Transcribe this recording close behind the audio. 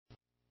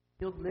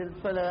يضلل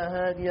فلا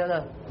هادي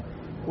له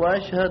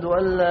وأشهد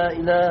أن لا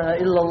إله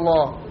إلا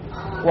الله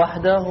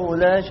وحده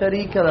لا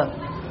شريك له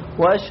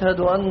وأشهد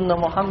أن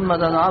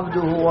محمدا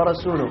عبده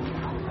ورسوله.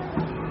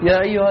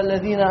 يا أيها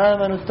الذين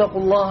آمنوا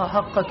اتقوا الله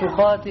حق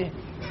تقاته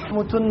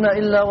تموتن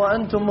إلا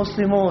وأنتم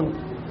مسلمون.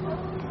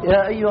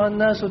 يا أيها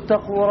الناس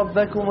اتقوا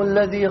ربكم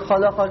الذي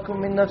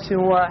خلقكم من نفس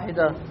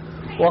واحدة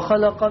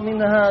وخلق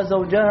منها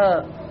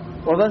زوجها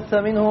وبث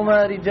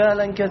منهما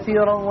رجالا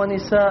كثيرا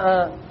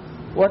ونساء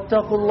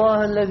واتقوا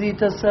الله الذي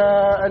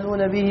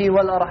تساءلون به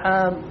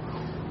والأرحام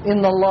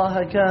إن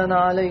الله كان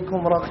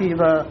عليكم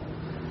رقيبا.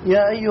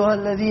 يا أيها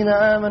الذين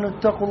آمنوا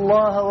اتقوا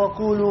الله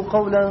وقولوا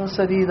قولا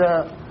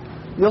سديدا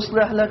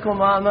يصلح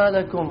لكم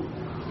أعمالكم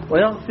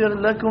ويغفر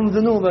لكم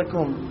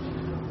ذنوبكم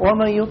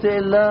ومن يطع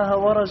الله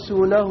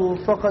ورسوله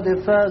فقد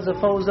فاز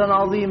فوزا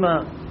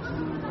عظيما.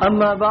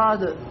 أما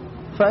بعد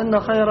فإن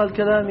خير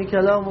الكلام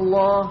كلام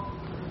الله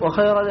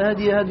وخير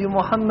الهدي هدي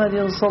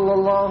محمد صلى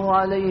الله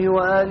عليه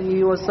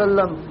وآله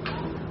وسلم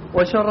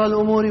وشر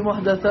الأمور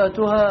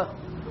محدثاتها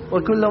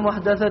وكل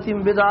محدثة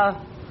بدعة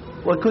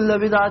وكل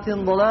بدعة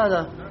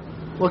ضلالة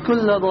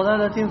وكل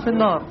ضلالة في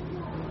النار.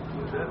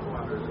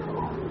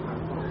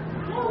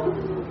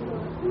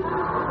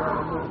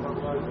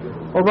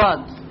 وبعد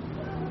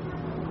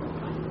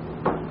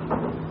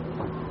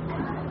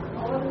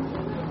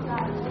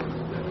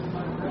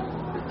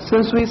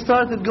Since we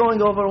started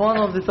going over one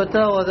of the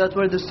fatwa that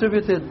were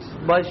distributed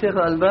by Sheikh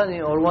al-Albani,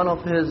 or one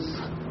of his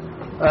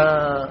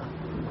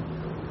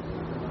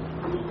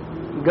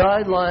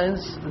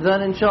guidelines,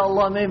 then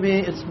inshallah maybe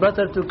it's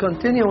better to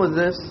continue with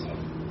this,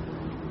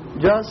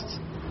 just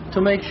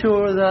to make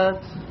sure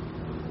that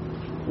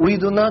we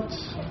do not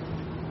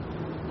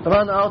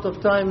run out of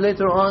time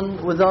later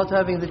on without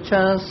having the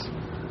chance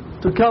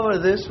to cover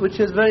this, which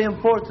is very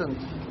important.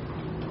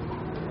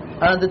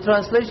 And the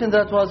translation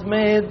that was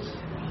made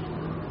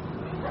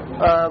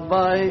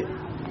by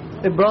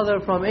a brother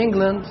from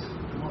England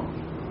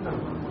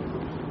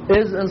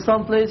is in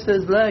some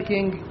places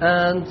lacking,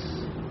 and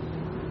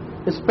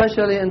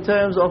especially in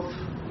terms of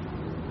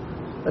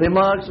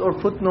remarks or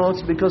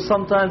footnotes, because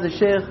sometimes the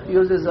Sheikh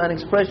uses an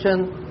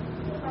expression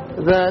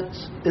that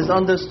is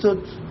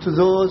understood to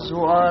those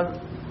who are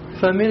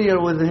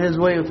familiar with his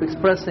way of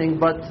expressing,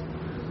 but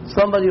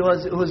somebody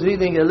who's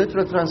reading a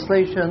literal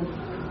translation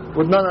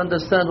would not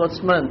understand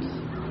what's meant.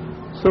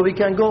 So we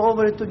can go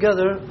over it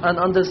together and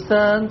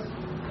understand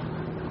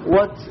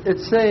what it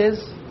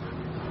says,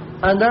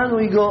 and then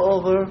we go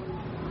over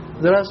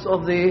the rest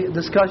of the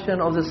discussion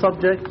of the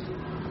subject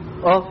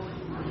of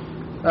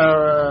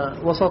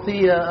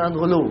Wasaṭiyyah and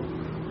Ghulu.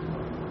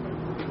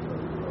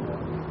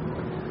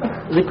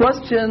 The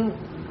question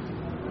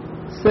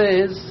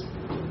says,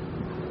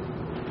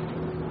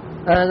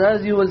 and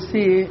as you will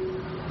see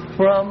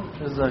from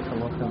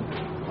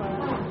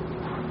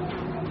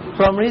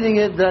reading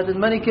it, that in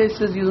many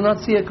cases you do not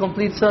see a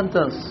complete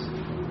sentence,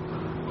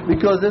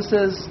 because this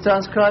is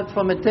transcribed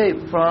from a tape,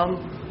 from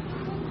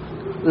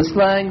the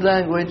slang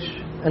language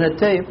in a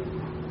tape.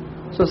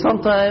 So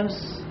sometimes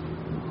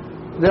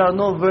there are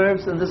no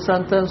verbs in the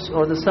sentence,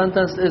 or the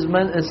sentence is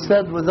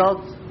said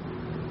without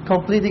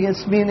completing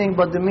its meaning,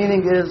 but the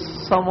meaning is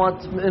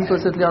somewhat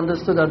implicitly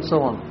understood, and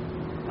so on.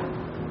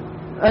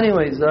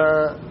 Anyways,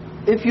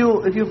 if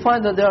you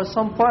find that there are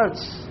some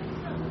parts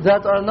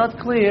that are not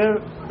clear,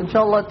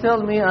 inshallah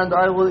tell me and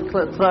I will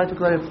try to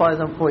clarify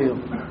them for you.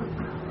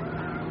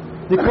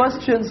 The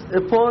questions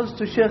posed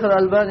to Sheikh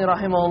al-Albani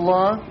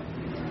rahimahullah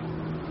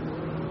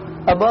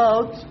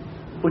about,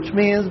 which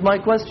means my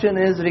question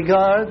is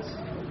regarding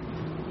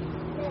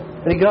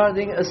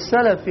a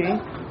Salafi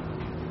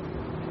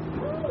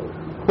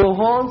who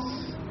holds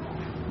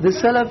the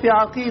Salafi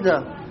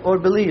Aqidah or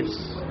beliefs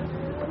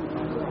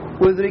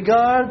with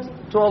regard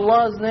to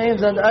Allah's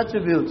names and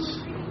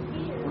attributes,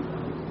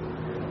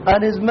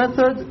 and his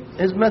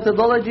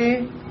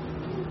methodology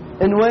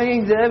in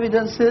weighing the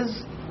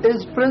evidences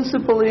is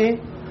principally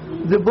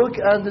the book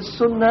and the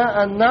sunnah,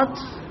 and not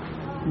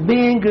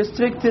being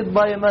restricted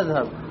by a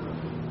madhab.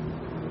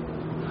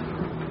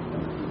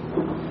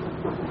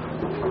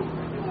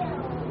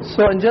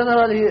 So in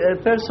general, a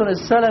person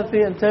is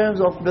Salafi in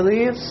terms of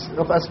beliefs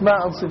of Asma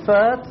and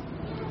Sifat,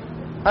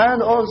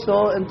 and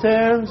also in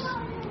terms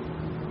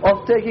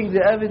of taking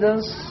the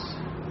evidence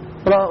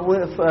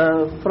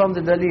from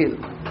the dalil.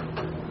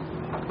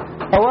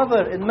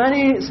 However, in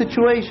many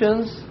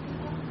situations,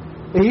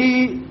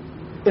 he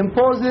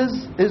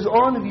imposes his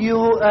own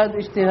view and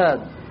ijtihad,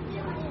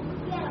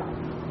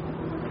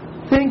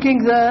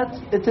 thinking that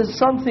it is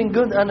something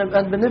good and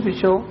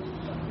beneficial,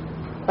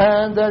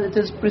 and that it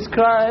is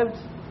prescribed,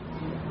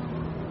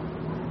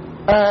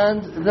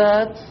 and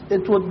that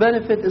it would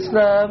benefit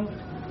Islam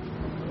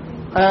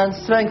and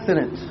strengthen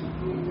it.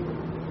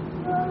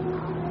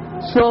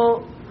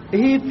 So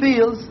he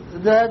feels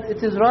that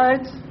it is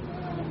right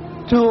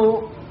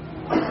to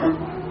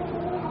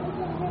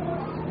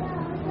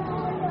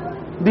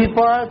be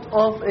part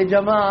of a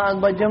jama'ah,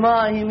 and by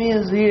jama'ah he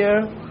means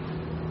here,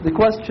 the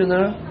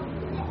questioner,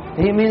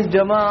 he means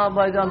jama'ah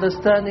by the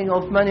understanding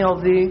of many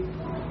of the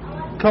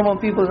common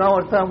people in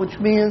our time, which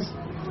means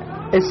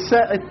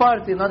a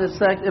party, not a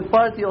sect, a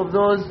party of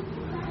those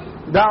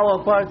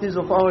da'wah parties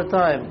of our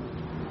time,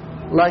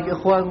 like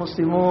Ikhwan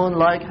Muslimun,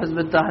 like Hizb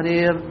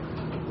al-Tahrir,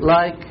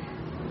 like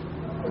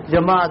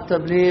Jama'at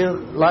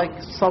Tabligh,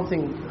 like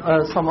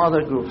some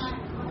other groups.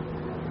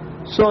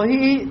 So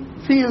he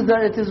feels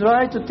that it is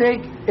right to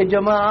take a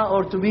Jama'ah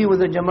or to be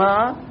with a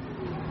Jama'ah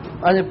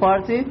and a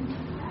party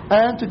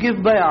and to give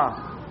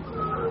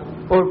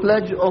bay'ah or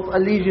pledge of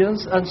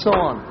allegiance and so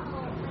on.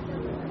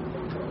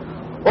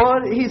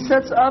 Or he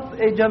sets up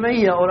a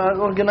Jam'iyyah or an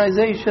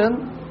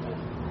organization,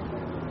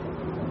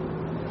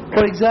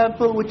 for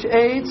example, which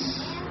aids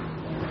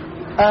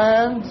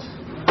and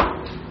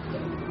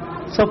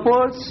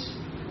supports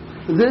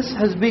this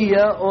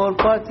Hizbiyyah or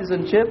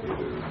partisanship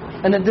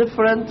in a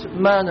different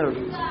manner,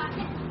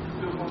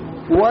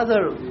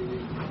 whether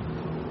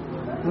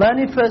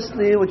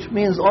manifestly, which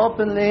means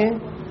openly,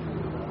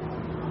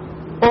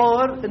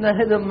 or in a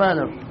hidden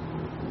manner.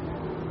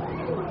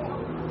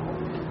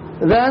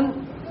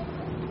 Then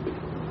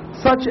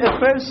such a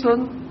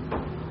person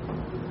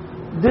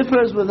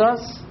differs with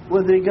us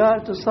with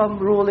regard to some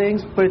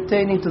rulings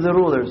pertaining to the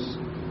rulers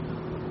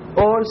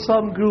or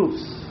some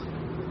groups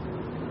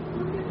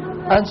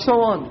and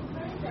so on.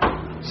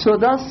 So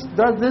does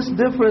this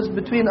difference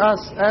between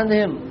us and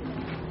him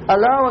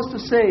allow us to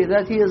say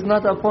that he is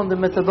not upon the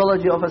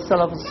methodology of a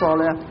Salaf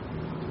al-Salih,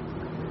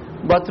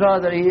 but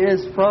rather he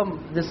is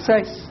from the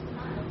sects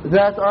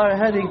that are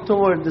heading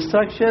toward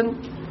destruction,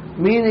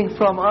 meaning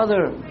from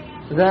other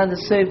than the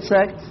saved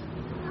sect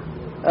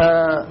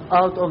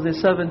out of the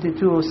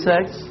 72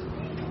 sects?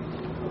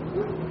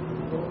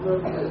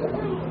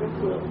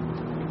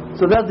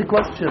 So that's the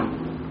question.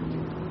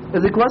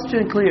 Is the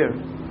question clear?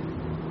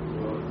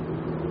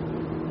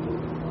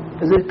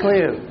 Is it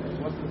clear?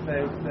 What's the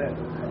saved sect?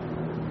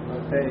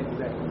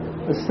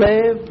 The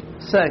saved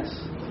sects.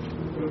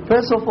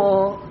 First of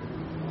all,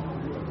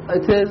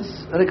 it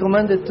is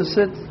recommended to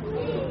sit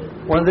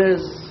when there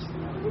is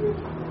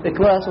a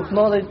class of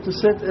knowledge, to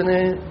sit in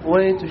a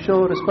way to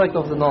show respect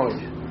of the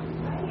knowledge.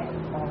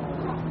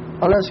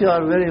 Unless you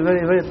are very,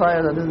 very, very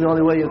tired, and this is the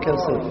only way you can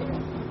sit.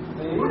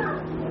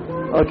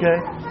 Okay?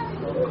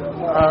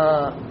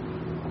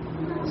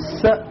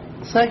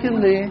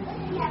 Secondly,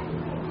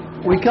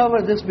 we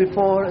covered this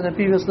before in a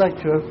previous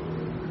lecture,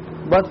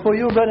 but for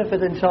your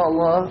benefit,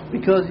 inshallah,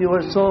 because you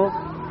were so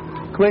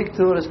quick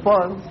to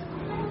respond,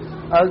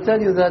 I'll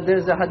tell you that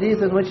there's a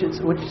hadith in which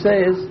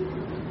says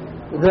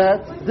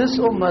that this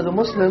ummah, the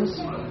Muslims,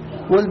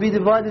 will be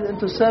divided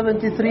into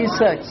 73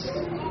 sects.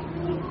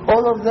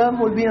 All of them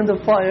will be in the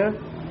fire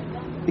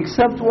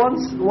except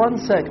one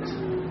sect,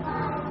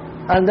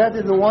 and that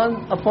is the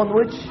one upon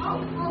which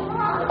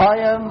I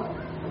am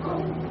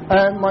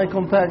and my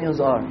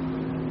companions are,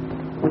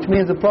 which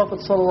means the Prophet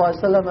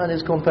ﷺ and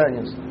his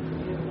companions.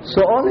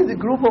 So only the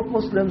group of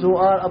Muslims who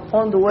are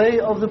upon the way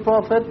of the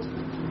Prophet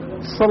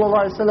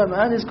ﷺ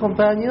and his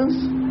companions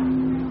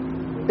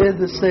is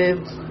the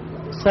saved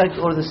sect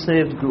or the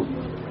saved group.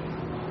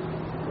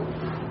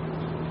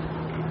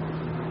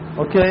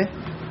 Okay?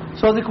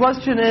 So the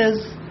question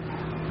is,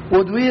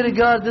 would we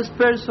regard this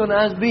person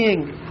as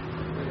being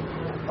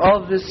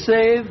of the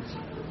saved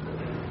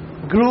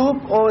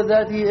group, or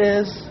that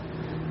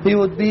he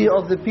would be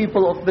of the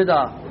people of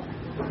bid'ah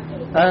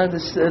and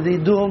the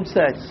doomed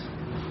sects?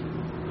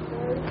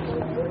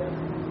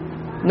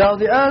 Now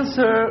the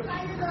answer,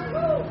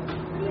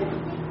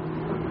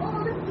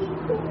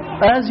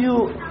 as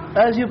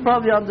you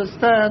probably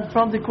understand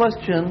from the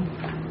question,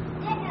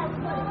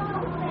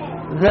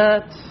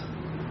 that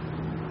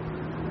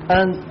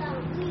and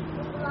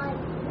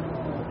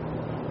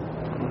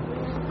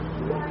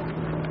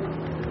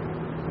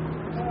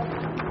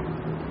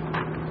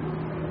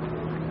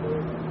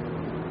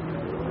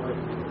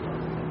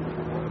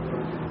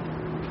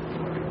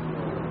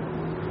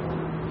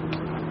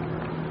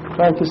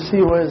trying to see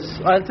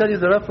I'll tell you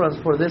the reference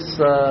for this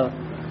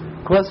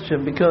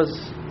question, because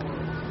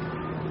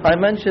I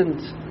mentioned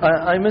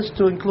I missed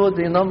to include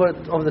the number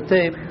of the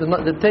tape,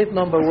 the tape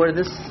number where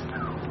this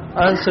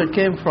answer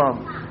came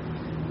from,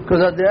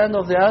 because at the end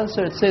of the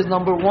answer it says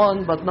number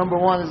 1, but number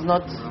 1 is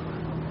not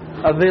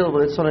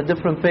available, it's on a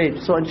different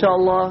page. So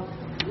inshallah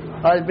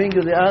I'll bring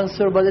you the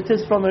answer, but it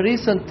is from a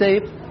recent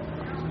tape,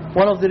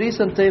 one of the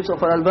recent tapes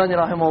of al-Albani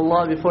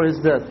rahimahullah before his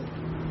death.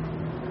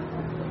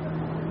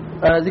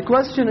 The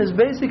question is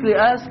basically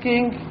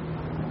asking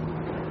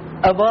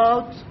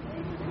about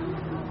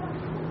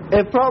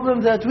a problem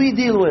that we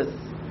deal with,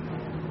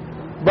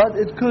 but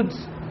it could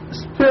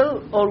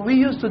spill, or we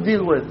used to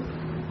deal with,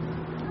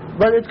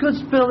 but it could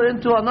spill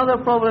into another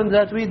problem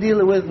that we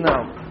deal with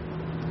now.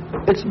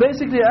 It's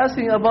basically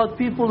asking about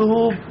people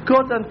who,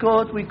 quote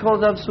unquote, we call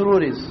them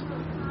sururis.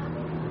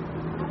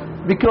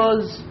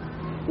 Because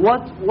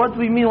what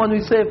we mean when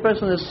we say a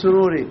person is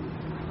sururi,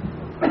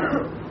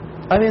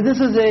 I mean, this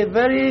is a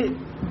very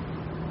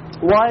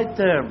wide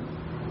term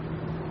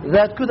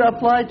that could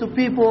apply to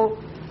people.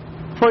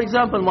 For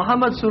example,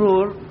 Muhammad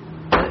Surur,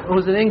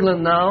 who's in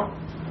England now,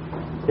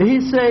 he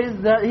says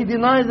that he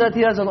denies that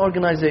he has an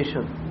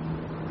organization.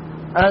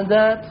 and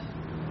that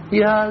he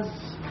has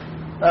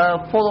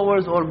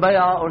followers or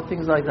bay'ah or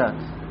things like that.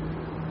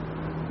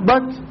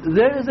 But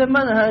there is a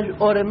manhaj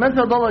or a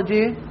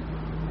methodology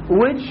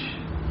which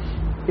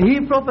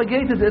he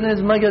propagated in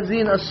his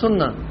magazine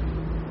As-Sunnah.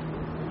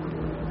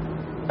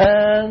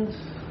 And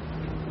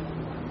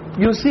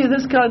you see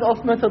this kind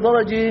of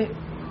methodology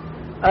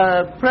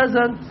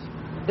present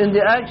in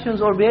the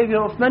actions or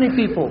behavior of many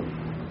people.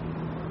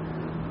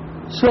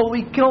 So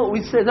we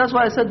say, that's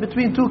why I said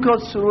between two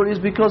courts is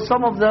because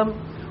some of them,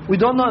 we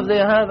don't know if they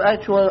have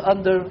actual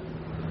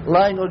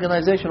underlying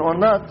organization or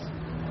not.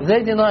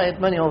 They deny it,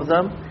 many of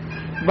them.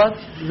 But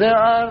there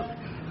are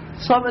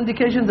some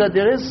indications that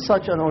there is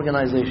such an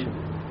organization.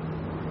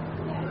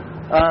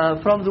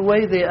 From the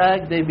way they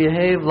act, they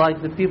behave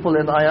like the people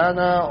in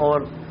Ayana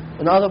or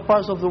in other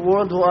parts of the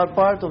world who are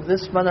part of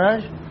this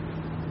manhaj.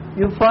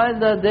 You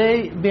find that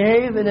they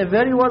behave in a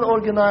very well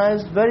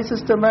organized, very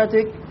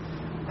systematic,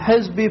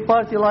 Hizbi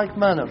party-like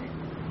manner.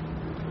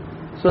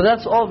 So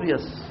that's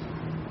obvious.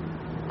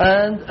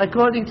 And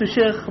according to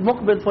Sheikh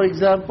Muqbil, for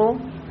example,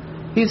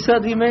 he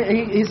said,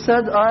 he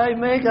said, I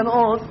make an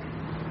oath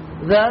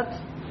that,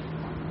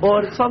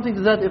 or something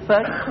to that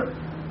effect,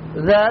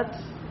 that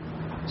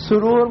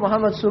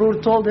Muhammad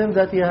Surur told him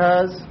that he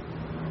has,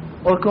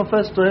 or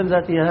confessed to him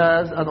that he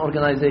has an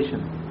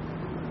organization.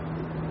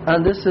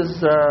 And this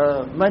is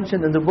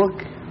mentioned in the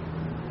book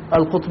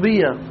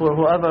Al-Qutbiyyah, for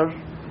whoever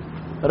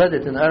read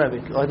it in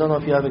Arabic. I don't know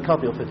if you have a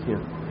copy of it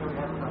here.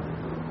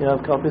 You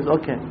have copies?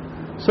 Okay.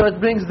 So it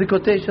brings the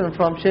quotation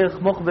from Sheikh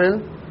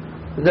Muqbil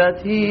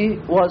that he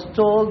was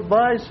told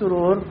by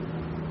Surur,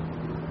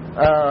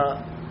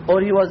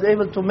 or he was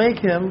able to make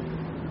him,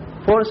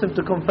 force him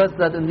to confess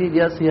that indeed,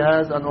 yes, he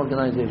has an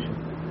organization.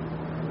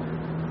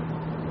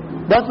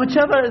 But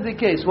whichever is the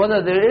case,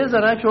 whether there is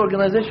an actual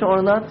organization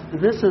or not,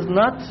 this is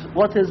not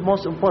what is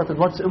most important.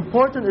 What's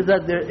important is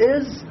that there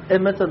is a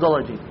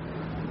methodology.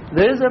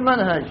 There is a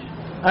manhaj.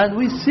 And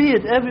we see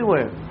it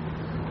everywhere.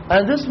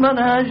 And this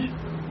manhaj,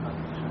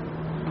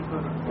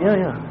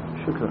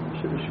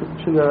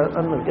 sugar,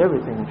 unmilk,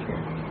 everything,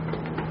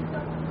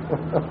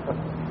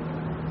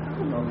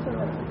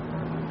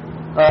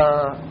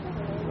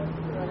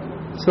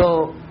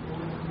 so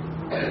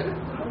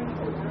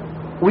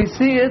we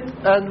see it,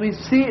 and we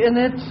see in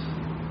it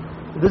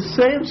the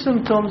same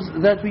symptoms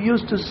that we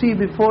used to see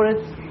before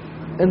it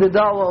in the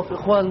da'wah of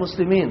Ikhwan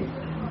Muslimin,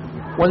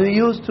 when we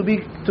used to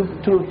be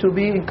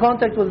in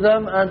contact with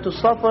them and to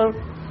suffer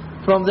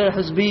from their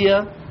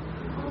hizbiyah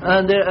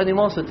and their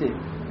animosity.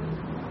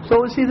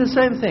 So we see the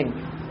same thing.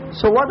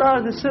 So what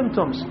are the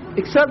symptoms?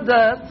 Except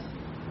that,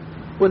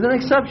 with an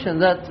exception,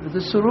 that the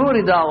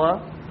Sururi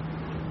da'wah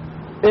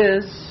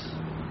is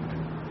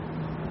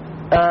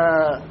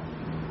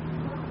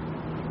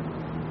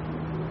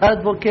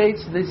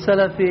advocates the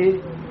Salafi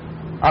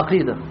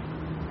Aqidah,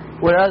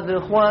 whereas the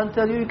Ikhwan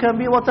tell you, you can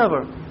be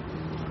whatever.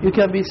 You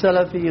can be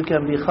Salafi, you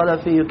can be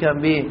Khalafi, you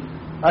can be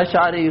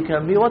Ash'ari, you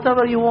can be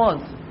whatever you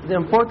want. The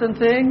important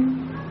thing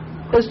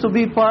is to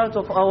be part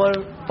of our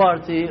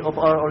party, of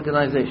our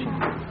organization.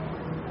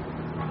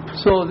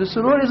 So the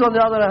Sururis, on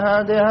the other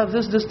hand, they have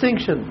this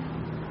distinction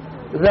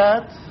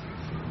that,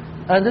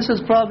 and this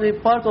is probably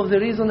part of the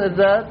reason, is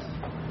that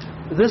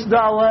this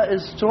da'wah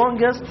is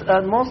strongest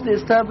and mostly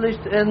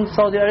established in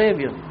Saudi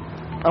Arabia,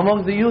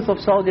 among the youth of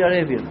Saudi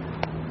Arabia.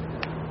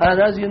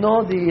 And as you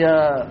know,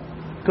 the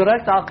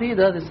correct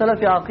aqidah, the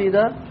Salafi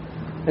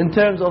aqidah, in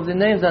terms of the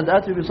names and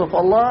attributes of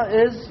Allah,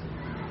 is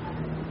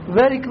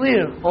very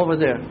clear over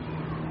there.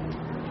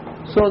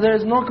 So there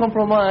is no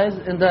compromise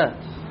in that.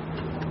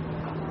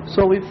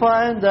 So we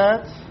find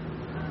that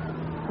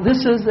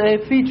this is a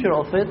feature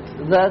of it,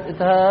 that it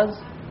has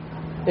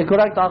a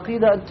correct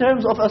aqidah in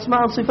terms of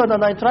asma and sifat.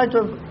 And I'm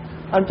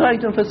trying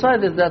to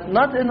emphasize this, that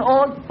not in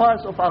all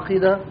parts of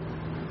aqidah,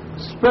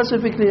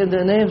 specifically in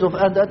the names of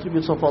and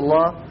attributes of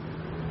Allah.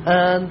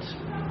 And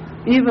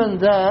even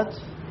that,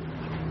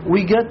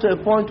 we get to a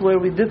point where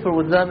we differ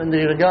with them in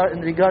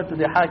regard to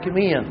the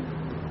Hakimiyyah,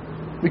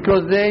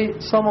 because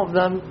some of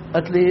them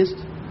at least,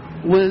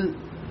 will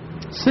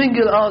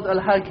single out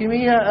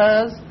al-Hakimiyyah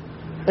as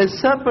a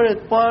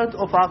separate part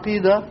of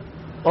aqidah,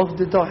 of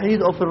the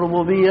Tawheed, of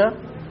al-Rububiyyah,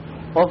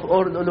 of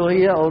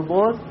al-Uluhiyyah, or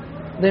both.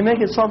 They make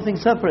it something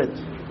separate,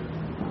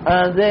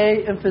 and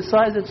they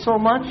emphasize it so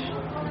much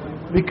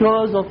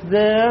because of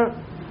their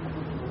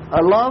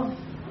love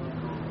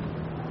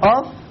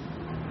of,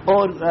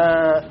 or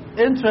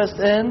interest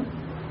in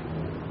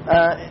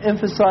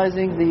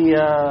emphasizing the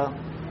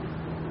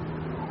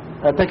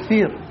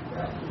takfir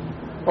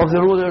of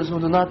the rulers who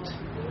do not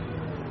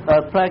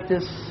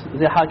practice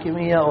the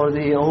Hakimiyyah, or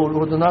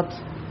who do not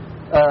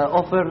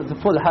offer the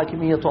full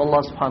Hakimiyyah to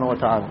Allah subhanahu wa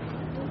ta'ala.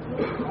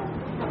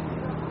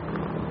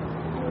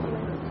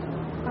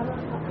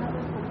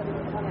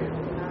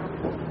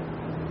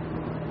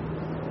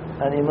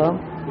 An imam?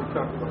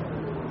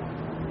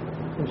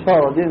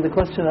 Inshallah, during the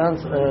question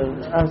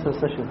answer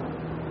session.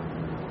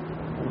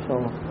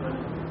 Inshallah.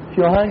 If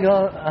you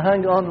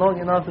hang on long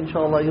enough,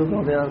 inshallah, you'll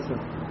know the answer.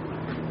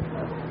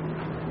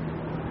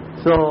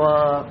 So,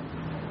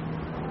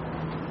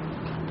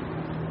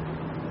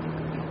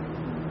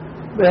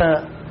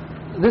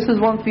 This is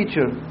one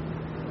feature.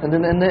 And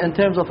then in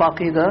terms of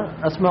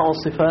Aqidah, Asma or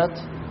Sifat,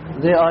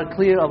 they are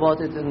clear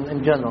about it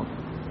in general.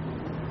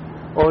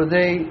 Or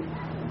they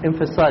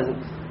emphasize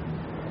it.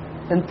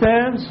 In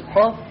terms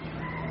of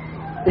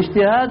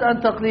Ijtihad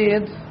and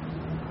Taqleed,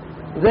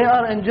 they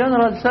are in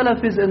general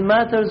Salafis in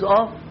matters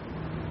of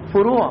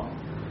Furu'a,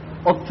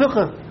 of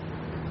Fiqh,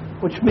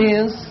 which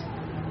means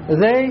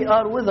they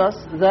are with us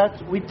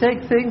that we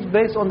take things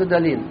based on the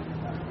Dalil.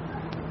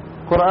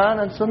 Qur'an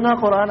and Sunnah,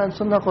 Qur'an and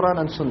Sunnah, Qur'an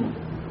and Sunnah.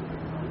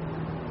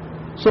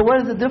 So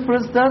what is the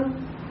difference then?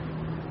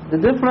 The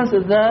difference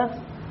is that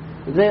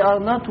they are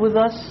not with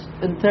us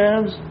in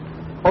terms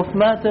of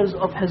matters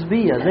of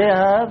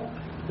Hizbiyah.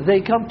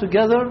 They come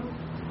together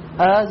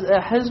as a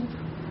Hizb,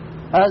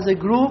 as a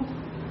group,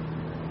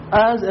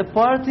 as a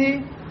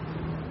party,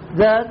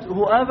 that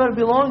whoever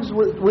belongs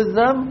with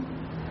them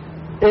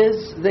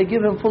they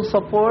give him full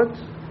support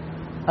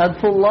and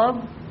full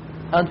love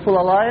and full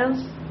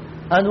alliance,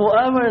 and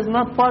whoever is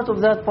not part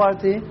of that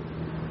party,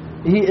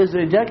 he is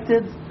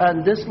rejected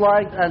and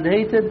disliked and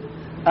hated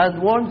and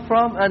warned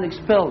from and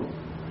expelled.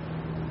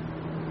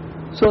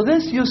 So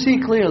this you see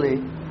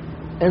clearly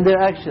in their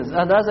actions.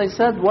 And as I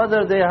said,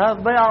 whether they have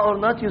bay'ah or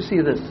not, you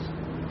see this.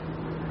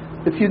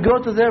 If you go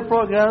to their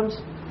programs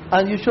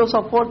and you show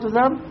support to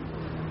them,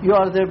 you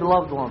are their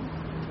beloved one.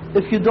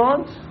 If you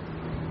don't,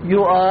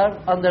 you are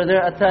under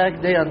their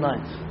attack day and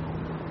night.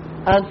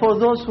 And for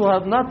those who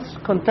have not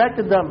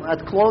contacted them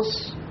at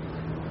close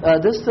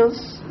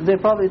distance, they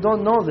probably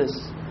don't know this.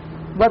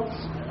 But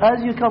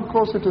as you come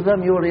closer to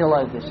them, you will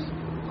realize this.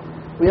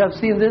 We have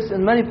seen this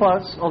in many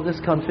parts of this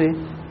country,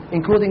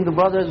 including the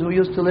brothers who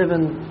used to live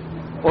in,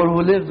 or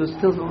who lived,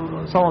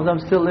 some of them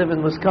still live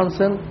in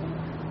Wisconsin,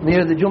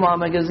 near the Jum'ah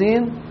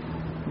magazine.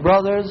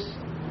 Brothers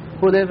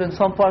who live in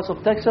some parts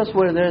of Texas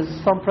where there is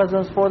some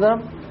presence for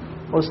them,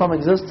 or some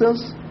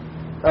existence.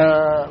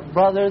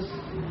 Brothers,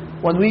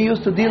 when we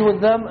used to deal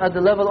with them at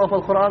the level of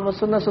Al-Quran wa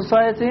Sunnah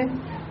Society,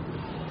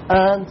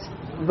 and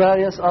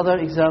various other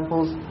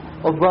examples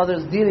of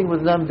brothers dealing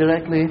with them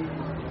directly,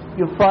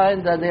 you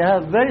find that they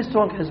have very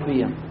strong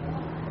Hizbiyah.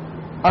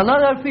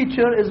 Another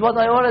feature is what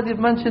I already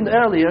mentioned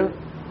earlier,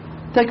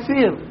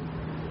 Takfir.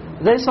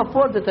 They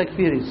support the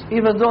Takfiris,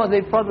 even though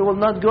they probably will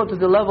not go to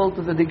the level,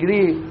 to the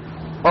degree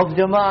of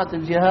Jama'at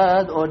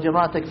al-Jihad or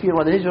Jama'at Takfir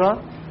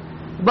wal-Hijrah,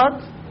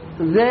 but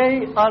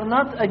they are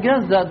not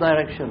against that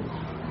direction.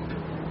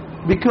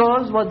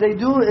 Because what they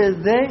do is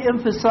they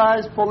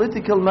emphasize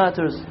political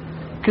matters,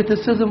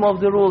 criticism of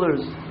the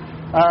rulers,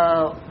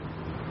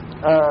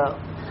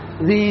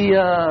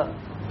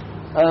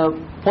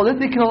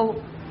 political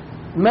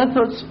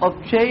methods of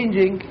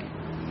changing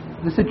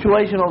the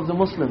situation of the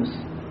Muslims,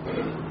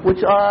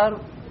 which are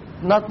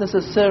not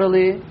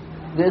necessarily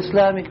the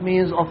Islamic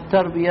means of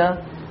tarbiyah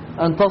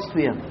and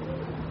tasfiyah,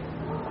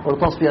 or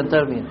tasfiyah and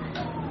tarbiyah.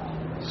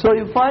 So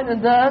you find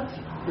in that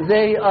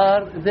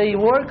they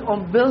work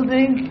on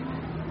building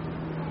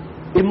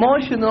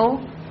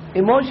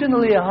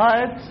emotionally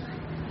hyped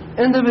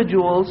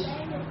individuals,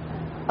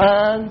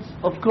 and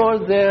of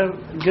course their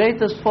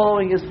greatest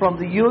following is from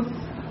the youth,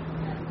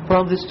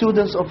 from the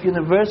students of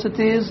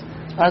universities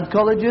and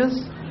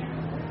colleges,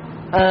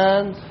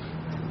 and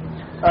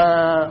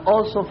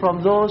also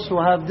from those who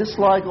have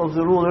dislike of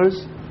the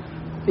rulers,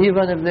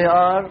 even if they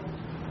are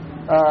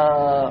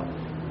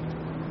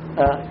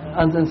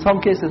and in some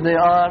cases they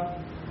are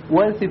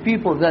wealthy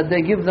people, that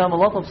they give them a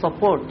lot of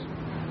support,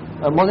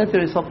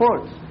 monetary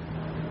support.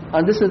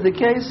 And this is the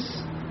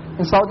case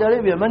in Saudi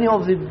Arabia. Many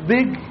of the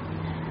big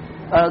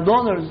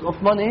donors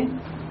of money,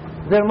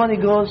 their money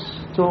goes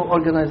to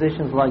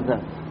organizations like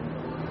that,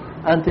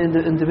 and to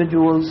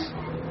individuals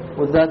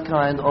with that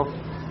kind of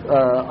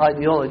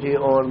ideology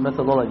or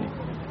methodology.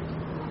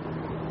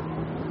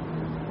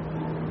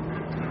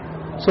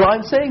 So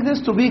I'm saying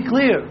this to be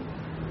clear,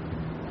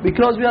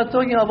 because we are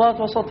talking about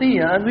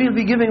Wasaṭiyyah, and we'll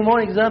be giving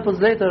more examples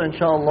later,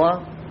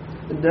 inshallah,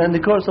 in the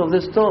course of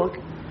this talk.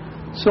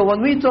 So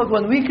when we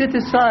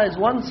criticize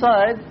one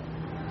side,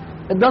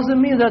 it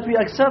doesn't mean that we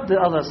accept the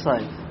other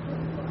side.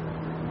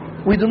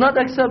 We do not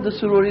accept the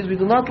Sururis, we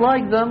do not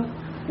like them,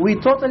 we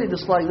totally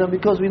dislike them,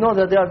 because we know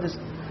that they are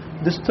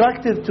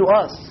destructive to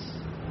us.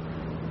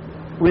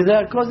 They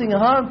are causing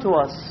harm to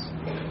us.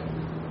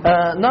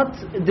 Not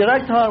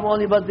direct harm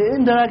only, but the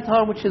indirect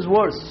harm, which is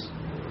worse.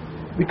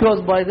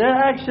 Because by their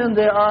action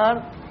they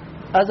are,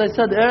 as I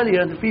said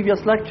earlier in the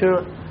previous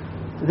lecture,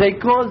 they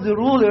cause the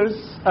rulers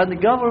and the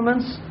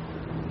governments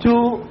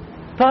to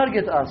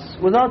target us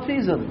without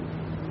reason.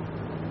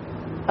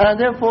 And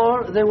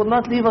therefore they will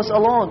not leave us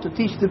alone to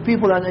teach the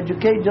people and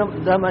educate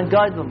them and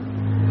guide them.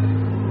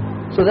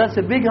 So that's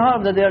a big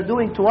harm that they are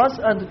doing to us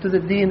and to the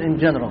deen in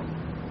general.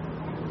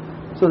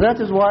 So that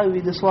is why we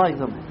dislike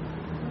them.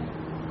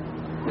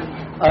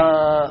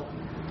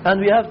 And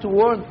we have to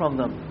warn from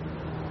them.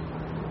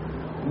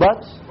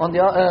 But on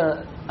the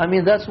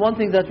that's one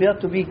thing that we have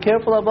to be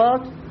careful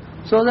about,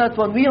 so that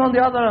when we on the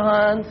other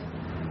hand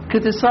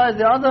criticize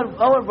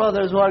our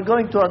brothers who are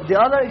going to the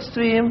other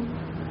extreme,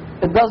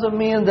 it doesn't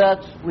mean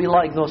that we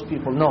like those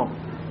people. No,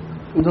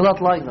 we do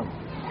not like them.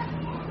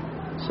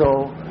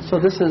 So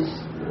this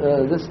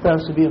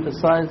tends to be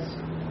emphasized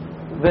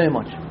very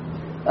much.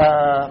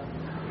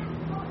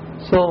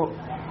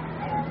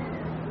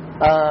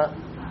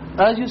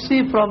 As you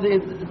see from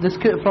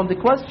the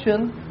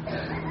question,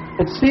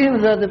 it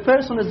seems that the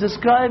person is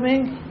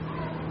describing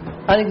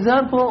an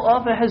example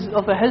of a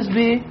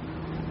hizbi,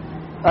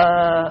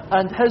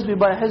 and hizbi,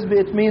 by hizbi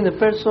it means the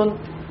person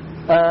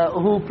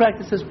who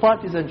practices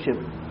partisanship.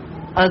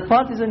 And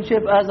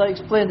partisanship, as I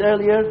explained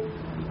earlier,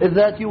 is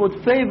that you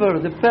would favor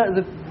the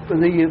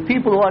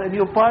people who are in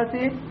your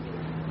party,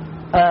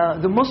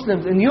 the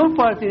Muslims in your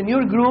party, in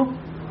your group,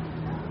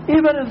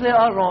 even if they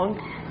are wrong,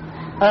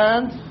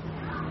 and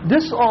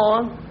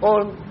disown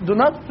or do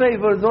not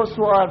favor those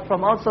who are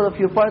from outside of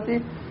your party,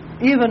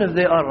 even if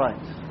they are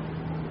right.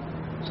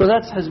 So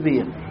that's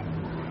hizbiyah.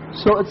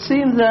 So it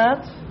seems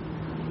that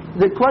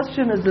the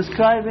question is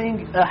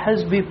describing a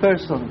hizbi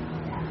person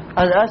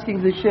and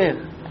asking the Shaykh,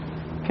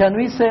 can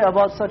we say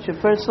about such a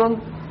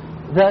person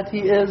that he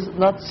is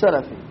not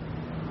Salafi?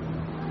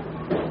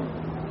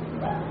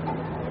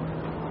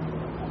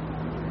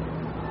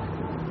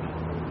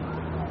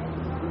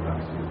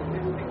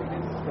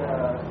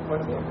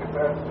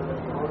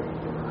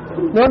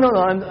 No.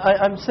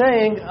 I'm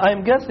saying,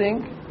 I'm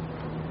guessing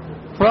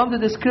from the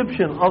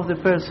description of the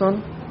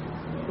person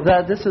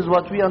that this is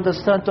what we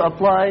understand to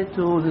apply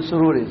to the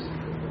sururis.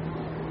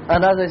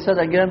 And as I said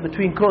again,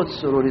 between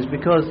quotes sururis,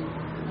 because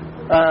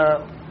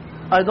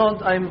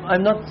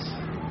I'm not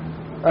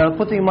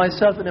putting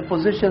myself in a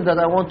position that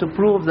I want to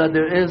prove that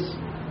there is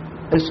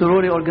a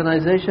sururi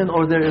organization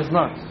or there is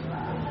not,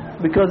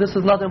 because this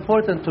is not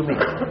important to me.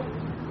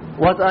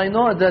 What I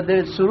know is that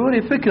there is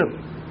sururi fikr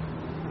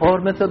or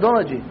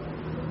methodology,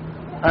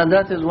 and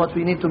that is what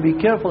we need to be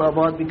careful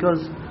about,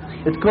 because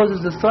it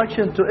causes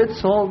destruction to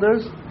its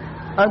holders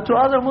and to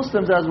other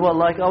Muslims as well,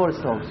 like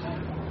ourselves.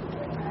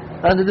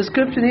 And the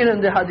description here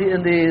in the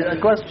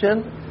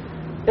question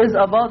is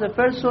about a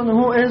person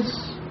who is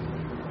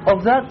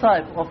of that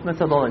type of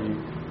methodology,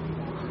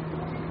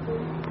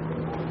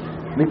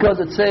 because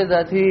it says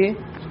that he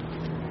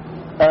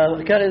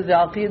carries the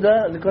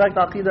aqidah, the correct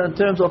aqidah in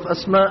terms of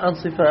asma and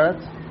sifat,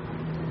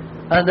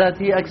 and that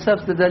he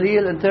accepts the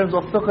dalil in terms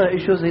of fiqh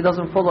issues. He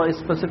doesn't follow a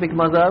specific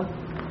madhab,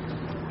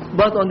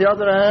 but on the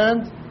other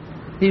hand,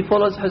 he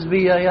follows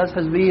hizbiyah. He has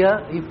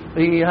hizbiyah.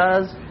 He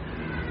has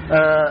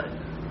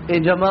a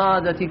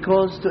jama'ah that he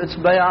calls to its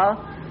bay'ah,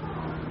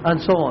 and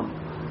so on.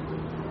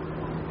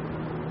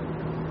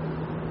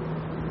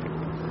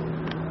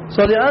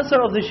 So the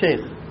answer of the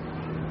Shaykh,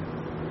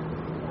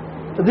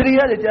 the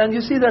reality, and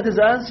you see that his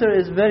answer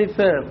is very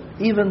fair,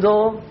 even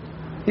though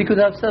he could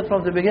have said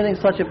from the beginning,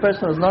 such a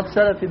person is not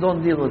Salafi,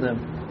 don't deal with him.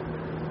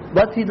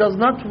 But he does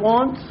not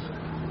want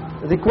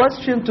the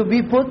question to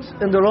be put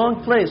in the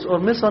wrong place or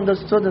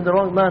misunderstood in the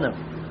wrong manner.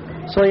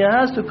 So he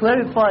has to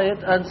clarify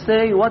it and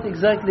say what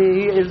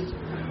exactly he is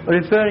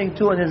referring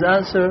to in his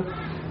answer,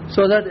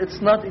 so that it's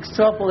not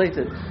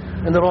extrapolated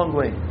in the wrong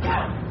way.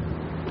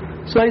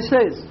 So he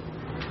says,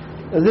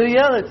 the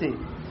reality,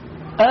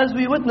 as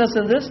we witness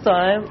in this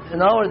time,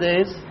 in our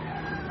days,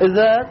 is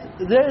that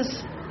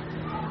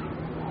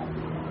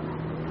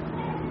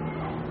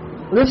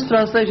this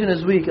translation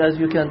is weak, as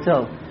you can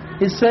tell.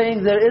 He's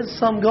saying there is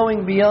some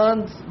going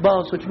beyond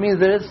bounds, which means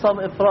there is some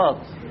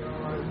ifrat,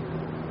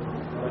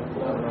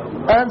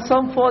 and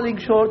some falling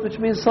short, which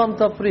means some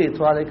tafrit.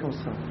 Wa alaykum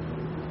salam.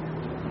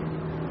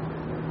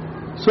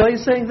 So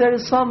he's saying there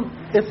is some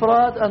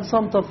ifrat and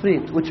some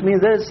tafrit, which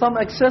means there is some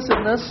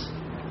excessiveness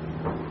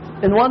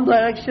in one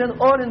direction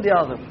or in the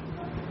other.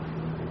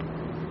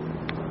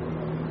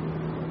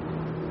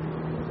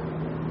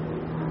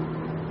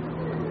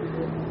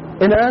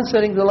 In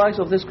answering the likes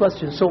of this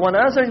question. So when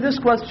answering this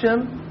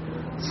question,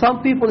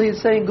 some people, he's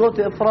saying, go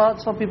to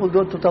ifrat, some people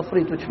go to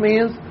tafrit, which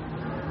means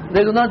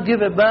they do not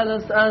give a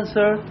balanced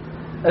answer,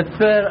 a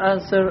fair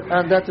answer,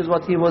 and that is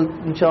what he will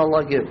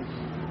inshallah give.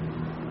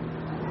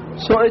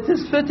 So it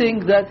is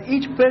fitting that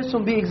each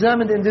person be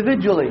examined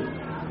individually,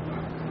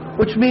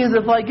 which means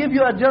if I give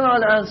you a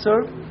general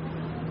answer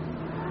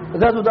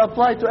that would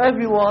apply to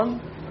everyone,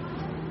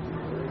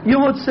 you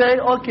would say,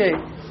 okay,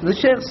 the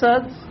Shaykh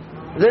said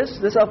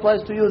this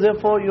applies to you,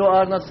 therefore you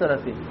are not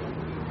Salafi.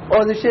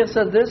 Or the Shaykh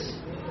said this,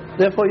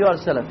 therefore you are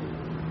Salafi.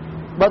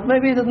 But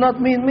maybe it did not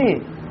mean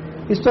me.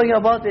 He's talking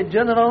about a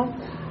general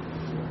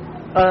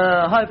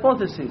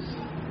hypothesis.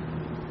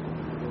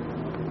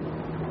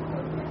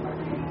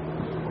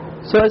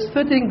 So it's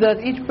fitting that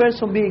each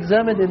person be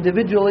examined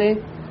individually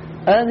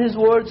and his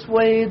words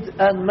weighed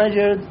and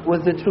measured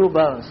with the true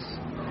balance.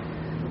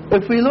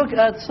 If we look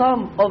at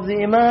some of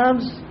the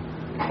Imams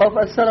of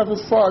As-Salaf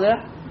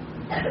As-Salih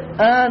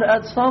and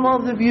at some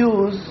of the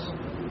views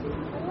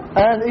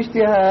and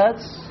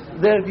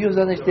ijtihads, their views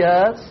and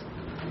ijtihads,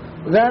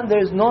 then there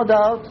is no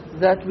doubt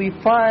that we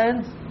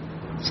find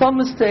some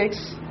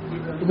mistakes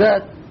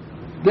that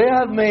they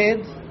have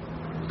made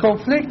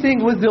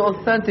conflicting with the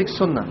authentic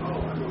Sunnah.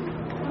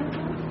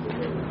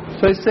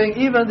 So he's saying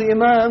even the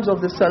Imams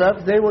of the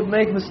Salaf, they would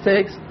make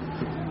mistakes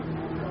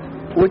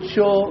which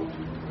show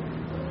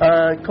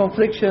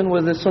conflict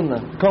with the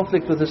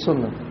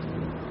Sunnah.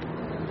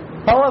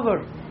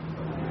 However,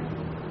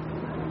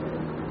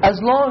 as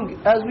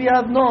long as we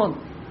have known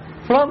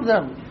from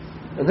them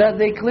that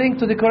they cling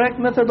to the correct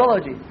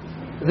methodology,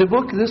 the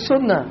book, the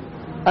Sunnah,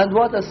 and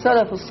what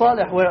as-Salaf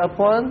as-Salih were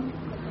upon,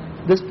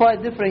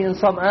 despite differing in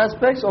some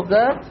aspects of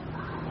that,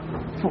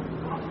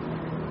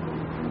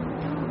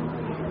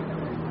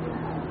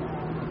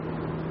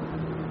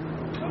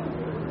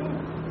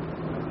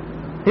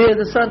 here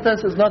the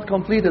sentence is not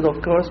completed,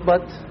 of course,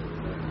 but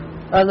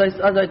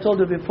as I told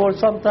you before,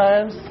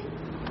 sometimes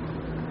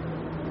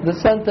the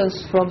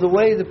sentence, from the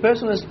way the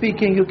person is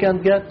speaking, you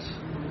can get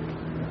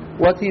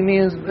what he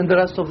means in the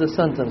rest of the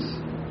sentence.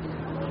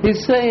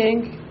 He's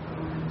saying,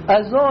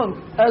 as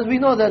long as we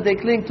know that they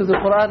cling to the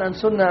Qur'an and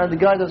Sunnah and the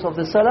guidance of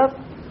the Salaf,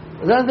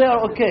 then they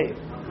are okay.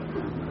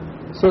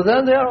 So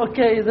then they are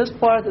okay, this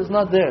part is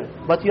not there,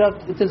 but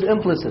it is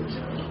implicit.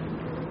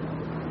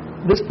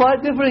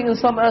 Despite differing in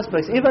some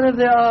aspects, even if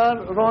they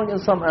are wrong in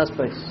some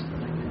aspects.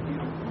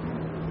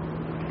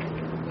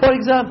 For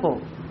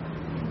example,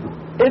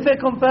 if a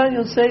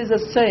companion says a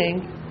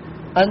saying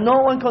and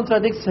no one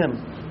contradicts him,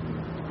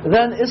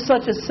 then is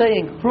such a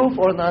saying proof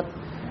or not?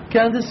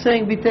 Can this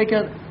saying be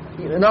taken?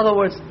 In other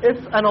words, if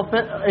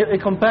a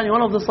companion,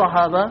 one of the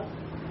Sahaba,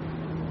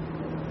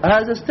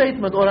 has a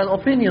statement or an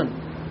opinion,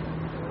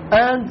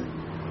 and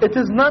it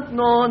is not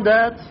known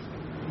that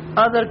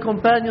other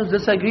companions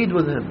disagreed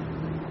with him,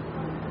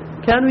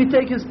 can we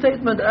take his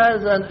statement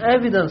as an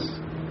evidence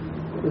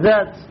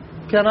that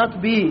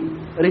cannot be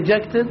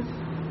rejected?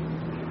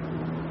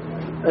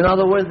 In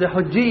other words, the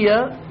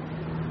Hujjiyyah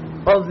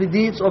of the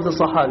deeds of the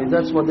Sahabi.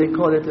 That's what they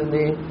call it in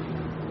the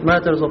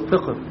matters of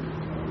fiqh.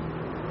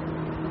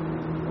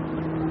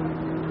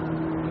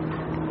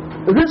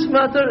 This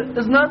matter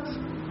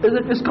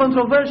is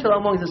controversial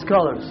among the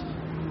scholars.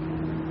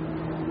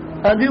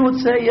 And we would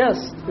say yes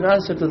in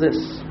answer to this.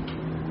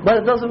 But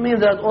it doesn't mean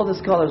that all the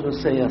scholars will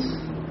say yes.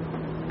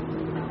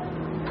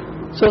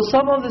 So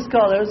some of the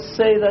scholars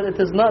say that it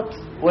is not,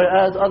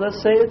 whereas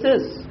others say it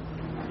is.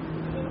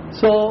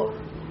 So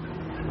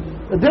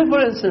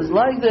differences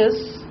like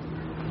this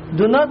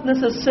do not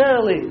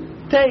necessarily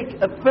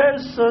take a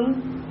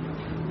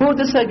person who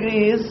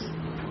disagrees,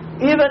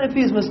 even if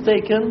he is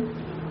mistaken,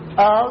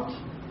 out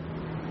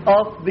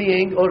of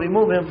being, or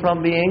remove him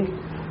from being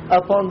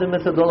upon the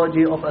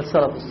methodology of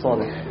as-Salaf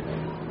as-Salih.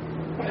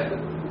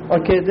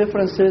 Okay,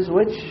 differences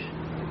which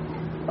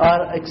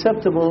are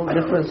acceptable,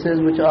 differences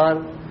which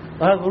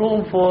have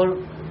room for,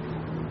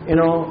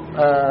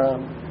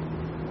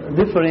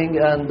 differing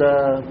and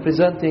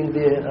presenting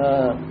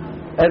the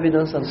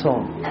evidence and so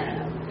on.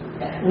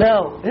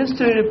 Now,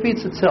 history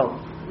repeats itself,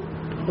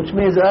 which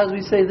means as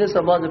we say this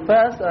about the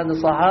past and the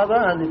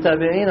Sahaba and the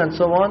Tabi'een and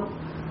so on,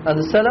 and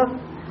the Salaf,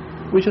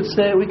 we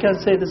can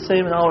say the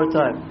same in our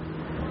time.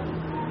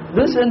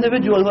 This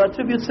individual who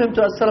attributes him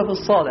to as-Salaf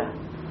as-Salih,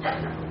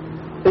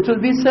 it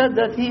will be said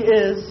that he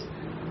is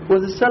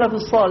with the Salaf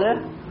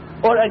as-Salih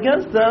or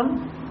against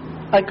them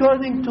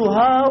according to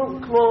how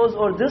close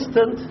or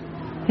distant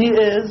he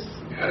is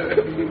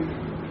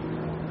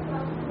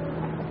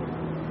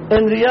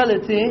in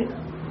reality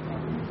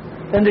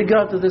in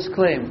regard to this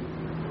claim.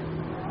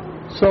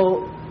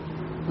 So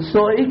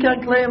he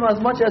can claim as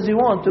much as he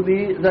wants to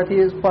be that he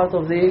is part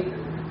of the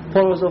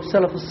followers of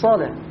Salaf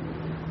as-Salih.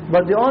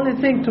 But the only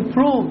thing to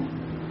prove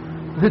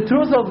the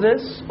truth of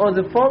this or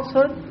the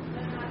falsehood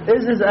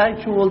is his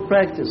actual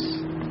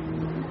practice.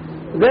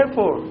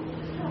 Therefore,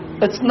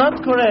 it's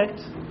not correct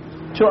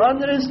to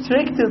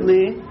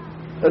unrestrictedly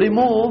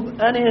remove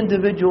any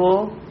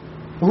individual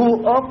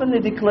who openly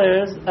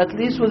declares, at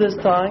least with his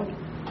tongue,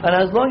 and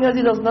as long as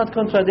he does not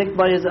contradict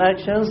by his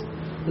actions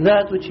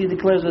that which he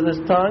declares with his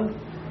tongue,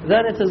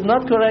 then it is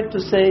not correct to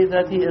say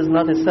that he is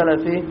not a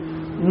Salafi,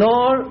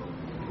 nor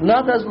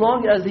not as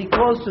long as he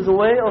calls to the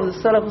way of the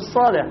Salaf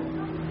as-Salih,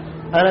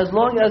 and as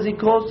long as he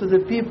calls the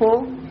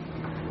people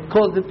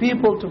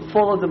to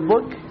follow the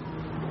book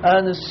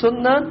and the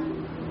Sunnah,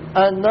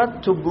 and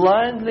not to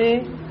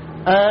blindly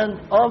and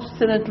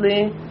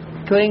obstinately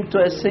cling to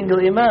a single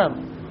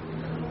Imam.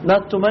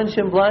 Not to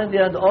mention blindly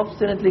and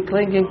obstinately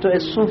clinging to a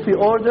Sufi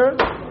order.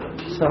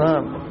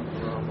 Salam.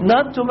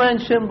 Not to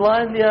mention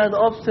blindly and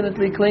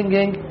obstinately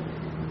clinging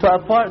to a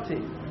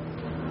party.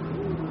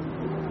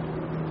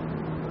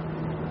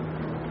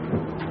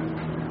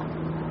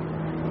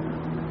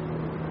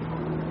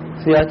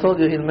 See, I told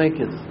you he'll make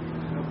it.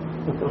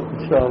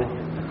 Inshallah.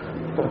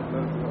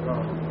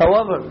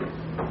 However,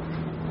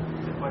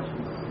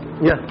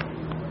 yeah.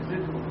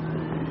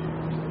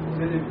 Is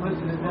it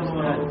implicit in this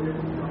that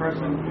the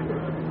person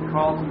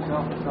calls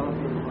himself a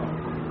Salafi?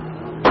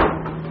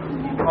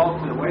 He calls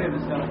to the way of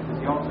the Salaf because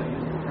he also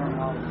uses the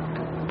terminology.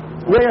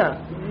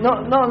 Yeah.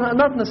 No,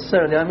 not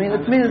necessarily. I mean,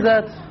 it means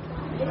that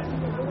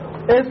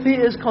if he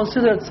is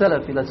considered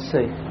Salafi, let's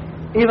say,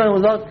 even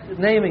without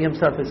naming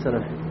himself a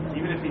Salafi.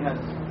 Even if he has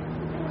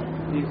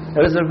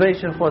a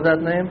reservation for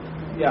that name?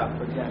 Yeah,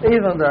 for example.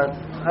 Even that.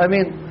 I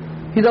mean,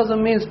 he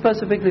doesn't mean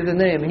specifically the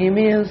name. He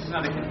means it's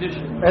not a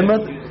condition.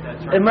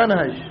 a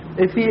manhaj,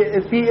 if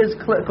he is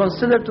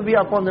considered to be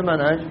upon the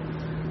manhaj,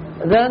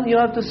 then you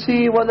have to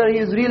see whether he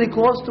is really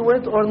close to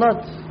it or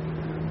not,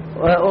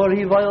 or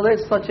he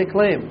violates such a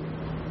claim.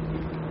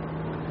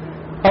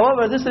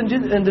 However, this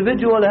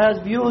individual has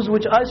views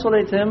which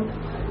isolate him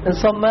in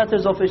some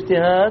matters of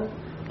ijtihad,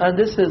 and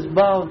this is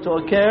bound to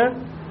occur,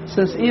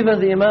 since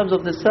even the Imams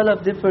of the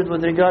Salaf differed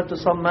with regard to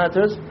some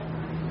matters.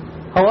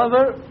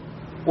 However,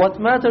 what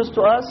matters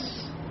to us,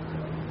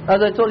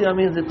 as I told you, I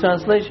mean the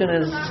translation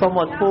is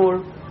somewhat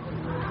poor,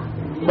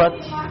 but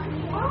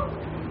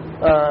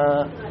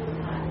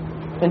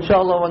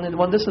inshallah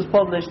when this is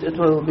published it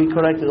will be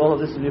corrected. All of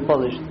this will be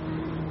published,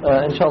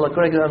 inshallah,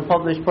 corrected and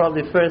published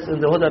probably first in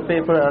the Huda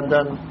paper and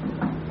then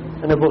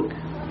in a book.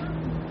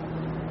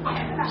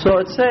 So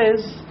it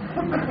says,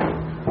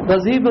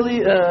 does he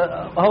believe,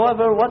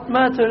 however, what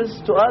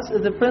matters to us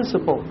is the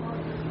principle.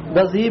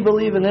 Does he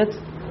believe in it?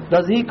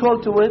 Does he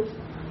call to it?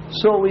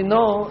 So we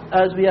know,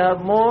 as we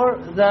have more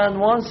than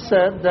once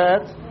said,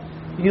 that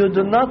you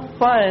do not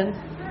find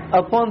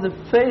upon the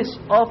face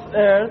of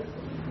earth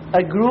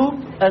a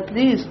group, at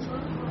least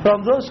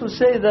from those who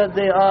say that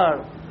they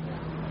are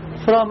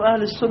from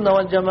Ahl Sunnah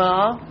wal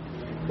Jama'ah,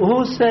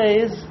 who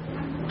says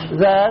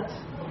that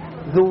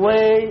the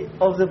way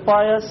of the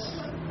pious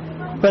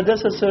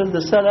predecessors,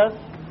 the Salaf,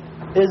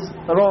 is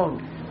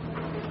wrong.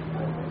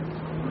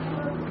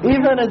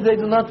 Even if they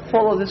do not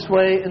follow this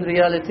way in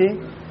reality,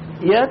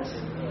 yet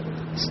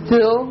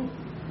still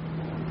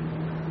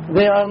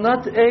they are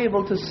not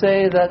able to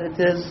say that it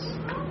is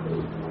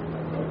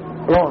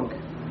wrong.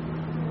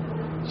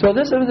 So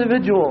this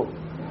individual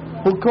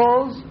who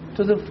calls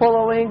to the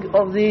following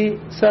of the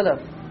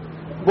Salaf,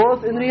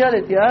 both in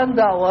reality and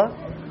da'wah,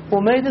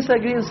 who may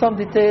disagree in some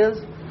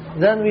details,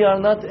 then we are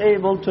not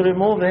able to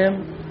remove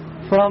him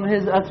from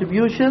his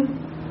attribution,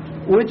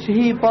 which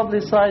he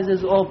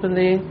publicizes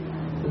openly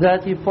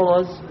that he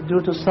follows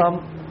due to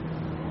some.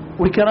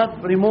 We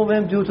cannot remove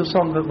him due to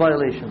some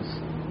violations.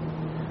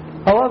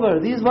 However,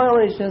 these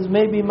violations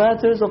may be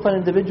matters of an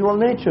individual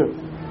nature,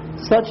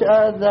 such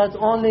that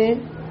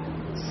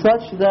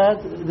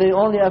they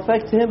only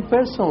affect him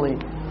personally,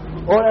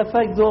 or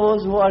affect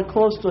those who are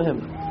close to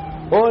him,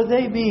 or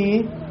they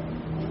be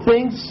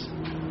things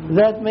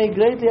that may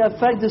greatly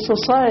affect the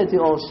society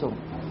also.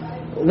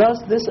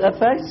 Thus this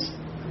effect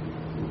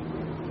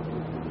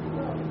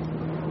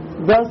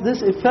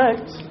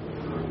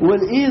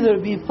will either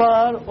be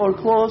far or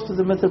close to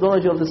the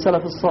methodology of the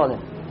Salaf al-Salih.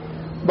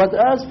 But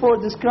as for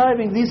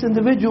describing these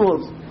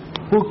individuals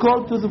who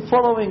call to the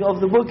following of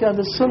the book and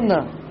the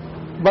Sunnah,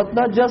 but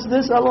not just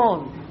this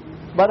alone,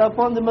 but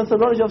upon the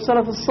methodology of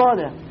Salaf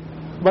al-Salih,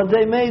 but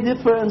they may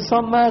differ in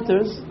some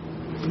matters,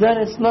 then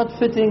it's not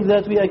fitting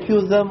that we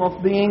accuse them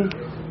of being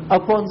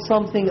upon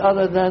something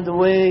other than the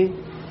way,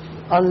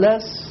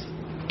 unless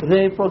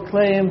they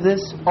proclaim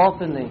this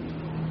openly.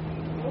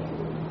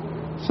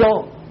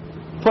 So,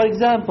 for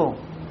example,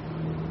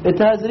 it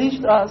has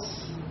reached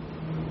us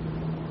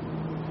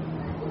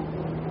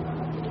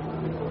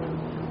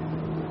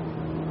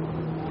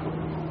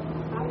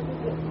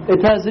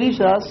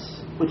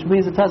which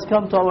means it has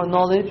come to our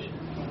knowledge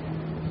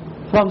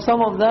from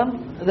some of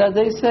them, that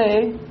they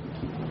say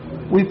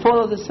we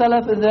follow the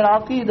Salaf in their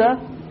aqidah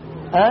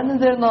and in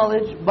their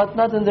knowledge, but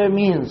not in their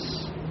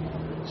means.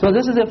 So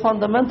this is a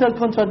fundamental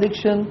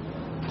contradiction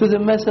to the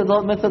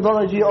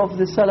methodology of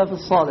the Salaf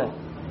al-Salih.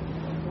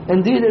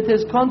 Indeed, it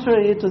is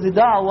contrary to the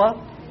da'wah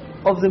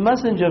of the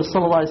Messenger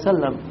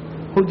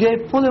ﷺ, who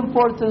gave full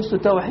importance to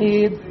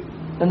Tawheed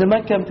in the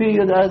Meccan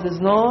period, as is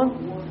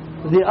known.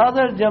 The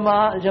other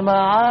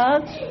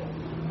jama'at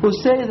who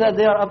say that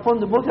they are upon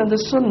the book and the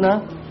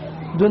Sunnah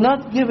do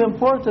not give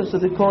importance to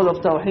the call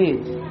of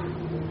Tawheed.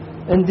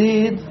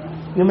 Indeed,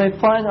 you may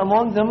find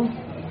among them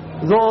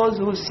those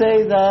who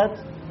say that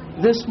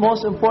this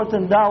most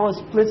important da'wah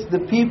splits the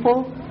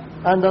people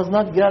and does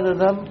not gather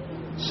them,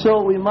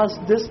 so we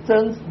must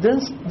distance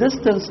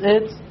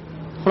it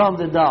from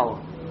the da'wah.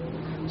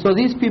 So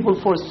these people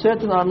for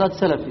certain are not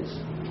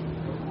Salafis.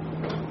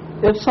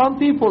 If some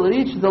people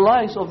reach the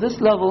likes of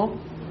this level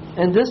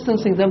in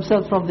distancing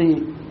themselves from the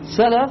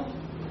Salaf,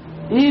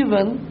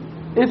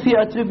 even if he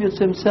attributes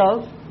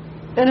himself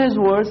in his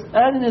words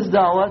and in his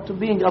da'wah to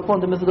being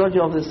upon the methodology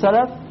of the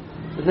Salaf,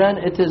 then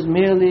it is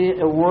merely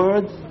a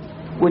word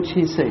which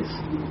he says.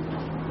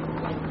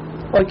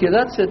 Okay,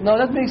 that's it. Now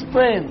let me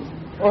explain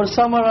or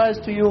summarize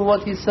to you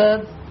what he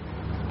said,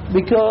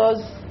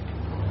 because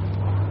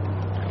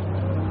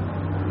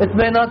it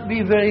may not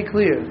be very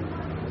clear,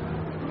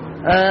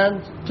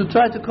 and to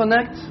try to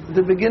connect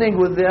the beginning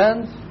with the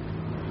end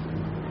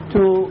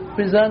to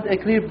present a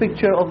clear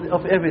picture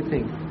of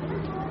everything.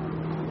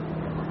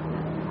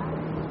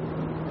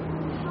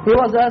 He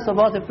was asked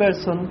about a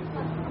person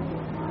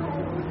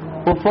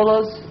who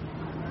follows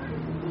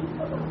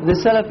the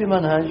Salafi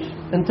manhaj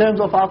in terms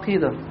of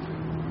aqidah,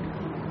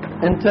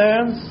 in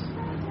terms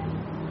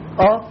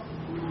of,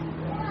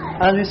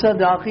 and we said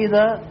the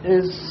aqidah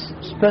is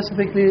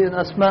specifically in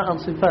asma and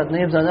sifat,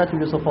 names and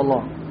attributes of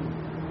Allah,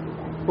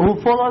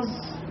 who follows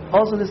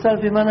also the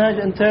Salafi manhaj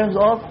in terms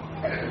of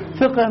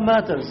fiqh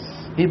matters.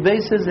 He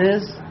bases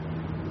his,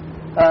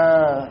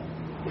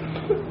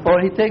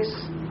 or he takes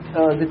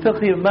the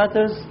fiqh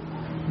matters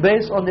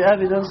based on the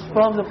evidence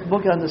from the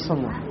book and the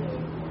sunnah.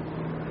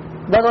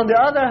 But on the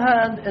other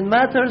hand, in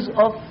matters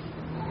of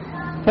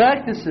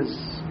practices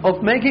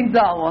of making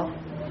da'wah,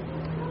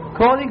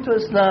 calling to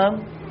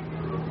Islam,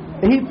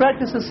 he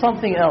practices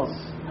something else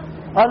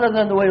other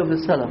than the way of the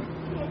Salaf.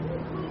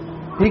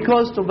 He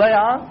calls to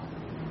bay'ah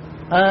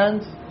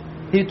and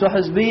he to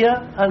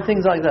hizbiyah and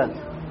things like that.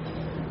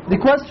 The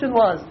question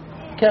was,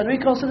 can we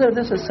consider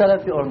this as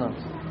Salafi or not?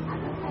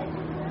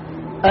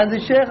 And the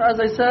Shaykh, as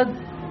I said,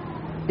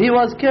 he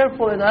was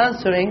careful in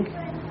answering,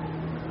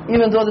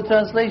 even though the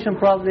translation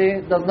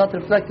probably does not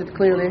reflect it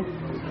clearly,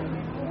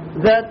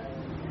 that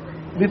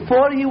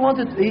before he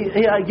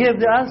gave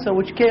the answer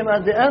which came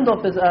at the end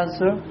of his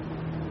answer,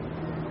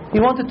 he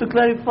wanted to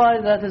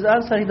clarify that his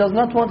answer, he does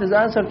not want his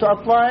answer to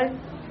apply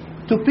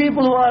to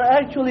people who are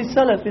actually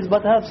Salafis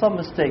but have some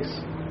mistakes.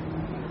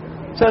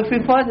 So if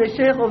we find a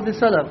Shaykh of the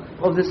Salaf,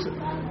 of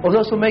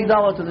those who make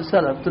da'wah to the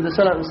Salaf,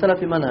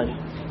 Salafi manhaj,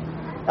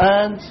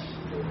 and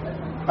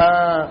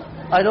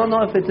I don't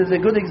know if it is a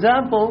good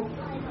example,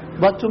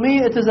 but to me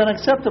it is an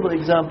acceptable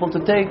example to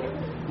take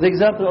the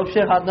example of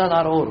Shaykh Adnan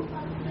Ar'ur.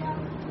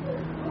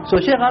 So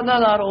Shaykh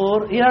Adnan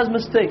Ar'ur, he has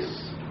mistakes.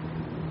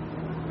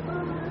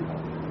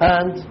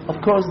 And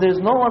of course there is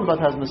no one but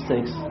has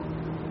mistakes.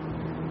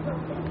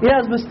 He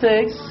has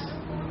mistakes,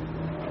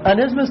 and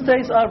his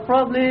mistakes are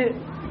probably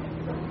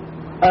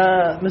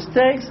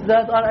mistakes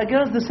that are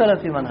against the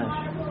Salafi manhaj.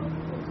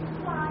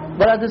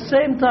 But at the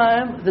same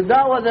time, the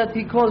da'wah that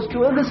he calls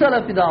to is the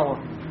Salafi da'wah.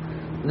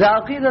 The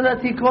aqidah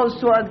that he calls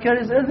to and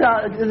carries is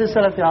the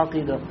Salafi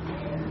aqidah.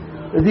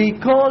 The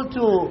call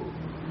to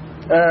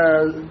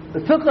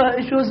fiqh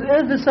issues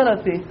is the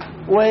Salafi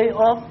way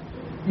of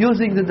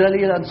using the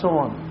dalil and so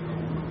on.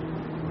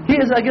 He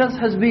is against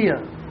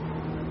hizbiyah.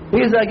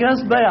 He is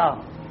against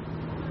bay'ah.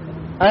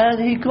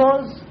 And he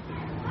calls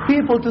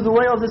people to the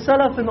way of the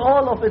Salaf in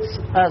all of its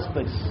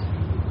aspects.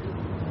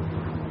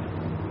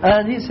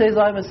 And he says,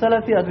 I'm a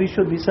Salafi and we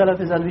should be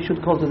Salafis and we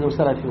should call to the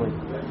Salafi way.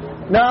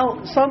 Now,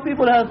 some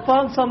people have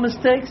found some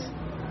mistakes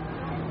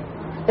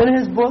in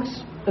his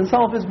books, in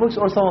some of his books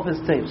or some of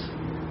his tapes.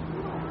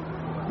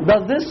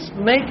 Does this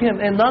make him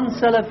a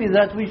non-Salafi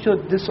that we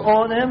should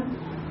disown him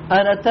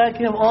and attack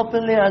him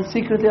openly and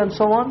secretly and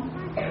so on?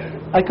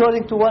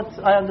 According to what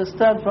I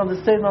understand from the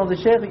statement of the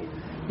Shaykh,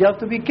 you have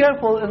to be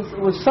careful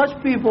with such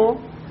people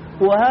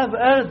who have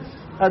erred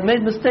and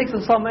made mistakes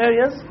in some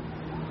areas.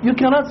 You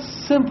cannot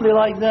simply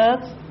like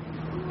that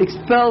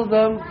expel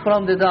them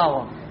from the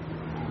da'wah.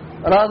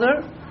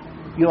 Rather,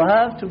 you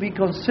have to be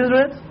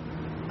considerate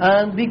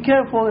and be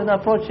careful in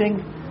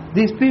approaching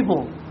these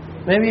people.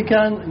 Maybe you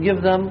can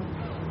give them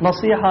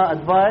nasiha,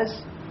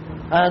 advice,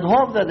 and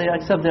hope that they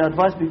accept their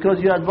advice, because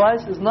your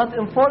advice is not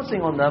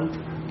enforcing on them.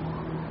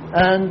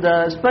 And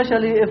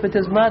especially if it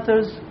is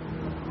matters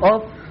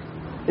of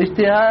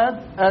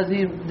ijtihad, as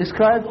he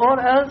described, or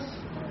else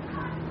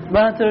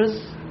matters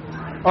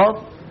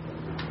of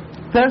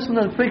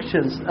personal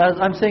frictions, as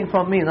I'm saying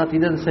from me, not he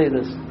didn't say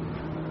this.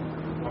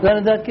 Then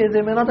in that case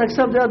they may not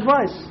accept the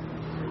advice.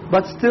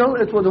 But still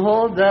it would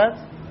hold that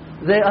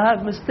they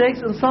have mistakes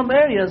in some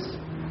areas.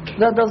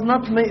 That does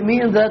not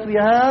mean that we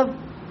have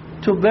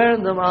to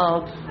burn them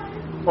out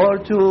or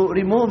to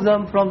remove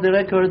them from the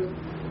record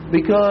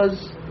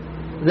because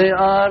they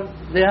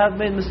have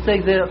made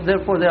mistakes,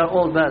 therefore they are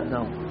all bad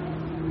now.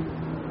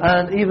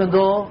 And even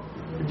though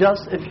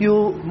just a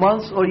few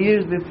months or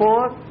years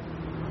before,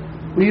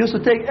 we used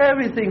to take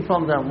everything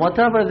from them,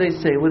 whatever they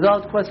say,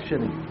 without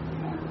questioning.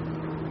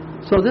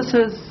 So this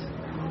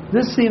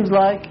seems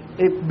like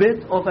a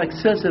bit of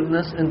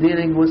excessiveness in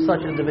dealing with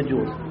such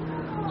individuals.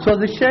 So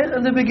the Shaykh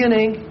in the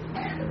beginning,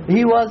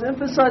 he was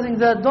emphasizing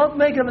that don't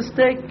make a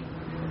mistake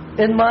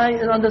in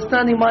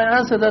understanding my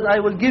answer that I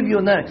will give you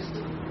next.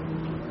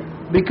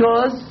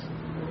 Because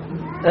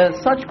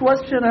such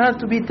question has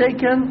to be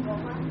taken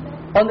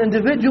on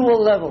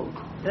individual level,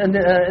 in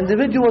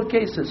individual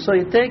cases. So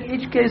you take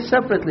each case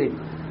separately.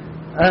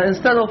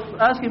 Instead of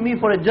asking me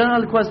for a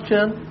general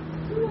question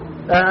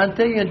and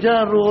taking a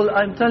general rule,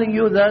 I'm telling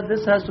you that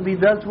this has to be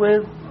dealt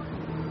with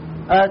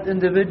at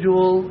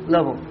individual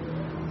level.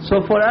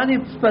 So for any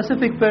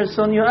specific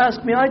person, you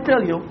ask me, I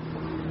tell you,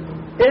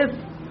 if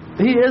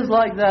he is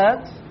like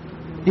that,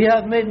 he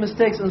has made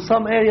mistakes in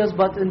some areas,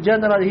 but in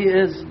general he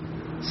is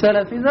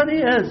Salafi, then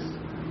he is.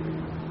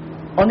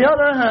 On the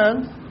other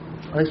hand,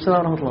 if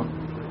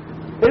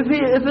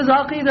his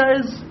aqidah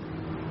is,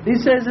 he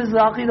says it's the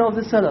aqidah of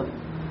the Salaf,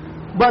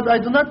 but I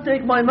do not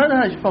take my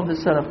manhaj from the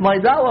Salaf, my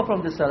da'wah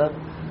from the Salaf.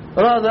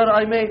 Rather,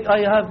 I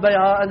have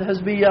bay'ah and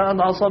hizbiyah and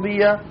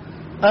asabiyyah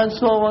and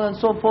so on and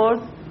so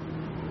forth.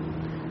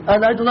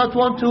 And I do not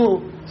want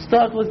to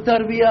start with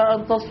tarbiyah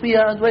and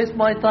tasfiyah and waste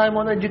my time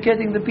on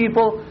educating the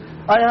people.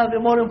 I have a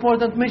more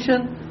important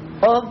mission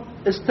of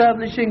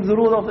establishing the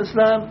rule of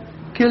Islam,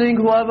 killing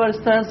whoever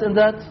stands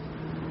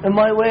in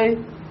my way,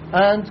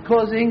 and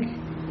causing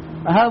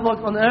havoc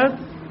on earth.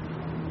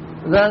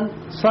 Then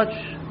such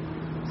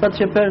such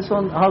a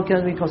person, how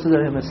can we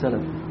consider him a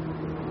Salaf?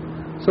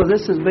 So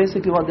this is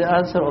basically what the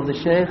answer of the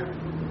Shaykh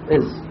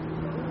is.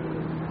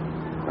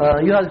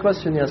 You had a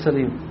question, Ya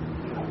Salim.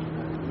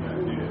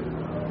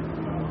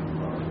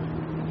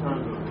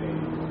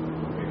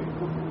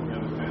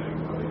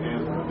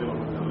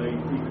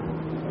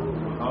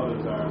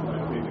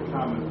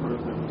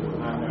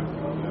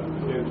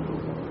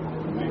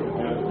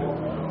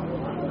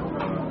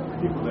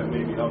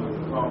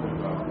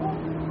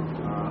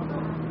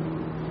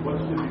 What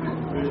should be the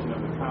position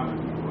of the common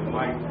people in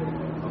light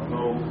of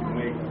those who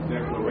make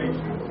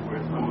declarations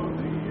where some of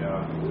the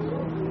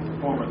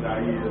former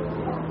da'iyas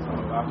or some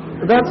of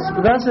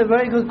the That's a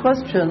very good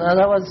question,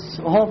 and I was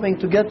hoping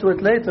to get to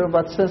it later,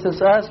 but since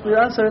it's asked, we'll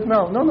answer it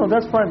now. No,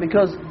 that's fine,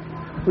 because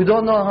we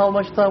don't know how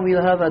much time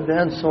we'll have at the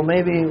end, so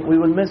maybe we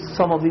will miss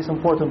some of these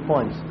important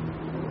points.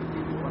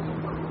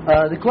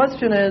 The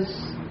question is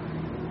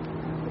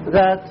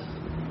that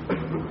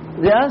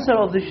the answer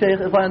of the Shaykh,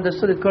 if I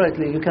understood it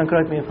correctly, you can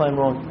correct me if I'm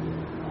wrong.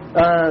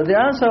 The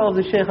answer of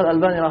the Shaykh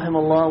al-Albani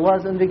rahimahullah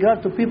was in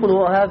regard to people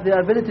who have the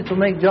ability to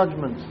make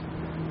judgments.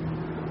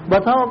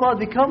 But how about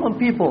the common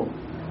people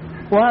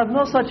who have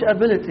no such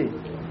ability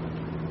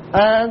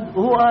and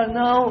who are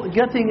now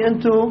getting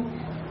into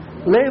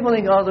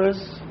labeling others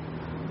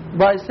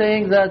by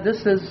saying that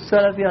this is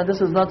Salafi and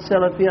this is not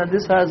Salafi and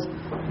this has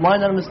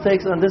minor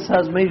mistakes and this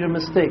has major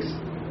mistakes?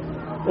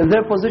 Is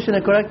their position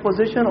a correct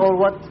position, or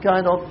what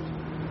kind of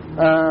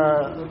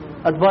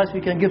advice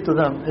we can give to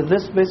them? Is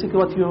this basically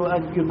what your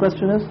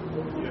question is?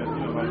 Yes,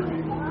 like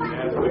the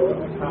aspect of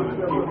the common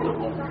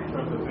people in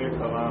terms of their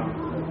kalam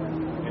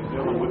and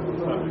dealing with the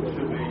subject.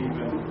 Should they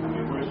even,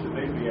 where should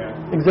they be at?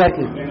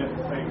 Exactly. And then at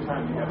the same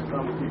time, you have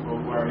some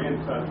people who are in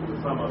touch with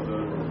some of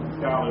the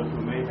scholars who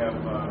may have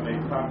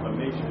made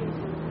proclamations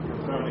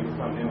concerning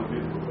some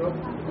individuals.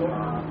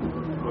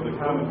 For the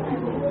common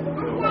people,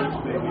 where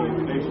should they be in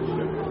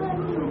relationship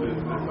to this?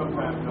 There's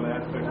sometimes an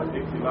aspect of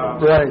ikhtilaf,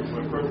 right,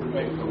 where a person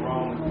makes the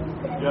wrong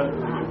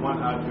judgment to get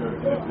one ajr,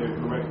 and if they're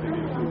correct, they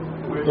get two.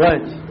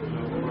 Right.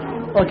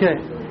 Okay.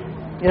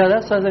 Yeah,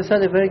 that's, as I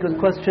said, a very good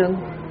question.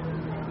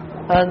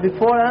 And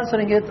before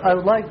answering it, I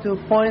would like to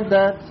point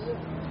that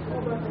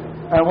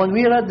when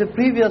we read the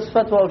previous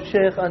fatwa of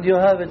Shaykh, and you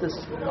have it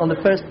on the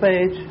first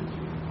page,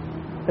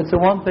 it's a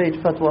one-page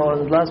fatwa, or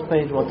the last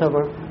page,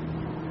 whatever,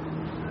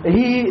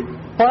 he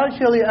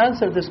partially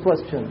answered this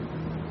question,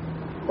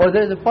 or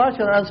there is a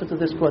partial answer to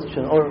this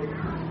question, or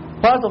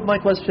part of my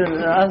question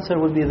answer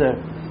will be there,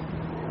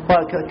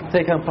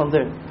 taken from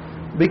there,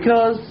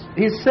 because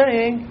he's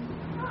saying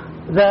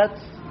that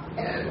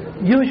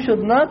you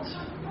should not,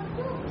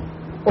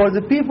 or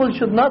the people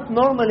should not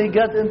normally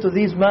get into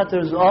these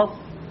matters of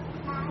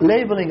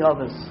labeling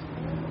others,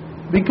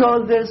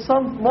 because there's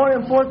some more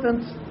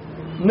important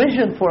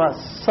mission for us,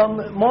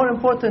 some more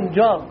important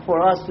job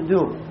for us to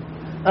do,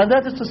 and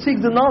that is to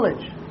seek the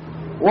knowledge.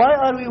 Why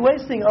are we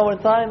wasting our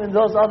time in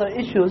those other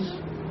issues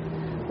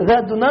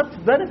that do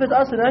not benefit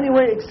us in any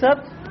way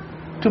except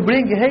to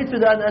bring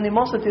hatred and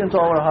animosity into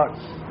our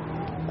hearts?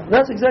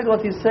 That's exactly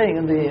what he's saying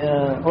in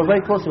the, or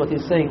very close to what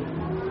he's saying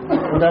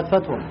in that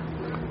fatwa.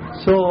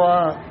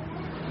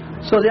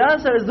 So the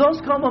answer is, those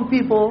common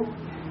people,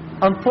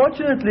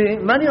 unfortunately,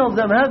 many of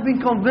them have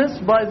been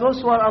convinced by those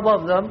who are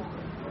above them,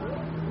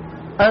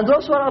 and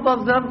those who are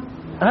above them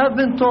have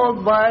been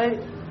told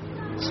by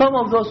some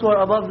of those who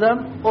are above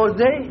them, or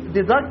they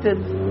deducted,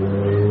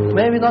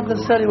 maybe not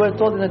necessarily were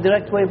told in a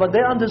direct way, but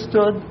they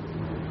understood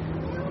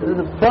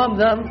from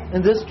them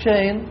in this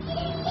chain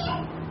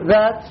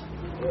that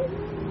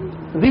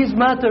these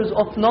matters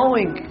of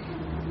knowing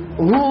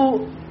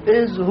who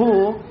is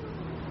who,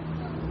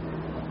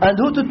 and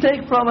who to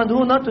take from and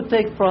who not to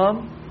take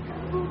from,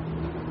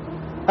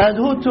 and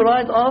who to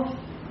write off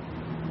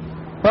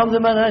from the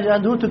manhaj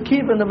and who to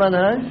keep in the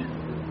manhaj,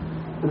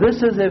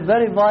 this is a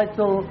very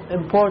vital,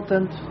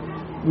 important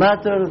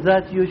matter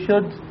that you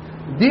should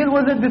deal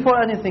with it before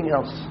anything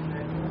else.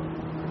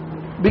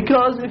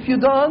 Because if you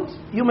don't,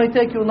 you may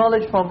take your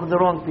knowledge from the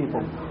wrong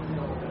people.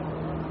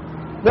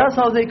 That's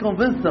how they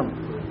convince them.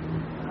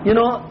 You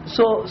know,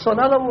 so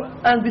another,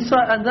 and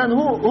then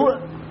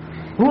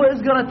who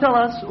is going to tell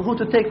us who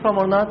to take from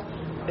or not?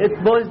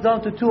 It boils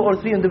down to 2 or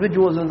 3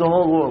 individuals in the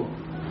whole world.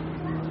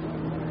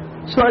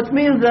 So it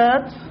means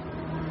that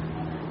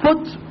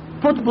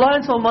put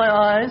blinds on my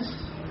eyes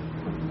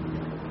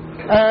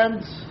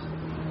and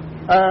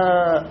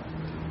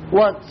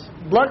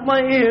block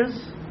my ears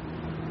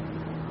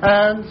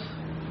and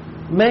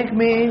make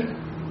me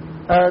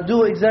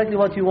do exactly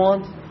what you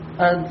want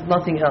and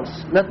nothing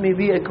else. Let me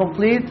be a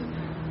complete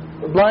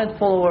blind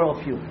follower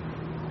of you.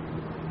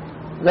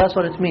 That's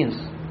what it means.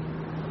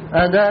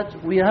 And that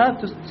we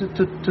have to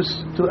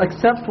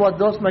accept what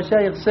those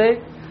mashayikh say,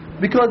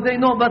 because they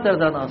know better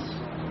than us.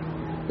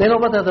 They know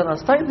better than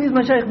us. These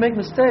mashayikh make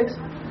mistakes,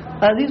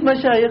 and these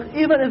mashayikh,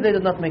 even if they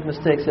did not make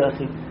mistakes, ya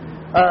akhi,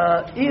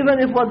 even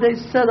if what they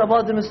said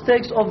about the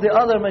mistakes of the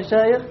other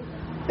mashayikh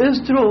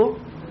is true,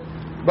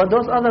 but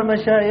those other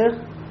mashayikh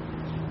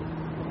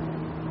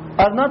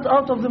are not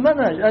out of the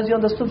manhaj, as you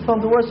understood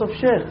from the words of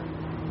Shaykh.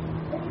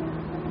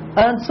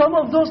 And some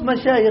of those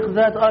mashayikh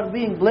that are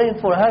being blamed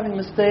for having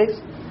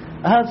mistakes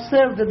have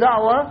served the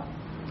da'wah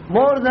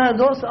more than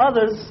those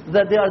others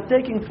that they are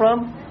taking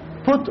from,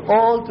 put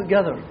all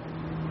together.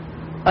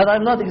 And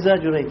I'm not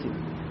exaggerating.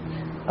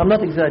 I'm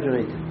not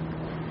exaggerating.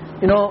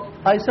 You know,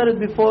 I said it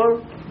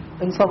before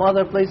in some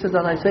other places,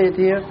 and I say it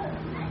here,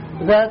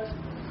 that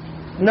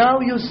now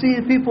you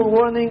see people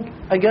warning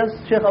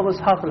against Sheikh Abu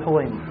Ishaq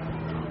al-Huwaini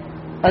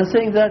and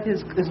saying that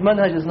his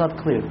manhaj is not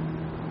clear.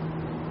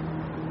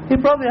 He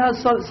probably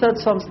has said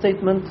some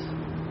statements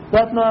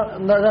that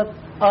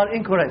are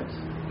incorrect.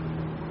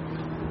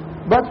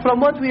 But from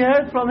what we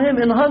heard from him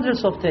in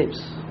hundreds of tapes,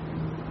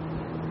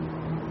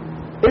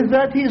 is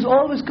that he is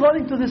always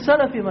calling to the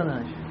Salafi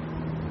manhaj.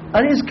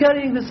 And he's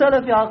carrying the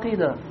Salafi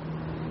aqidah.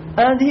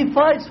 And he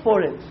fights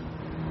for it.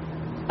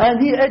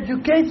 And he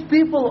educates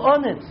people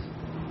on it.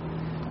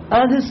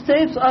 And his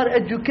tapes are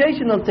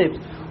educational tapes.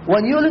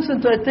 When you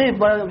listen to a tape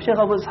by Sheikh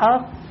Abu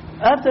Ishaq,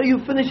 after you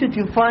finish it,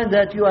 you find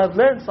that you have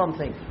learned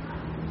something.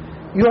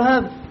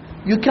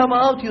 You come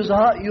out,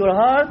 your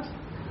heart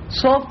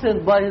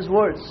softened by his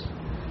words.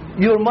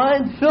 Your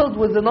mind filled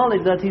with the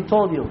knowledge that he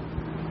told you.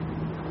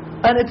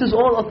 And it is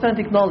all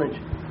authentic knowledge.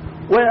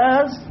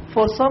 Whereas,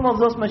 for some of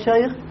those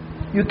mashayikh,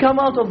 you come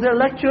out of their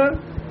lecture,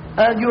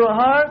 and your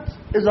heart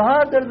is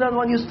harder than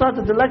when you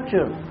started the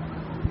lecture.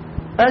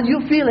 And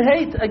you feel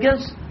hate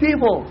against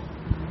people.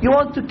 You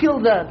want to kill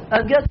that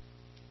and get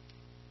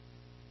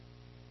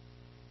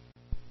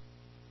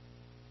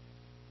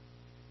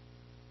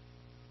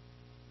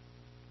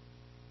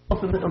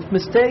of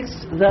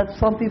mistakes that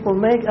some people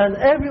make, and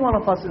every one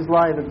of us is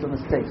liable to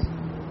mistakes.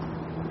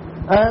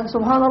 And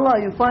subhanallah,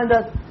 you find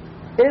that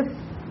if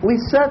we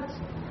set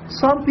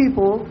some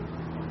people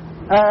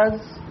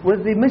as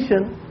with the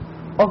mission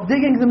of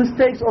digging the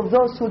mistakes of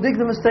those who dig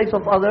the mistakes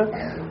of others,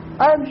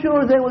 I'm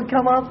sure they will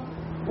come up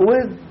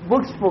with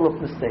books full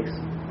of mistakes.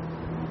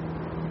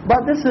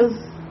 But this is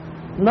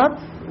not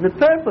the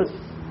purpose,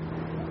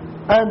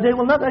 and they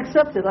will not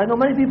accept it. I know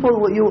many people,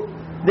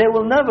 they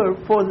will never,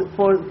 for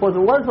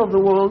the wealth of the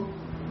world,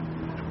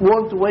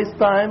 want to waste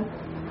time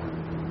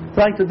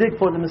trying to dig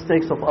for the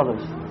mistakes of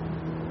others.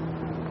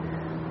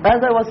 As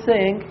I was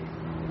saying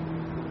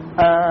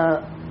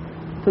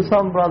to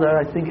some brother,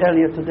 I think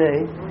earlier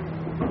today,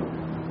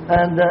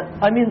 and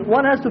I mean,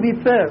 one has to be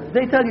fair.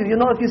 They tell you,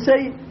 if you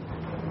say,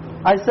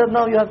 I said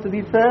now you have to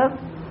be fair,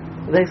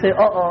 they say,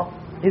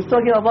 he's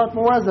talking about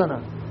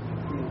muwazana.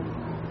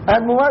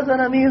 And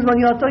muwazana means when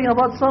you are talking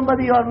about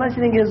somebody, you are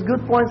mentioning his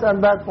good points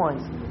and bad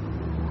points.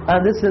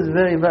 And this is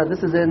very bad.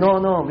 This is a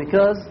no-no,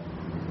 because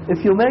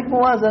if you make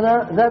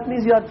muwazana, that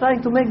means you are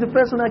trying to make the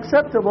person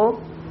acceptable,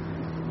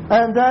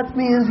 and that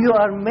means you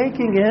are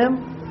making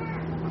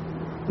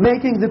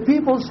the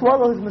people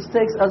swallow his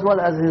mistakes as well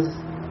as his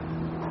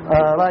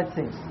right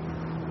things.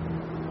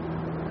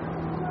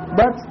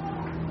 But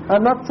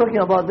I'm not talking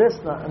about this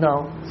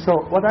now.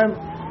 So what I'm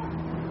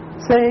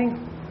saying,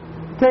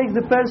 take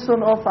the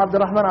person of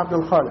Abdurrahman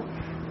Abdul Khaliq.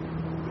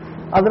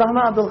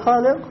 Abdurrahman Abdul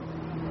Khaliq,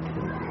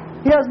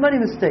 he has many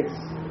mistakes,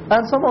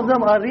 and some of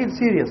them are real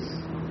serious.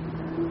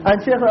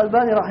 And Shaykh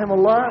al-Albani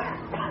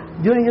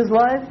rahimahullah, during his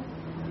life,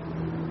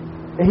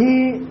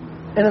 he,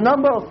 in a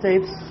number of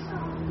tapes,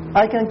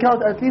 I can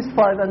count at least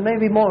 5 and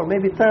maybe more,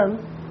 maybe 10,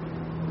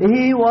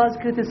 he was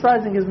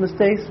criticizing his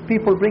mistakes,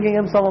 people bringing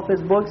him some of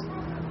his books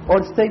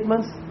or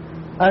statements,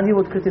 and he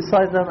would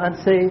criticize them and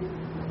say,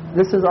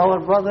 this is our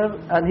brother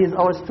and he's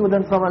our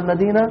student from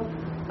Al-Madinah,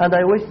 and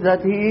I wish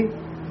that he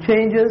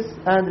changes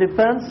and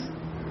repents,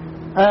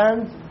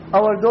 and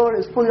our door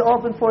is fully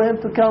open for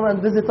him to come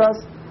and visit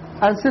us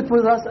and sit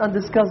with us and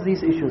discuss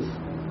these issues.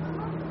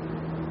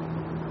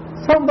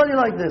 Somebody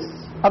like this,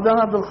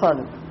 Abdullah Abdul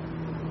Khaliq,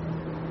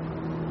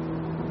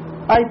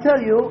 I tell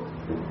you,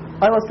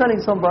 I was telling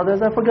some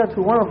brothers, I forgot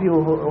who, one of you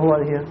who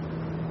are here,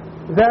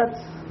 that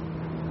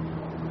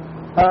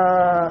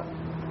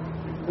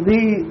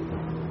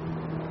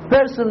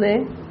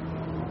personally,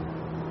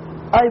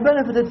 I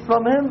benefited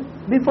from him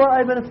before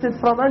I benefited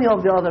from any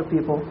of the other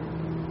people.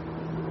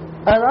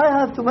 And I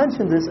have to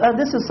mention this, and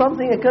this is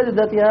something, a credit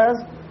that he has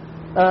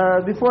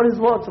before his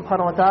Lord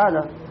subhanahu wa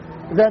ta'ala,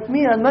 that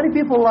me and many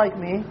people like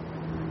me,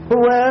 who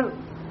were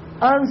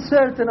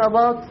uncertain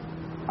about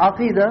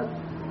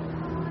Aqidah,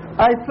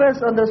 I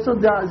first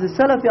understood the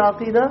Salafi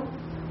Aqidah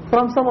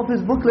from some of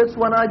his booklets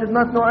when I did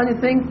not know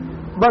anything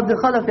but the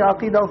Khalafi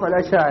Aqidah of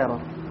al-Ash'a'ira.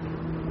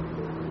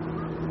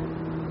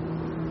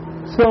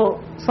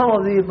 So some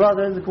of the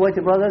brothers, the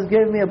Kuwaiti brothers,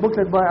 gave me a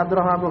booklet by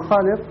Abdurrahman Abdul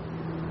Khaliq,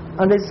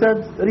 and they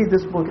said, read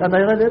this book. And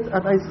I read it,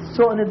 and I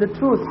saw in it the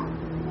truth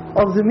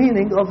of the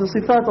meaning of the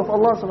sifat of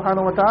Allah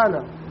subhanahu wa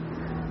ta'ala.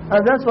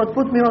 And that's what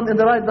put me in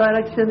the right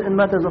direction in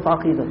matters of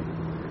Aqidah.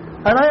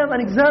 And I am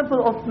an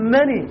example of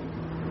many,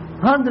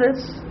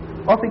 hundreds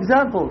of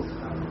examples.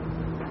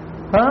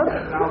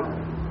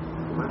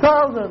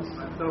 Thousands.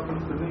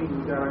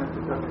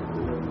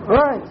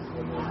 Right.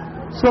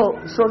 So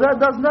that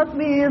does not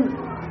mean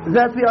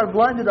that we are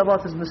blinded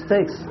about his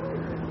mistakes,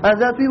 and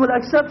that we will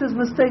accept his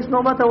mistakes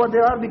no matter what they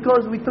are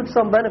because we took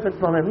some benefit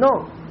from him.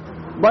 No.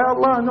 By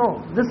Allah,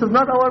 no. This is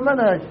not our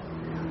manhaj.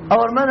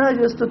 Our manhaj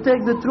is to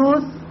take the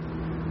truth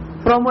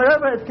from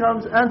wherever it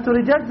comes and to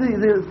reject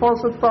the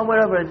falsehood from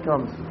wherever it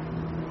comes.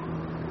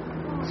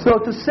 So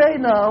to say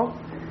now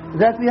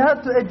that we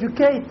have to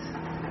educate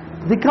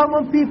the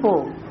common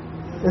people,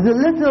 the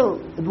little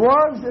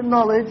dwarves in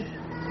knowledge,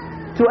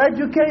 to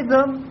educate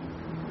them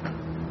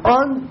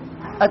on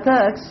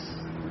attacks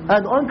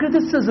and on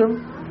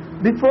criticism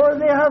before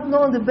they have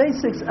known the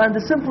basics and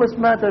the simplest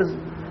matters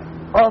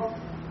of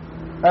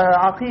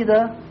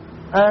aqidah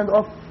and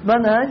of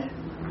manhaj,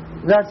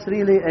 that's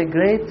really a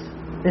great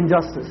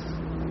injustice.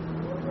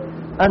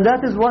 And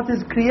that is what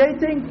is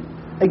creating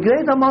a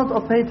great amount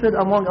of hatred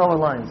among our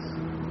lines.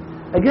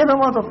 A great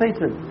amount of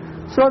hatred.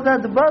 So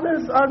that the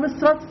brothers are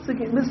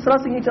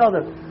mistrusting each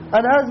other.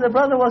 And as the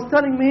brother was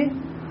telling me,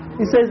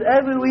 he says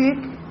every week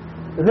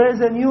there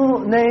is a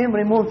new name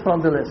removed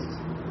from the list.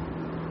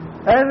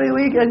 Every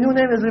week a new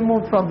name is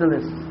removed from the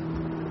list.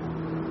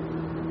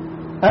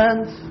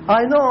 And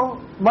I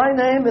know my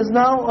name is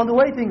now on the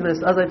waiting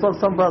list, as I told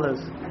some brothers.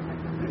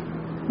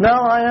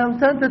 Now I am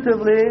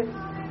tentatively,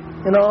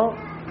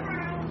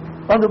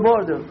 on the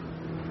border.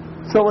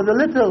 So with a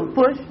little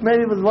push,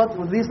 maybe with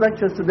these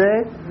lectures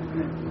today,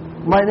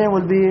 my name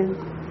will be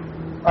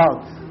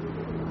out.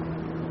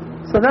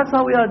 So that's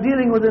how we are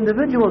dealing with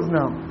individuals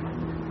now.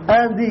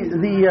 And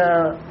the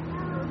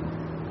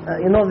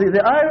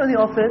irony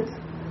of it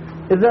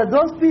is that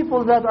those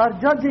people that are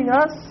judging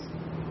us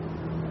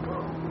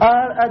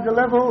are at the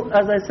level,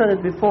 as I said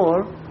it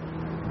before,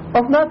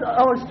 of not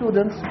our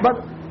students,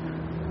 but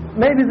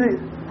maybe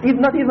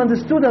not even the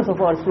students of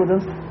our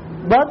students,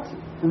 but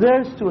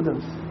their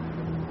students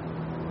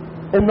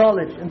in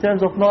knowledge, in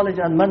terms of knowledge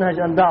and manhaj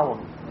and da'wah.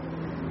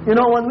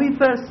 When we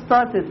first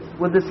started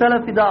with the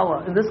Salafi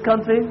da'wah in this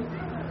country,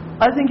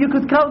 I think you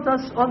could count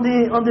us on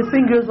the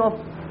fingers of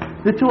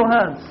the two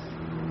hands.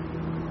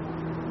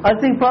 I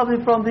think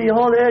probably from the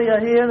whole area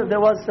here, there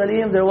was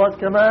Salim, there was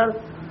Kamal,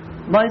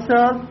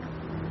 myself,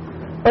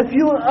 a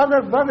few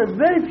other brothers,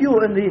 very few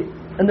in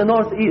the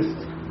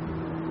northeast,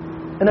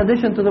 in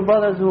addition to the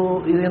brothers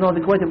who,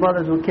 the Kuwaiti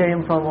brothers who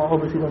came from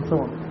overseas and so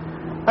on.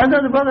 And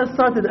then the brothers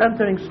started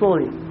entering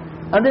slowly,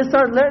 and they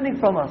started learning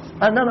from us,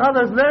 and then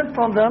others learned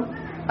from them,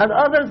 and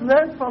others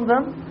learned from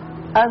them,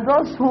 and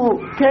those who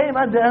came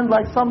at the end,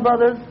 like some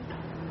brothers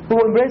who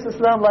embraced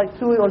Islam like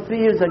 2 or 3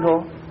 years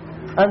ago,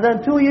 and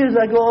then 2 years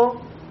ago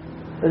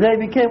they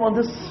became on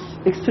this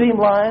extreme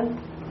line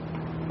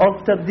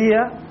of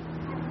tabdiyah.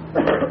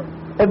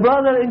 A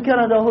brother in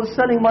Canada who's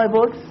selling my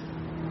books,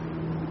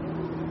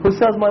 who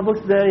sells my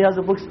books there, he has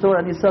a bookstore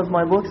and he sells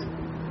my books.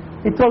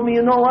 He told me,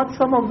 you know what,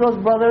 some of those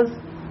brothers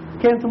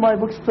came to my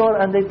bookstore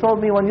and they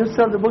told me, when you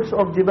sell the books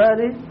of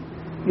Jibali,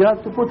 you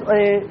have to put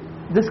a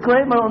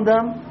disclaimer on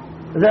them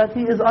that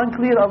he is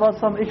unclear about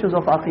some issues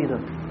of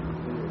aqidah.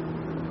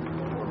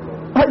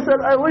 I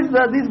said, I wish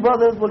that these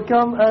brothers would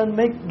come and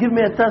give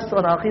me a test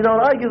on aqidah,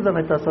 or I give them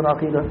a test on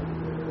aqidah,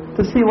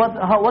 to see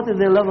what is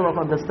their level of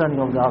understanding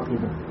of the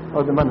aqidah,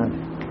 or the manhaj.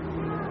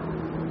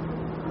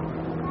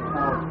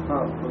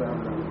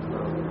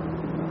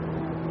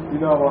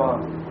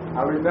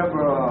 I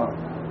remember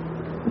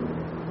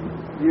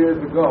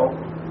years ago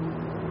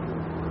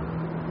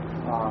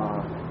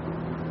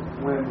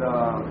when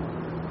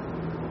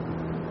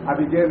I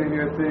began to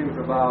hear things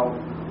about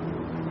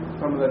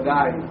some of the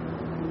dying,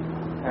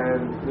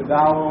 and the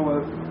dawah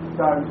was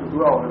starting to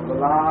grow. There was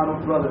a lot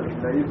of brothers.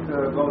 They used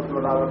to go to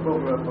a lot of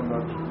programs from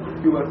the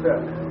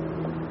QSF.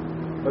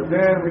 But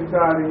then we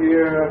started to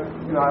hear,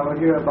 I would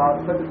hear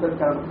about such and such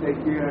kind of mistake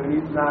here, and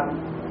he's not.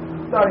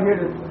 Started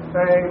hearing this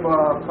same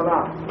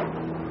kalam.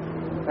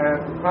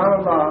 And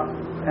subhanAllah,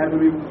 as a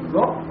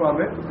result from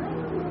it,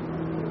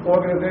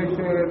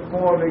 organizations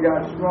formed, they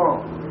got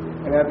strong.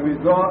 And as a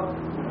result,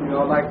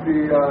 like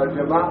the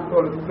Jamaat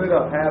sort of split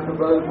up. Half the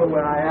brothers went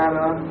with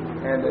Ayana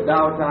and the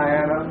Dawah to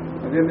Ayana,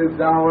 and then this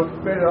Dawah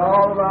spread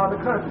all around the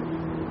country.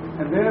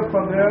 And then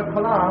from their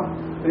kalam,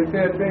 they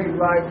said things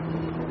like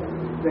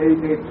they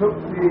took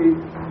the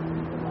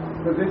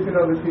position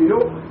of the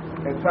Shiyukh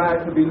and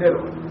tried to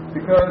belittle it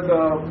because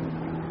of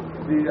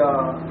the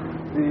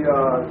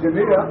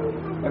Jamia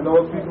and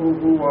those people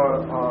who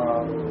were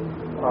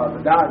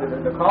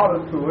the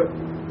callers to it,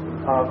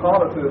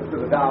 callers to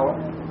the Dawah.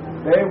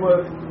 They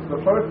was the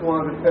first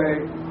one to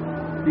say,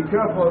 be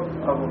careful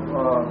of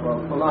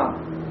Fulan,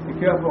 be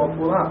careful of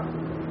Fulan.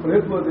 So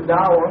this was the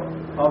dawah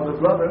of the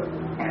brothers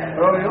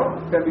early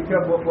on, said be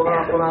careful of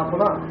Fulan, Fulan,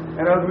 Fulan.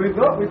 And as a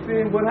result, we've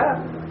seen what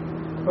happened.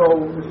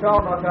 So,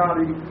 inshallah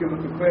ta'ala, you can give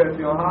us some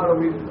clarity on how do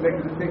we make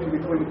the distinction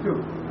between the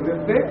two. But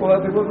the thing was,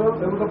 there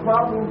was a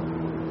problem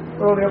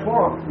earlier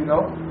on,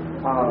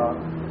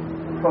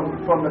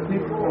 from the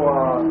people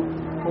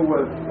who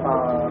was,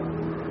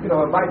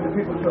 inviting the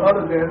people to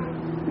other than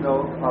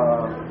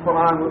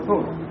Qur'an was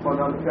Sunnah, for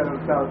the understanding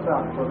of South,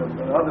 for the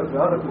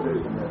other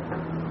position there.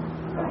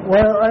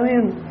 Well, I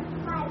mean,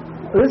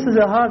 this is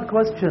a hard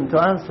question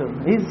to answer.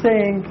 He's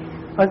saying,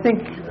 I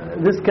think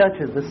this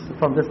catches this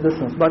from this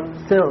distance, but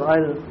still, I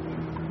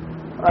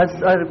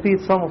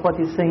repeat some of what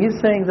he's saying. He's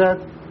saying that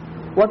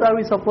what are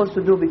we supposed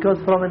to do? Because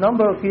from a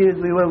number of years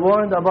we were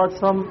warned about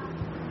some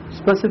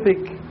specific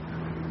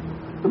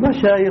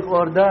mashayikh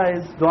or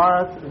da'is,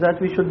 du'at, that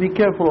we should be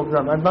careful of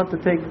them and not to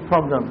take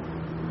from them.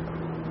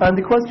 And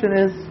the question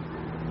is,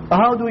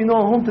 how do we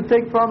know whom to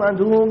take from and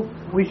whom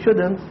we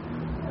shouldn't?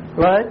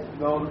 Right?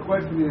 No, the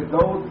question is,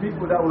 those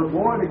people that were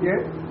born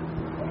again,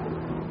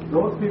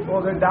 those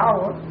people, their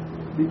dawah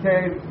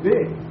became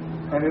big.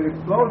 And it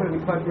exploded in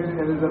the country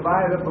and it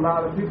divided up a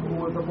lot of people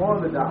who were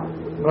supporting the dawah.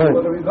 Right.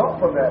 So the result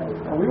from that.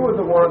 And we were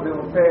the ones that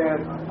were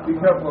saying, be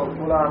careful of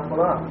Qur'an.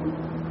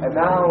 And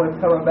now it's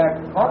coming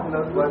back and haunting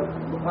us, but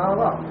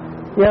subhanAllah.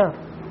 Yeah.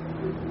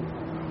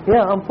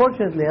 Yeah,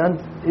 unfortunately. And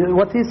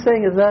what he's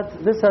saying is that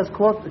this has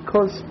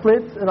caused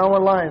splits in our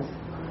lines.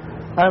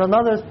 And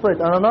another split,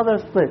 and another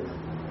split.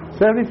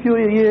 So every few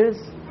years,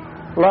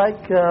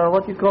 like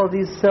what you call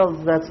these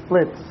cells that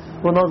split.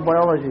 Who knows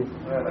biology?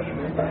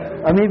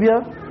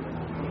 Amoeba?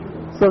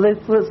 So they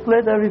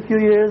split every few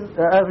years,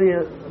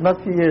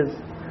 not few years.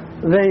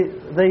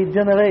 They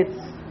generate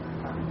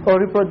or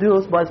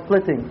reproduce by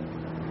splitting.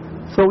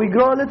 So we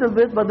grow a little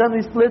bit, but then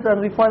we split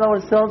and we find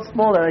ourselves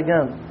smaller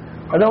again.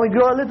 And then we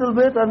grow a little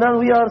bit and then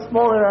we are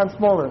smaller and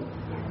smaller,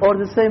 or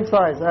the same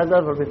size as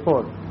ever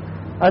before.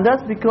 And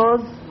that's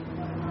because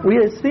we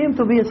seem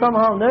to be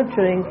somehow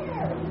nurturing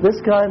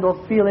this kind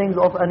of feelings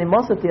of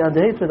animosity and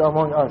hatred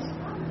among us.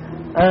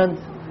 And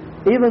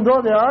even though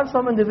there are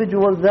some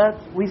individuals that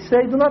we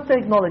say do not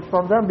take knowledge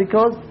from them,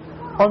 because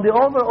on the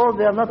overall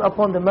they are not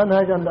upon the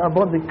manhaj and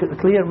upon the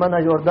clear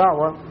manhaj or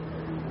da'wah,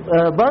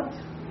 but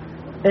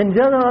in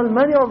general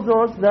many of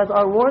those that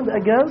are warned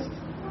against,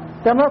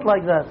 they're not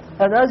like that.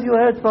 And as you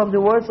heard from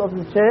the words of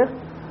the Shaykh,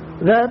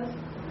 that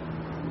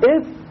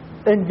if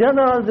in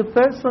general the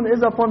person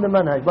is upon the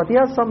manhaj, but he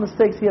has some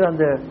mistakes here and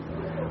there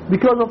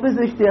because of his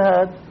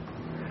ijtihad,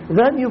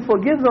 then you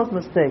forgive those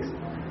mistakes.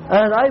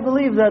 And I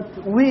believe that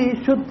we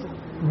should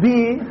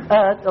be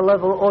at a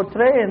level, or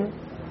train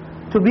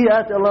to be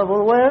at a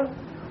level where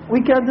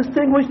we can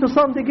distinguish to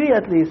some degree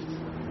at least.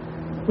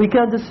 We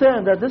can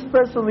discern that this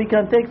person, we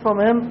can take from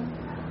him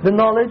the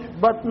knowledge,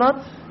 but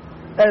not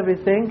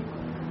everything.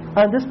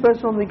 And this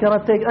person, we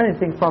cannot take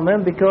anything from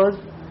him because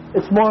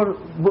it's more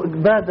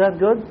bad than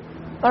good.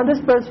 And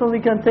this person, we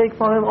can take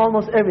from him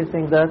almost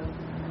everything that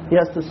he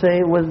has to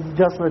say, with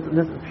just a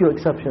few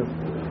exceptions.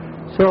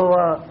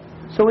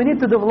 So we need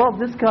to develop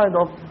this kind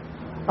of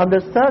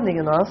understanding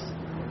in us.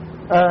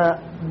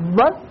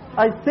 But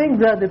I think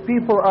that the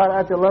people are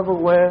at a level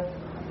where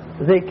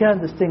they can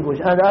distinguish.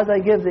 And as I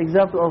gave the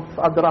example of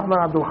Abdurrahman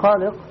Abdul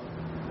Khaliq,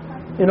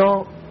 you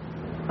know,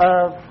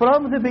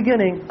 from the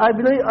beginning, I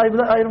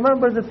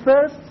remember the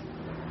first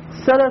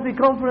Salafi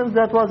conference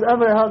that was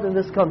ever held in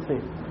this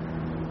country,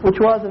 which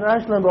was in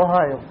Ashland,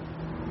 Ohio,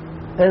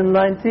 in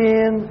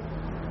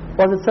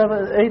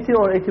 1980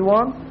 or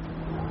 81?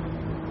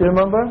 Do you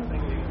remember?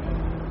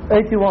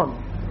 81.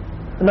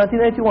 In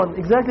 1981,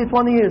 exactly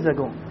 20 years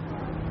ago.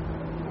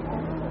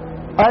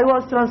 I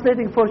was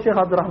translating for Sheikh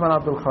Abdurrahman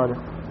Abdul Khaliq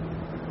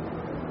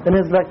in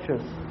his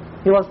lectures.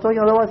 He was talking,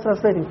 I was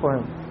translating for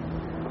him.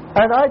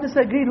 And I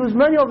disagreed with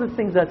many of the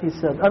things that he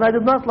said, and I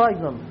did not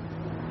like them.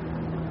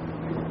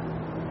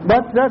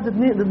 But that did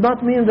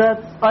not mean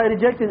that I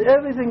rejected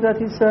everything that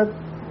he said.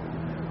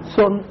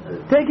 So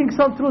taking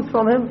some truth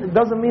from him, it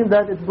doesn't mean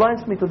that it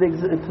blinds me to the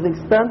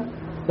extent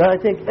that I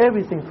take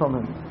everything from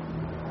him.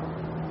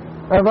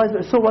 And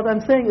so what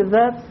I'm saying is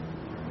that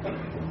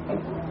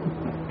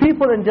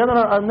people in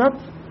general are not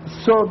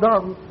so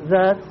dumb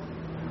that,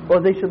 or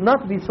they should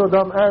not be so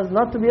dumb as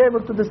not to be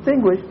able to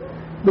distinguish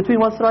between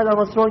what's right and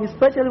what's wrong,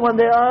 especially when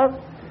they are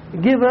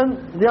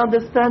given the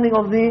understanding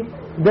of the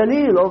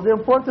dalil, of the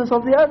importance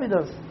of the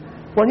evidence.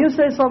 When you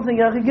say something,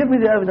 give me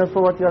the evidence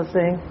for what you are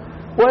saying.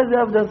 Where is the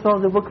evidence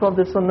from the book, from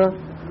the sunnah?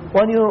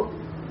 When you,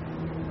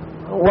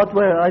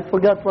 I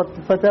forgot what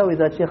fatawi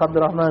that Sheikh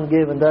Abdul Rahman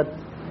gave in that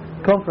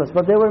conference,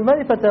 but there were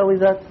many fatawi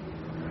that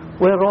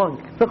were wrong,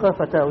 fiqh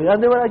fatawi,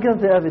 and they were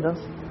against the evidence,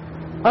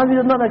 and we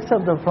did not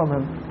accept them from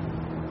him.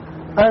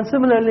 And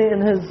similarly in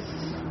his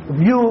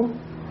view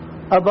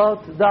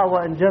about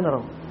da'wah in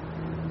general,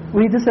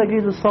 we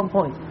disagreed with some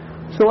points.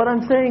 So what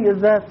I'm saying is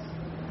that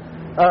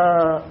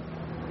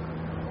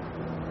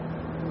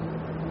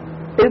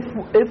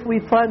if we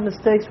find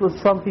mistakes with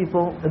some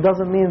people, it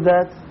doesn't mean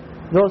that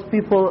those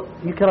people,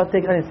 you cannot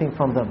take anything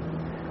from them.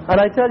 And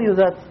I tell you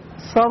that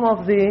some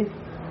of the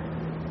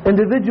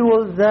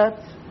individuals that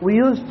we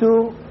used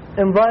to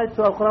invite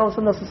to Al-Quran and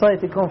Sunnah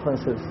Society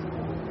conferences,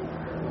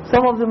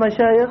 some of the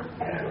mashayikh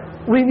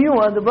we knew,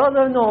 and the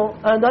brother knew,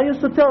 and I used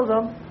to tell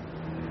them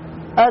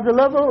at the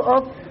level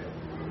of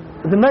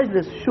the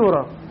majlis,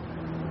 shura,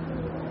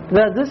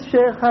 that this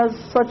shaykh has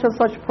such and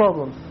such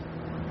problems,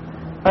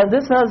 and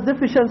this has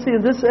deficiency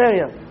in this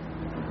area,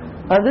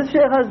 and this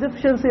shaykh has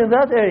deficiency in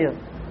that area,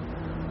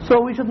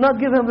 so we should not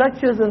give him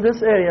lectures in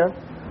this area,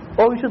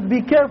 or we should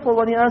be careful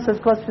when he answers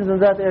questions in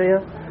that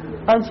area,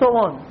 and so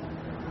on.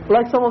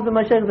 Like some of the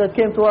mashayikh that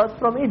came to us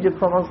from Egypt,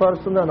 from Ansar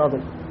Sunnah and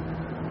others.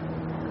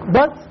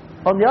 But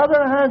on the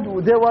other hand,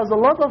 there was a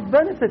lot of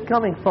benefit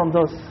coming from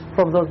those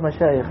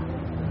mashayikh.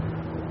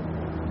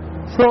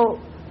 So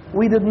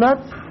we did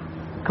not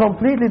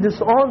completely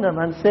disown them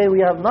and say we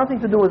have nothing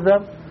to do with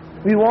them.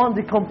 We want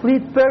the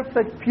complete,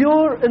 perfect,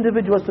 pure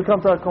individuals to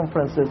come to our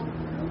conferences.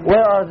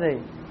 Where are they?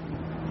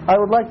 I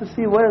would like to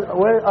see where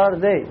are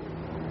they.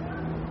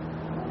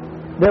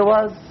 There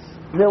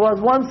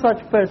was one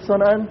such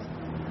person, and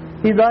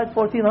he died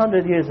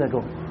 1400 years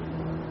ago.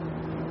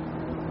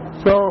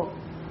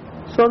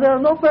 So there are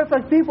no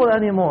perfect people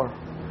anymore.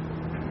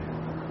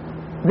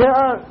 There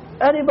are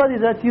anybody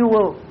that you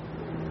will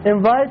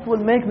invite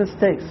will make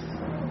mistakes.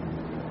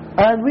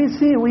 And we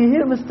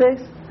hear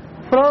mistakes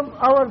from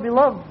our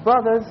beloved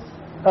brothers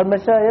and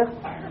mashayikh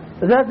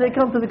that they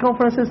come to the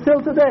conferences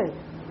still today.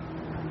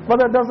 But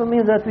that doesn't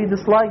mean that we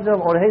dislike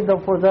them or hate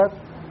them for that.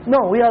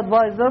 No, we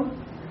advise them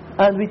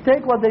and we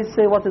take what they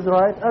say, what is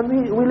right, and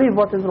we leave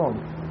what is wrong.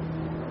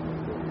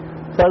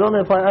 So I don't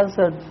know if I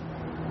answered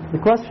the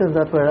questions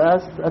that were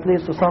asked, at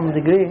least to some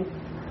degree.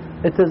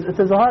 It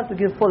is hard to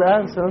give full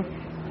answer,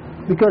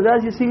 because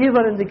as you see,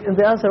 even in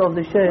the answer of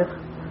the Shaykh,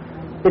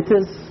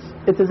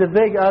 it is a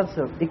vague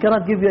answer. He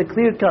cannot give you a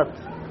clear cut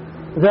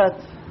that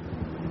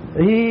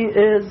he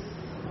is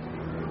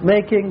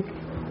making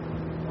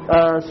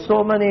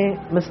so many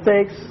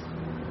mistakes,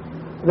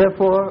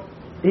 therefore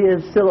he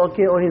is still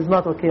okay or he's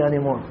not okay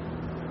anymore.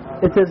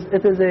 It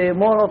is a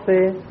more of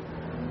a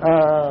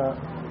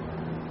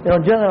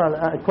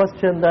general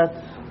question that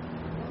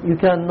you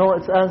can know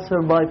its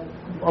answer by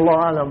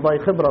Allah Alam, by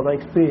khibra, by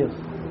experience.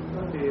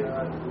 Okay,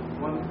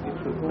 one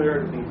issue of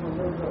clarity.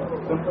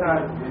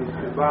 Sometimes the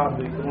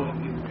Al-Jibālī is going to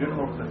give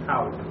general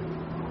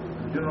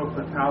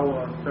fatwa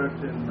on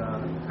certain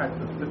types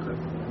of fiqh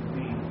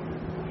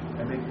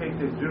and they take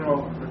the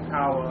general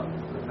fatwa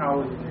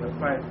and they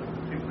apply it to a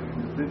particular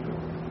individual.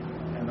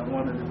 And I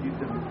wondered if you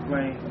could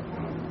explain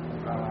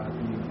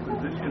the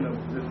position of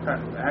this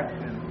type of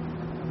action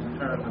in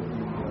terms of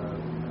the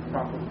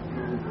proper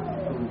proof.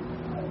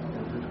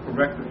 Is it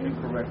correct or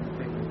incorrect to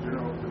take a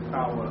general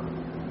fatwa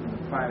and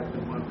apply it to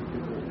one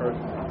particular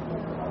person?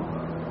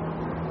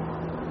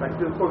 Like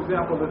this, for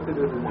example, let's say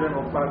there's a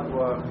general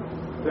fatwa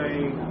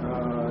saying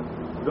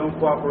don't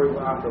cooperate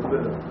with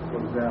al-Jibālī, for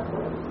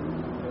example.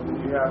 And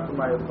you have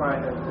somebody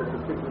applying that to a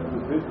particular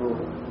individual,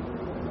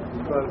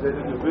 because that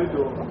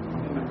individual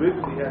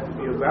individually has to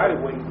be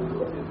evaluated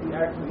is he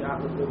actually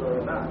al-Jibālī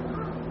or not.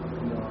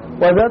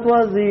 Well, that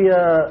was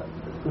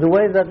the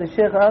way that the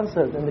Shaykh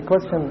answered in the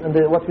question, in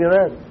what we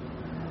read.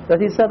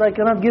 That he said, I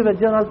cannot give a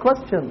general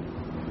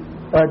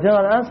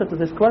answer to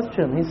this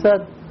question. He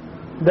said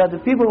that the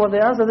people, when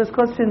they answer this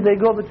question, they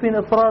go between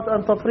ifrat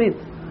and tafrit.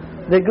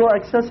 They go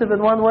excessive in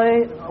one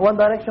way, one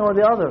direction or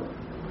the other.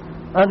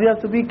 And we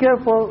have to be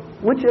careful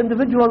which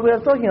individual we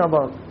are talking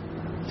about.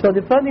 So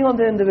depending on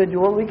the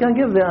individual, we can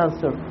give the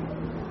answer.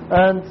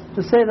 And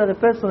to say that a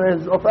person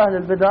is of Ahl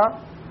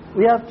al-Bid'ah,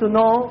 we have to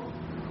know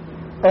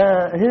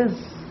his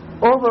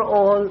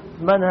overall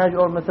manhaj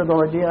or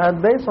methodology,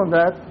 and based on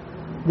that,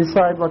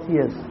 decide what he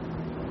is.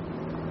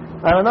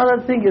 And another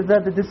thing is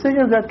that the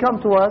decisions that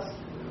come to us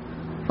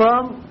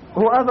from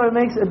whoever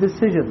makes a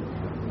decision,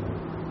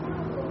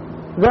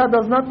 that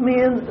does not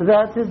mean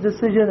that his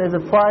decision is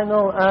a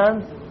final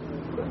and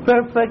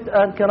perfect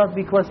and cannot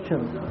be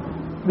questioned.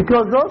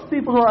 Because those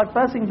people who are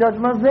passing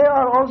judgments, they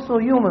are also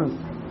humans.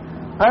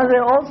 And they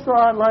also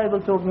are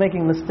liable to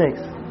making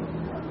mistakes.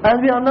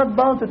 And we are not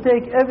bound to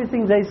take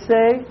everything they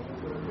say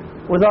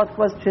without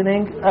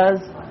questioning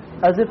as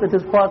if it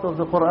is part of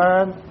the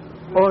Qur'an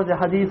or the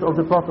hadith of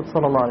the Prophet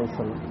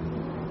ﷺ.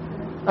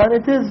 And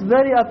it is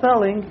very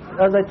appalling,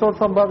 as I told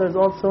some brothers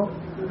also,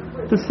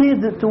 to see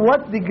to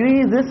what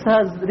degree this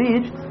has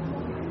reached,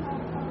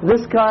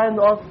 this kind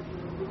of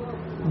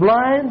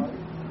blind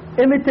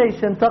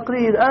imitation,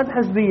 taqreed and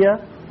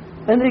hizbiyah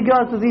in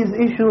regard to these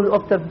issues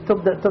of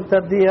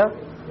tabdiyah,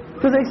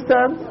 to the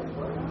extent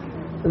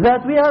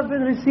that we have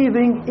been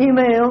receiving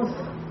emails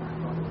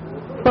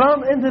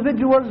from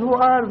individuals who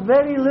are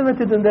very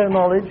limited in their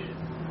knowledge,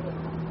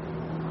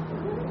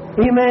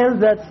 emails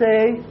that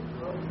say,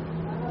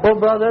 oh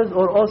brothers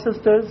or oh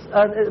sisters,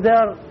 and they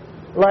are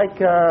like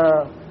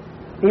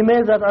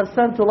emails that are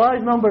sent to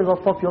large numbers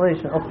of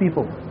population, of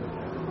people.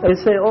 They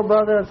say, oh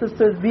brothers and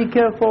sisters, be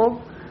careful,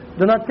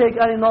 do not take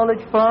any knowledge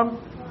from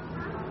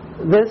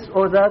this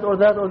or that or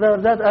that or that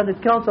or that, and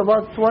it counts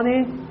about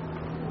 20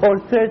 or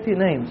 30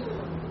 names.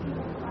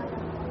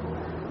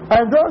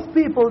 And those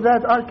people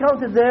that are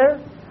counted there,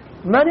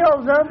 many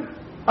of them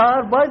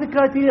are, by the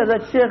criteria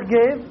that Shaykh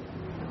gave,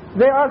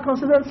 they are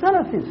considered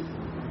Salafis.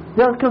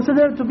 They are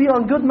considered to be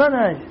on good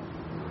manhaj.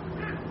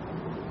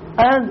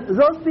 And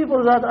those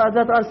people that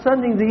are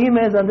sending the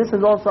emails, and this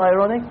is also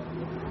ironic,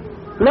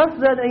 less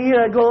than a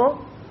year ago,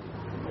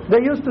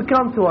 they used to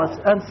come to us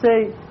and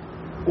say,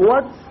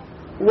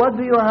 what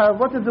do you have?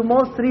 What is the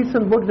most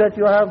recent book that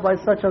you have by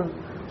such and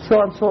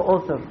so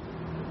author?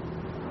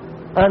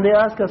 And they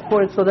ask us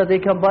for it so that they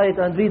can buy it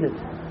and read it.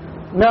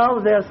 Now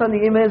they are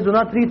sending emails, do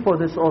not read for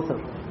this author.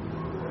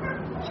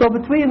 So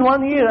between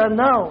 1 year and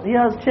now, he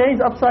has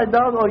changed upside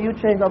down, or you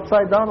changed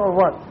upside down, or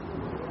what?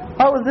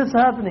 How is this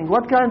happening?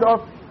 What kind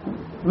of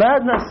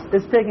madness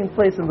is taking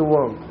place in the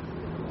world?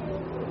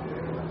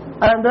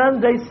 And then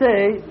they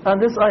say,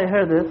 and this I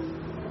heard it,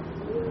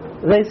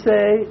 they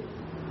say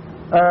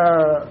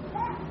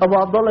Abu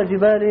Abdullah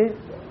al-Jibali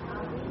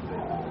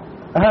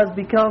has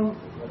become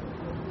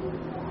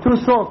too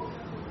soft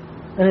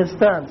in his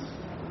stance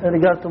in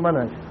regard to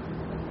manhaj.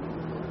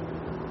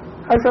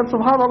 I said,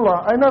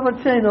 subhanallah, I never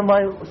changed on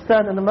my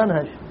stand in the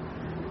manhaj,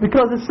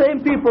 because the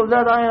same people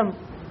that I am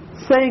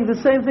saying the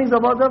same things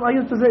about them, I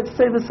used to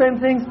say the same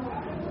things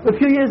a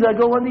few years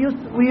ago when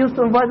we used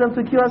to invite them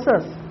to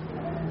QSS.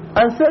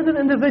 And certain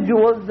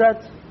individuals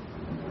that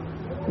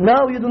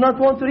now you do not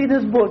want to read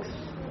his books.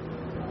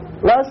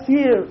 Last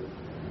year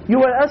you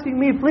were asking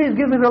me, please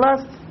give me the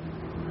last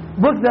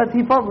book that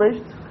he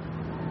published.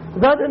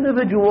 That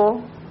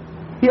individual,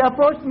 he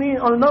approached me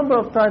a number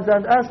of times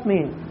and asked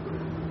me,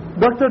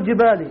 Dr.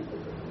 Jibali,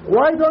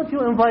 why don't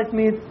you invite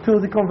me to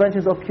the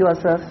conventions of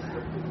QSS?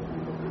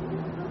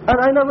 And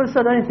I never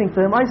said anything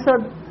to him. I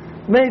said,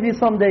 maybe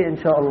someday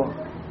inshallah.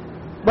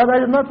 But I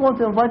did not want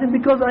to invite him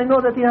because I know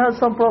that he has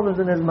some problems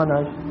in his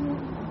manhaj.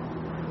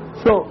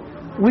 So,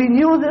 we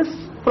knew this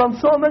from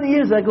so many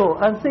years ago,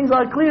 and things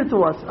are clear to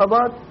us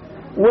about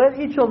where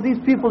each of these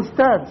people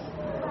stands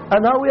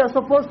and how we are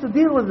supposed to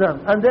deal with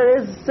them. And there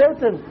is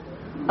certain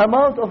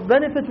amount of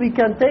benefit we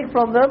can take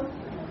from them,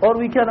 or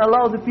we can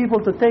allow the people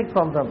to take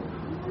from them.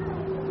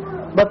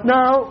 But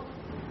now,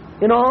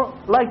 you know,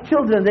 like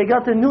children, they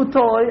got a new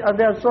toy and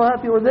they are so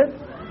happy with it,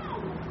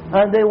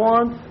 and they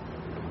want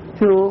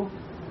to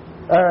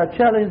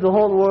challenge the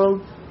whole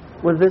world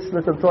with this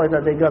little toy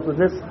that they got, with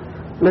this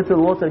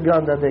little water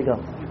gun that they got.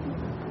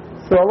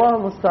 So Allah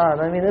musta'an.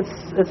 I mean,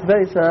 it's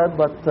very sad,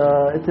 but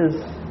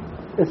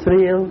it's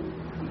real,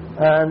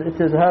 and it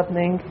is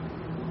happening,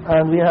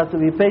 and we have to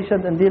be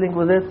patient in dealing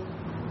with it,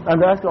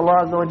 and ask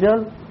Allah Azza wa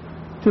Jal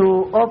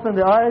to open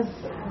the eyes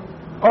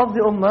of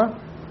the ummah,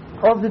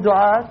 of the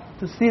du'at,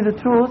 to see the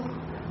truth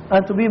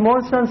and to be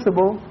more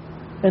sensible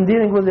in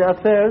dealing with the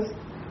affairs.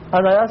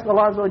 And I ask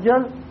Allah Azza wa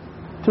Jal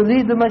to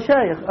lead the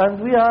mashayikh,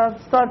 and we have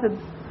started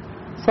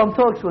some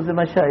talks with the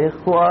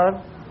mashayikh who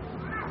are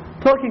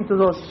talking to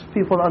those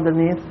people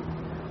underneath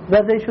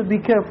that they should be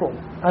careful,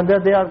 and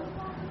that they are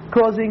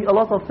causing a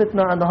lot of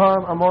fitna and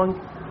harm among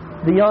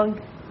the young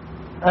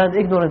and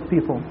ignorant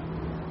people.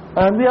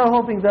 And we are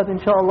hoping that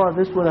inshallah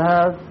this will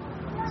have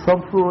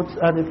some fruits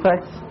and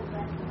effects.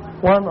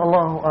 One,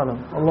 Allahu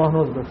Alam, Allah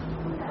knows best.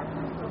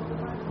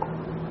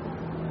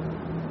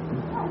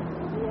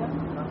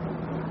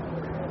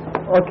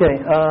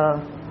 Okay,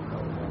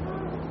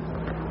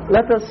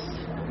 let us,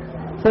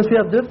 since we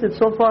have drifted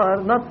so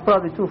far, not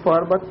probably too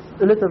far, but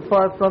a little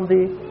far from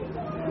the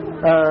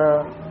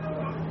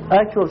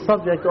actual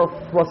subject of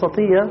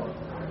Wasaṭiyyah,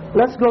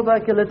 let's go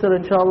back a little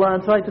inshallah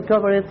and try to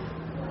cover it,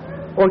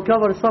 or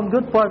cover some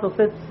good part of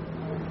it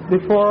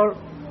before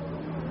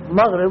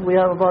Maghrib. We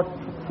have about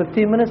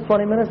 15 minutes,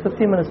 20 minutes,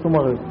 15 minutes to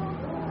Maghrib.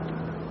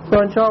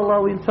 So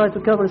inshallah we'll try to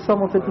cover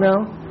some of it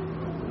now,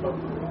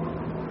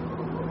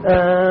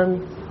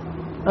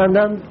 and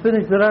then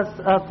finish the rest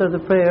after the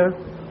prayer,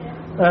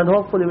 and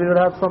hopefully we will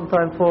have some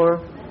time for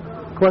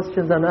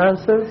questions and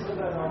answers.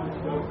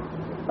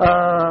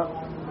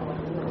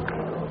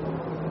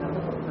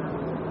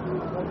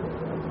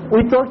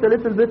 We talked a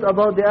little bit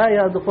about the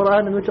ayah of the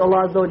Qur'an in which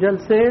Allah Azza wa Jal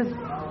says,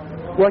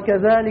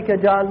 وَكَذَلِكَ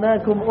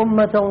جَعَلْنَاكُمْ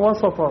أُمَّةً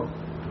وَسَطًا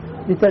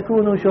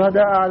لِتَكُونُوا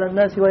شُهَدَاءَ عَلَى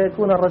النَّاسِ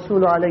وَيَكُونَ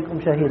الرَّسُولُ عَلَيْكُمْ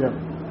شَهِيدًا.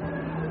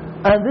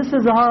 And this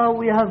is how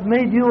we have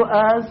made you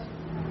as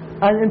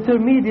an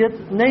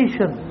intermediate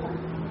nation,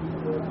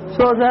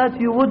 so that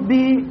you would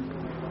be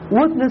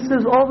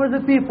witnesses over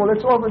the people.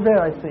 It's over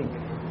there, I think.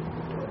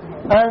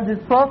 And the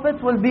Prophet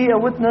will be a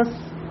witness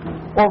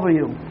over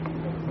you.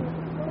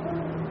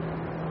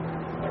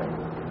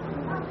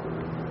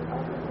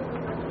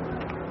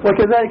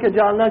 وَكَذَلِكَ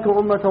جَعَلْنَاكُمْ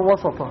أُمَّةً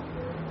وَسَطًا.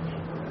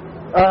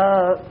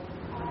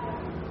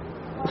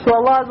 So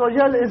Allah Azza wa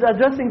Jal is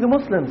addressing the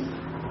Muslims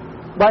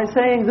by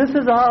saying, this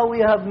is how we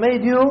have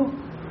made you.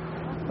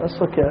 That's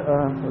okay.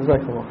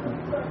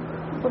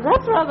 So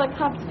that's why the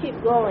cups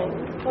keep going.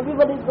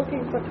 Everybody's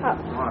looking for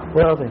cups.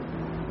 Where are they?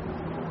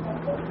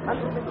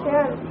 Under the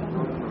chairs.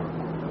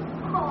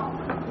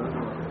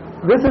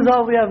 This is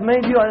how we have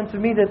made you an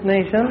intermediate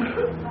nation,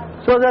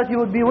 so that you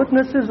would be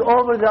witnesses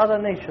over the other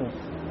nations.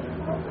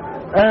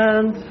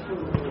 And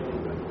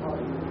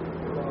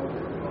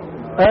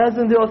as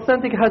in the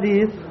authentic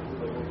hadith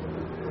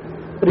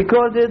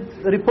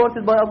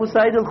reported by Abu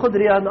Sa'id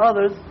al-Khudri and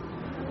others,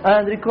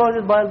 and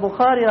recorded by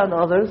al-Bukhari and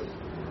others,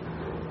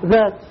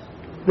 that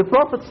the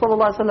Prophet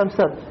ﷺ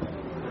said,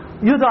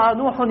 يُدْعَى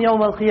نُوحٌ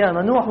يَوْمَ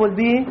الْقِيَامَةِ, Nuh will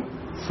be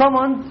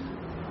summoned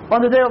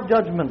on the day of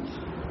judgment.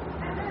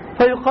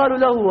 فَيُقَالُ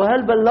لَهُ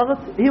هَلْ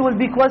بَلَّغْتَ, he will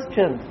be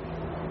questioned,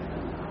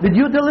 did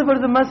you deliver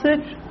the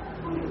message?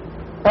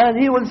 And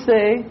he will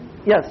say,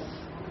 yes.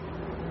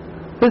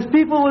 His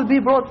people will be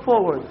brought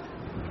forward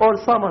or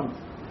summoned,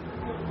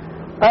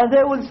 and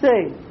they will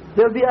say,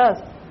 they will be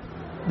asked,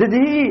 did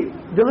he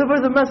deliver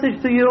the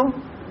message to you?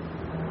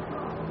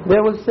 They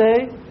will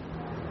say,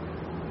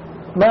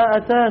 مَا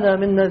أَتَانَا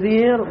مِن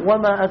نَذِيرٍ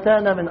وَمَا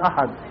أَتَانَا مِنْ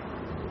أَحَدٍ.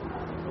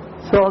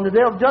 So on the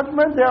day of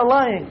judgment, they are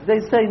lying. They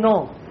say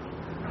no.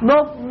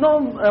 No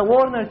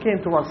warner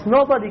came to us.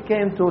 Nobody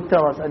came to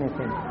tell us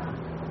anything.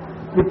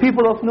 The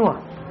people of Noah.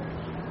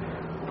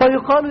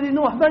 فَيُقَالُ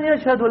لِنُوحٍ مَنْ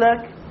يَشْهَدُ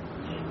لَكَ.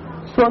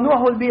 So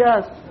Noah will be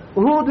asked,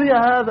 who do you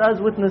have as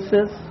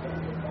witnesses?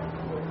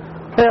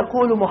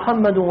 فَيَقُولُ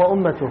مُحَمَّدٌ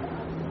وَأُمَّتُهُ.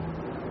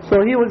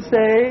 So he will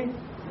say,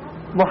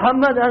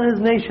 Muhammad and his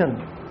nation.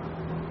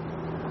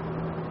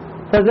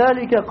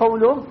 فَذَلِكَ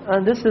قَوْلُهُ.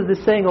 And this is the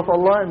saying of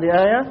Allah in the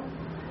ayah.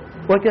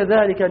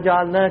 وَكَذَلِكَ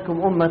جَعَلْنَاكُمْ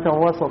أُمَّةً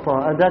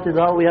وَسَطًا. And that is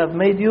how we have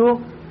made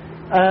you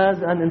as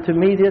an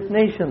intermediate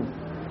nation.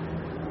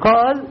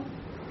 قال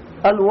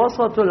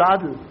الوسط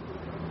العدل.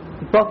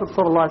 The Prophet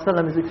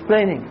ﷺ is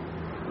explaining.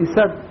 He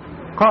said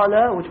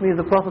قال, which means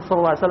the Prophet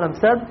ﷺ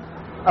said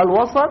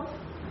al-wasat,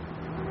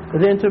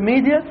 the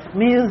intermediate,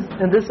 means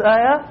in this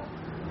ayah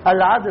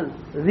al-adl,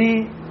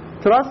 the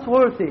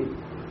trustworthy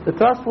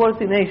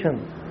nation,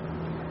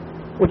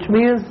 which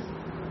means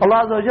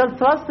Allah Azza wa Jal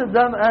trusted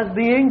them as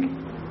being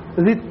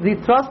the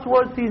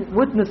trustworthy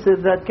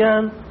witnesses that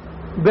can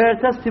bear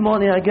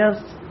testimony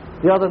against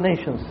the other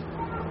nations.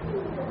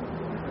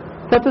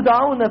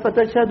 فَتُدْعَوْنَ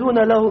فَتَشْهَدُونَ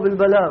لَهُ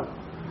بِالْبَلَاغِ.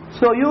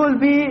 So you will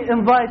be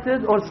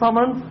invited or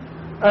summoned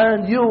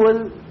and you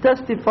will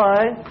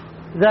testify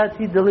that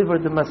he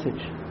delivered the message.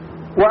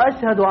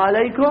 وَأَشْهَدُ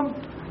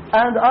عَلَيْكُمْ.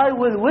 And I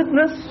will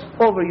witness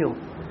over you.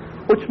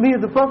 Which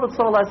means the Prophet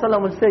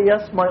ﷺ will say,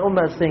 yes, my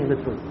ummah is saying the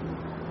truth.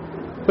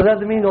 So that's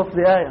the meaning of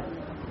the ayah.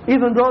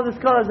 Even though the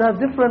scholars have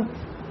different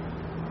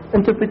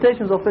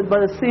interpretations of it,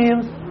 but it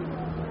seems,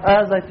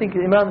 as I think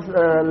Imam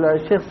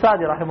Shaykh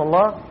Sa'di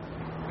rahimahullah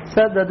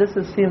said, that this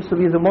seems to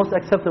be the most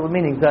acceptable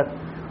meaning, that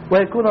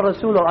وَيَكُونَ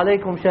الرَّسُولُ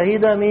عَلَيْكُمْ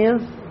شَهِيدًا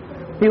means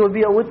he will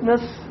be a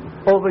witness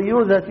over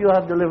you that you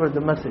have delivered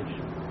the message,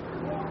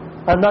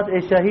 and not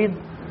a shaheed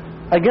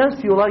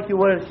against you like you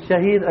were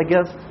shaheed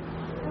against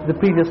the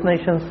previous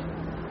nations.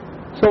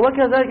 So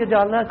وَكَذَلِكَ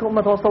جَعَلْنَاكُمْ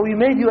أُمَّةً وَسَطًا. We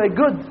made you a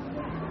good,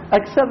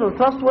 acceptable,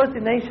 trustworthy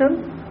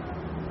nation,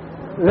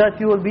 that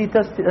you will be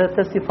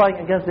testifying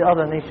against the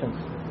other nations,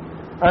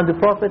 and the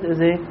Prophet is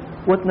a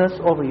witness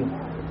over you.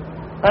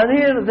 And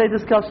here they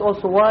discuss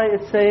also why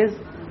it says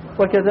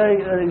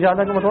وَكَذَلِكَ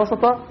جَعَلْنَاكُمْ أُمَّةً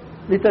وَسَطًا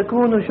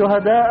لِتَكُونُوا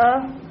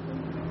شُهَدَاءَ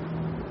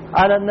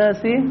على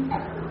الناس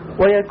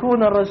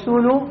ويكون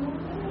الرسول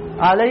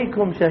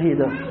عليكم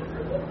شهيدا.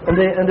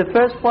 In the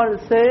first part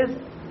it says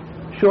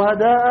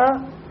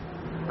شهداء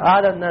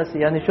على الناس,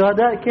 يعني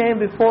شهداء came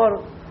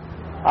before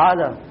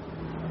على,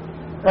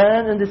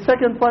 and in the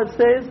second part it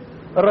says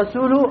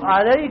الرسول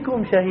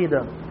عليكم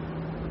شهيدا.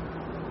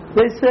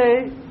 They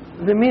say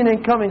the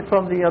meaning coming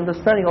from the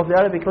understanding of the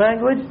Arabic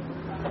language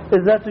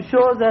is that to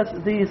show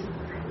that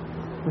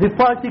the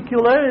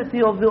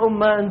particularity of the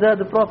ummah, and that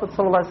the Prophet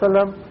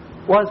ﷺ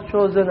was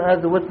chosen as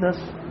the witness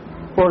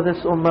for this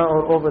ummah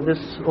or over this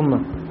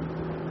ummah,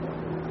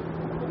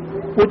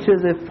 which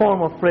is a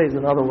form of praise,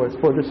 in other words,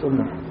 for this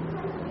ummah.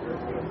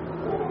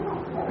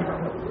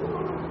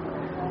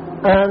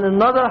 And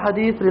another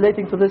hadith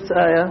relating to this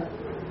ayah,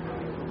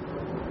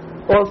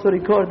 also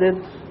recorded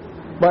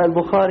by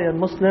al-Bukhari and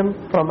Muslim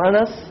from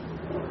Anas,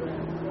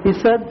 he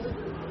said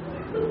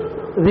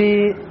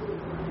the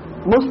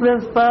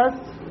Muslims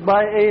passed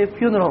by a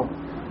funeral.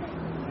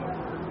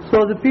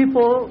 So the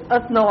people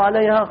أثنوا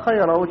عليها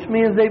خيرا, which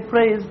means they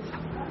praised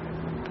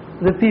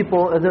the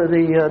people,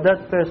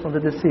 that person, the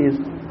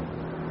deceased.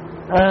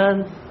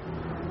 And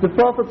the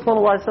Prophet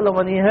ﷺ,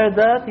 when he heard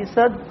that, he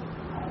said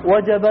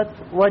wajabat,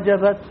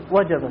 wajabat,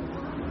 wajabat,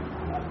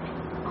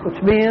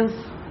 which means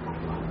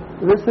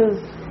this is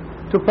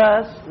to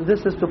pass,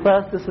 this is to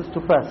pass, this is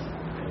to pass,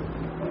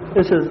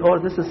 this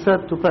is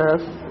said to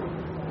pass,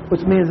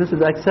 which means this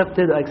is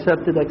accepted,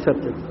 accepted,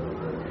 accepted.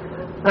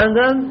 And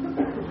then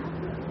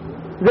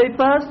they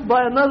passed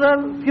by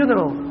another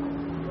funeral,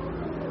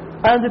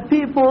 and the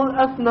people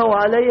أثنوا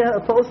عليها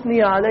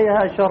فأثني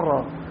عليها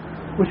شرا,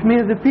 which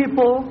means the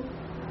people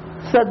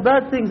said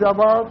bad things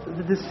about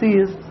the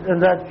deceased in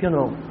that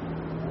funeral.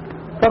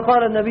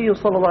 فقال النبي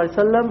صلى الله عليه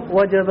وسلم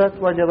وجبت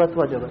وجبت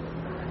وجبت.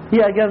 He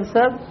again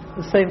said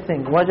the same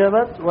thing,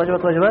 وجبت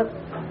وجبت وجبت,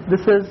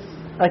 this is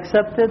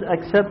accepted,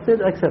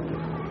 accepted, accepted.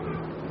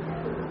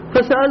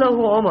 فسأله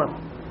عمر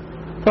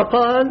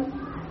فقال,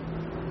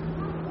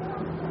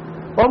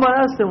 Omar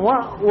asked him,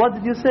 what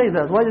did you say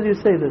that? Why did you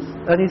say this?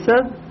 And he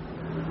said,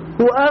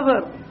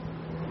 whoever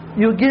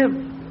you give,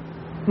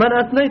 من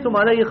أثنيتم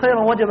عليه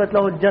خيرا وجبت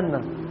له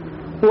الجنة,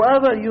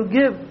 whoever you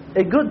give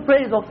a good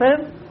praise of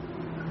him,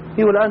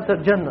 he will enter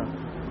Jannah.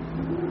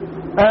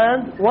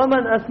 And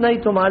ومن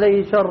أثنيتم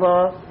عليه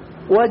شرا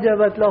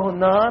وجبت له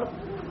النار,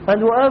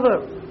 and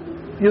whoever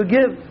you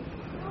give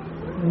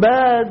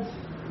bad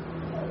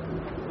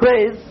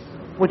praise,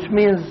 which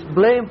means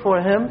blame for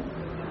him,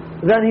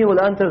 then he will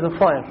enter the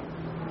fire.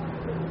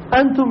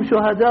 أنتم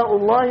شهداء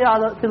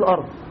الله في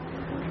الأرض.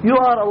 You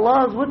are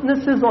Allah's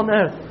witnesses on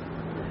earth.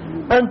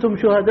 أنتم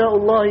شهداء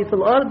الله في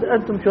الأرض.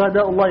 أنتم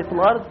شهداء الله في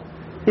الأرض.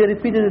 He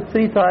repeated it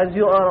 3 times.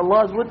 You are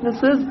Allah's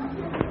witnesses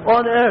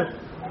on earth.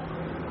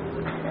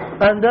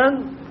 And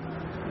then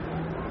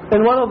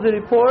In one of the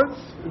reports,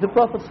 the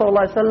Prophet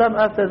ﷺ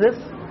after this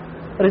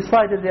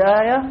recited the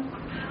ayah,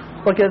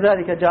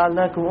 وَكَذَلِكَ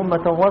جَعَلْنَاكُمْ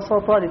أُمَّةً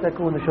وَسَطًا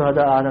لِتَكُونُوا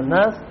شُهَدَاءَ عَلَى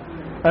النَّاسِ,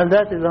 and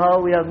that is how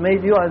we have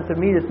made you an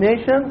intermediate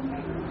nation,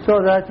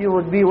 so that you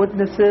would be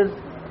witnesses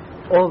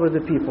over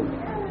the people.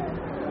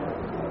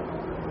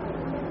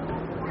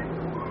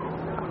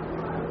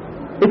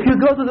 If you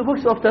go to the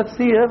books of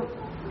tafsir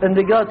in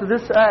regard to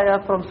this ayah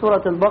from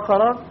Surah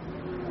Al-Baqarah,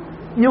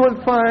 you will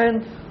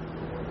find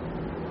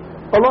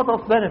a lot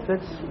of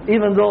benefits,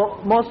 even though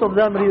most of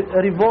them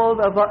revolve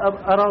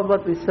around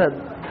what we said.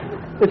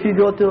 If you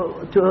go to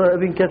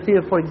Ibn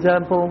Kathir, for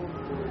example,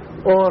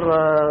 or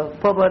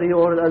Tabari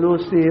or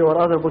Al-Alusi or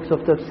other books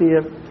of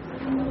tafsir,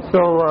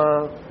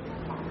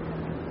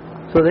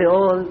 so they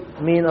all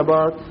mean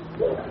about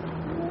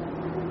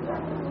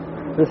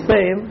the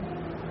same.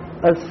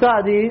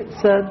 Al-Sa'di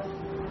said,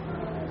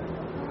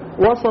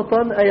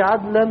 وَسَطًا أي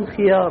عَدْلًا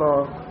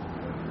خِيَارًا,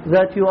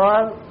 that you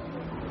are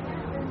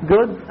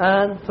good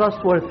and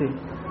trustworthy.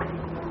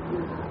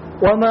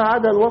 وَمَا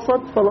عَدَى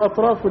الْوَسَطِ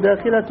فَالْأَطْرَافُ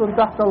دَاخِلَةٌ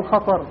تَحْتَ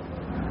الْخَطَرِ.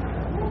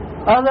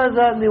 Other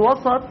than the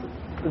wasat,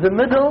 the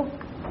middle,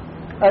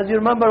 as you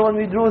remember when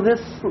we drew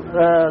this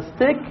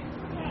stick,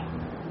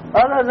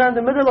 other than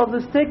the middle of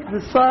the stick,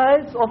 the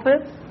sides of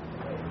it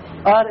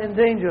are in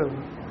danger,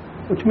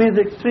 which means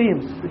the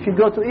extremes. If you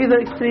go to either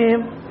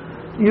extreme,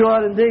 you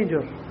are in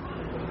danger.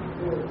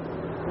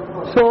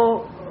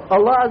 So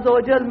Allah Azza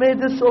wa Jal made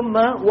this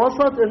ummah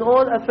wasat in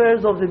all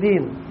affairs of the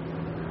deen.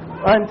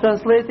 I'm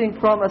translating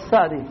from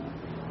As-Sa'di.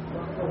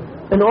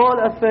 In all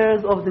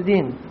affairs of the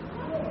deen.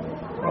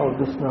 Oh,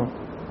 this now.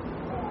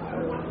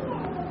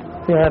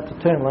 I think I have to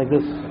turn like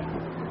this.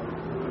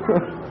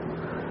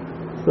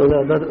 So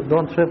that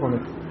don't trip on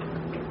it.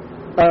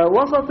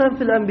 وسطا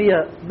في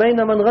الأنبياء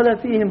بين من غلا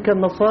فيهم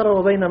كالنصارى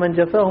وبين من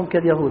جفاهم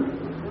كاليهود.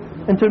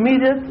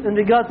 Intermediate in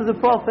regard to the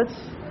prophets,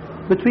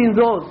 between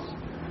those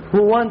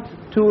who want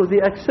to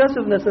the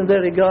excessiveness in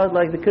their regard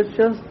like the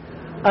Christians,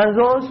 and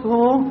those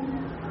who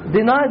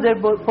deny their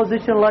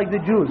position like the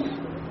Jews.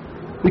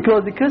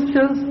 Because the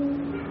Christians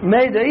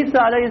made Isa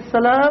alayhi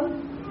salam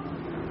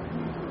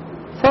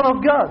son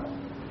of God,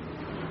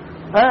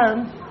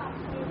 and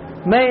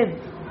made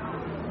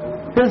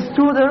his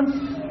students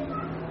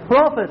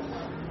prophets,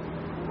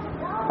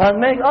 and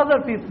made other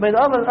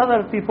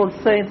people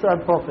saints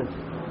and prophets.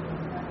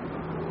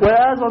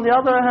 Whereas on the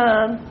other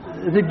hand,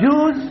 the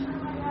Jews,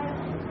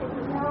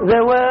 they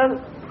were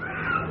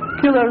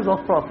killers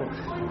of prophets.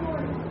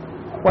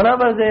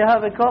 Whenever they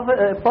have a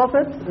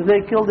prophet,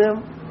 they killed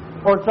him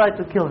or tried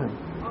to kill him.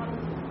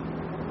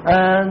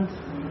 And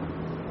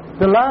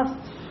the last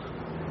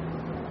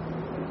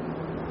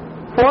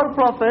 4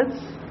 prophets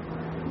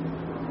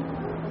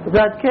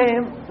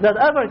that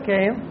ever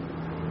came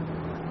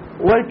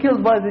were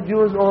killed by the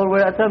Jews or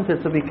were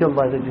attempted to be killed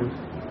by the Jews.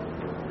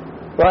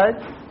 Right?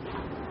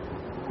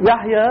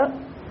 Yahya,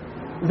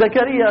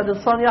 Zakaria, the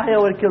son Yahya,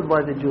 were killed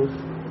by the Jews.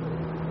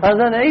 And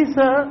then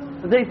Isa,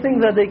 they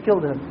think that they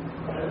killed him.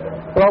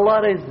 But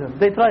Allah raised him.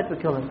 They tried to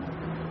kill him.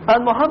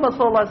 And Muhammad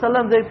sallallahu alaihi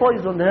wasallam, they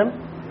poisoned him,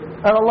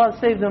 and Allah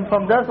saved him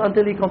from death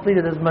until he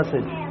completed his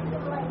message.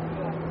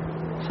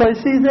 So you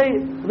see,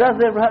 that's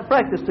their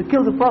practice, to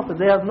kill the Prophet.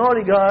 They have no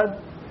regard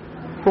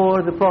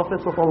for the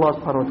prophets of Allah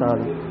subhanahu wa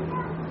ta'ala.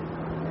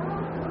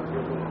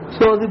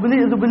 So the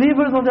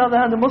believers, on the other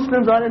hand, the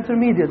Muslims, are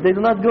intermediate. They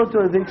do not go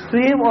to the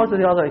extreme or to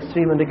the other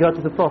extreme in regard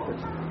to the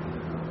prophets.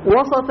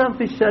 Wasatan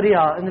fi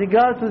sharia, in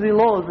regard to the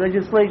laws,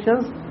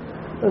 legislations,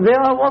 they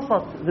are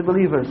wasat, the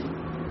believers.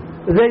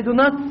 They do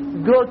not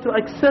go to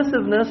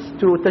excessiveness,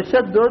 to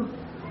tashaddud,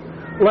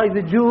 like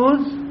the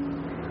Jews,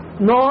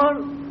 nor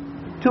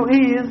to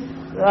ease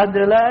and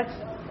relax,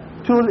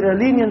 to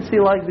leniency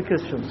like the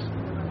Christians.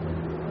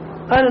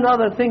 And in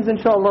other things,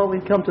 inshallah,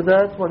 we'll come to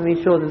that when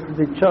we show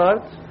the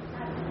chart.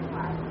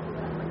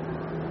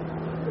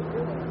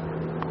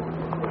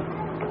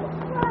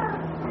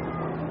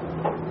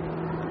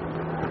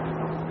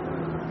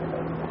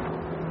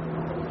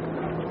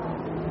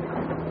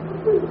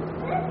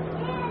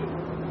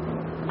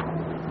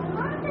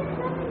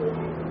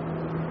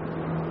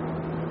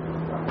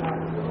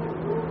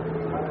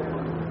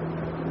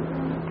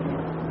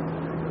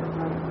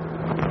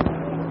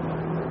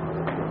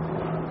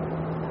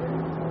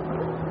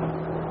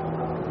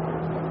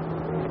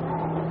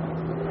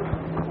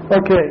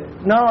 Okay,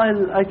 now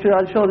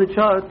I'll show the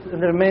chart in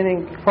the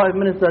remaining 5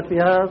 minutes that we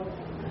have,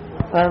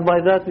 and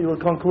by that we will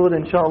conclude,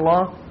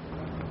 inshallah.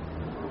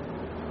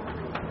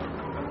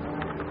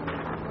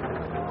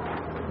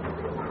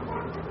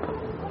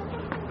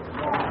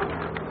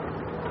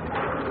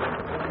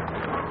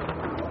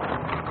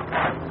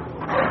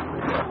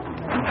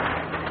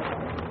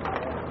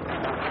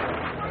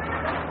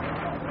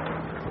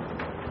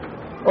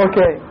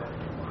 Okay,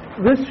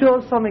 this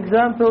shows some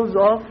examples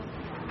of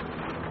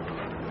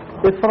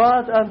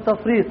Ifrat and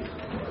Tafrit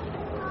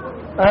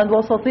and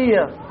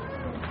Wasaṭiyyah.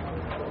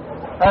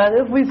 And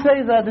if we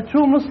say that the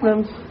true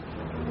Muslims,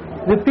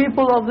 the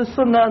people of the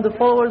Sunnah and the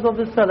followers of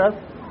the Salaf,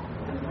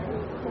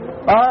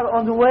 are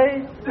on the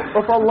way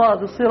of Allah,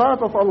 the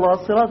Sirat of Allah,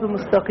 Sirat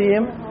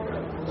al-Mustaqim,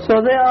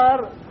 So they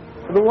are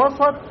the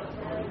Wasat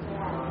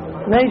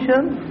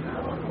nation.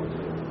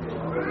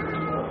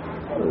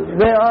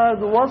 They are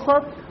the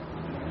Wasat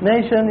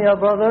nation, ya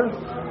brothers.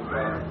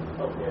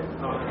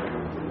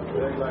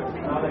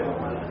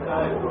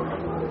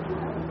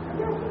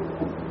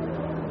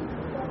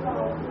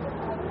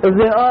 If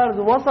they are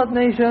the Wasat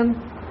nation,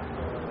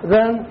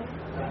 then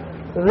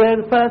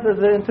their path is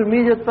the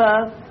intermediate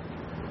path,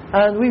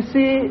 and we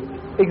see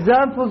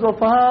examples of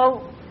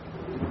how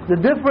the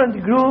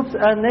different groups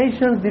and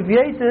nations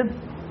deviated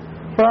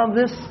from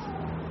this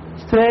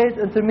straight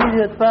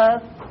intermediate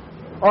path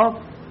of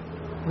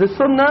the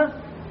Sunnah,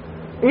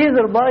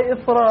 either by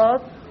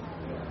ifrat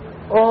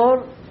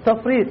or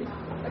tafrit.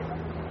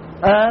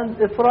 And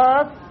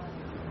ifrat,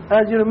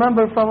 as you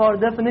remember from our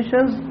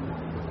definitions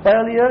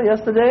earlier,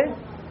 yesterday,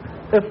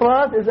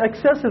 ifrat is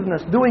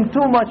excessiveness, doing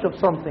too much of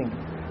something.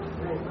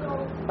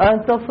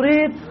 And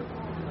tafrit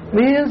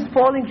means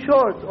falling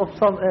short of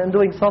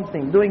doing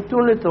something, doing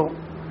too little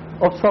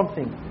of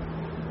something.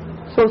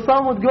 So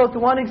some would go to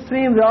one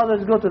extreme, the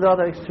others go to the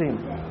other extreme.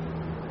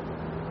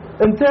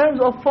 In terms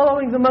of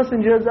following the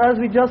messengers, as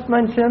we just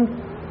mentioned,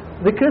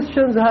 the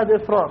Christians had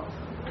ifrat,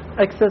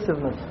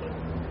 excessiveness.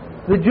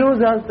 The Jews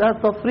had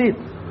tafrit.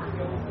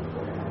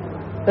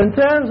 In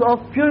terms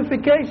of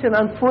purification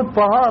and food,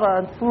 tahara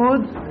and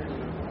food,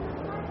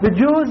 the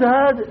Jews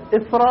had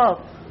ifrat.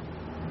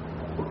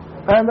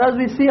 And as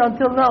we see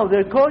until now,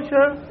 their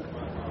kosher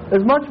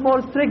is much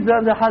more strict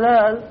than the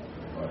halal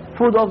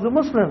food of the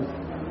Muslims.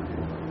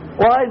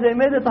 Why? They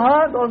made it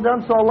hard on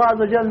them, so Allah Azza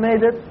wa Jal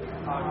made it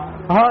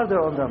harder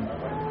on them.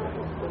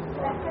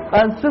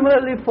 And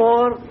similarly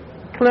for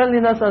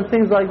cleanliness and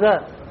things like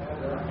that.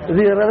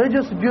 The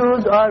religious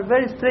Jews are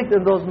very strict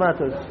in those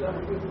matters.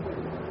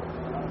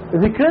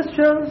 The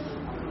Christians,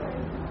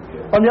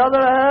 on the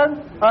other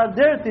hand, are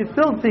dirty,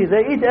 filthy,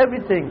 they eat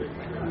everything.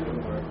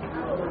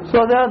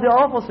 So they are the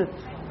opposite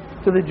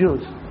to the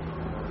Jews.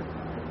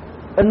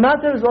 In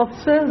matters of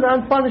sins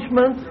and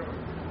punishment,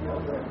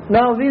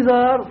 now these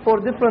are for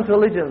different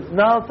religions.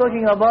 Now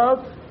talking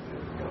about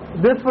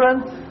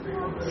different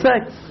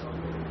sects.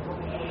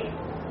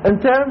 In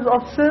terms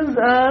of sins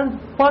and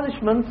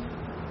punishment,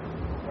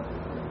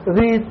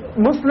 the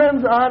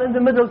Muslims are in the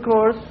middle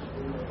course.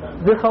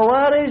 The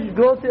Khawarij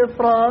go to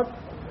Ifrat.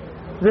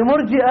 The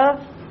Murji'ah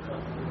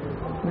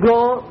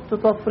go to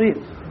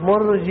Tafrit.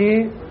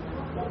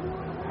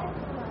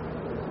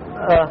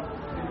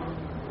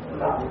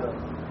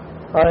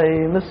 I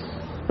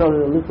misspelled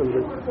it a little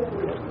bit.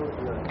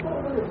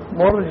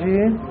 Murji.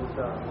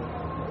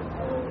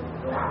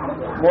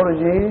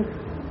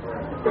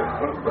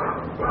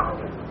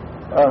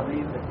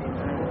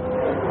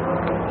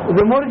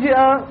 The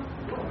Murji'ah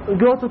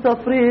go to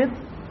Tafrit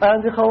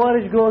and the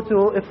Khawarij go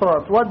to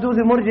Ifrat. What do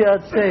the Murji'ah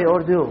say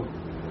or do?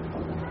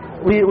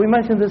 We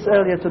mentioned this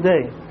earlier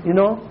today, you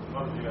know?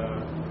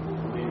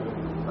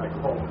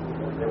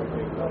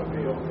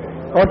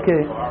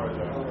 Okay.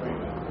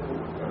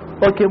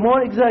 Okay,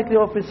 more exactly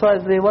or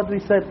precisely what we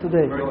said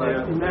today. The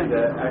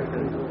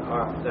actions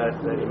are that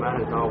the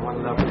Iman is not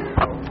one level.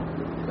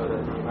 So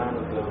that the Iman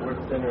of the word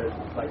sinner is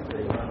like the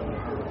Iman of the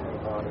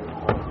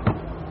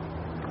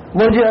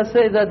Murji'ah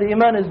say that the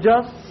Iman is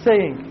just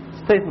saying,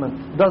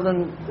 statement,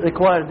 doesn't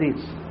require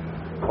deeds.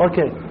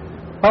 Okay.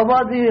 How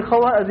about the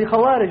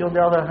Khawarij on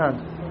the other hand?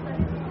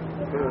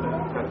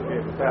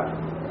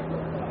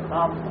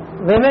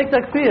 They make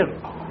takfir.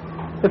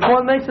 If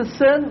one makes a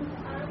sin,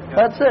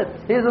 that's it.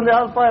 He's in the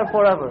hellfire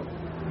forever.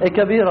 A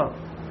kabira.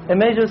 A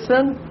major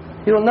sin,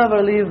 he will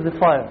never leave the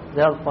fire,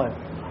 the hellfire.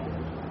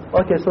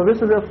 Okay, so this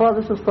is ifrat,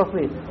 this is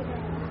tafrit.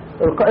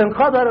 In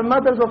Qadar, in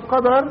matters of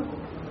Qadar,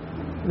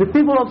 the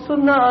people of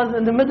Sunnah are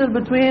in the middle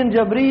between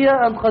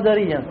Jabriya and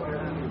Qadariya.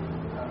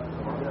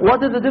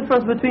 What is the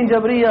difference between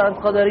Jabriya and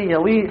Qadariya?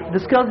 We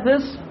discussed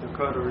this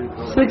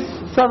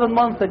 6-7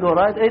 months ago,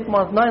 right? 8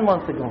 months, 9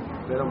 months ago.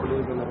 They don't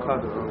believe in the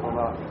Qadr of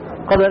Allah.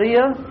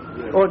 Qadariya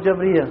or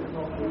Jabriya?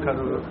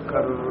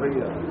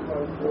 Qadariya.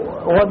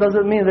 What does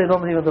it mean they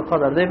don't believe in the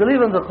Qadar? They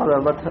believe in the Qadar,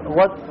 but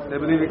what? They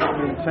believe it can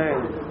be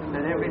changed.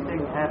 That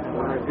everything happens,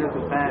 whether good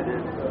or bad,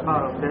 is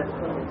part of that,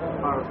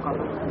 part of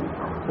Qadr.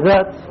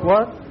 That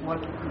what?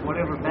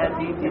 Whatever bad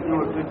deed you do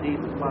or good deed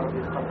is part of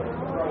his Qadr.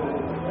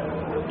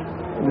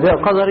 The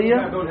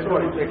Qadariya?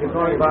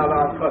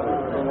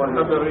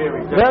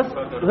 That's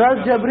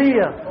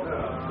Jabriya.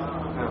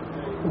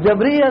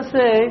 Jabriya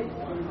say,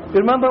 you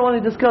remember when we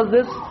discussed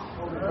this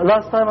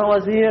last time I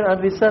was here,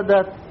 and we said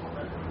that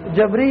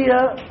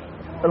Jabriya,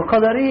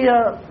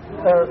 al-Qadariya,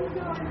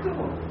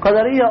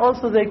 Qadariya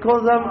also they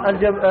call them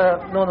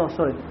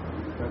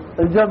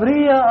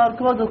al-Jabriya are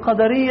called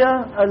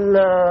al-Qadariya,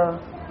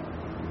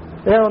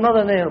 they have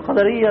another name,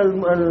 al-Qadariya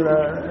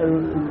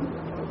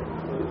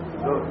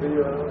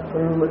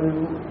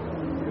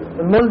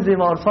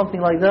al-Mulzima or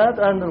something like that,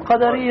 and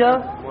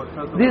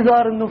al-Qadariya, these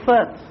are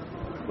al-Nufat,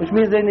 which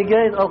means they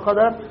negate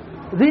al-Qadar.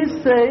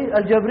 These say,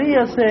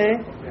 al-Jabriya say,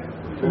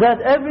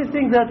 that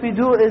everything that we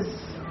do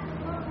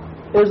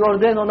is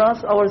ordained on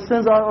us, our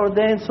sins are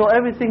ordained, so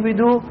everything we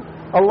do,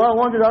 Allah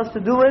wanted us to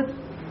do it,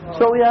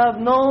 So we have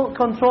no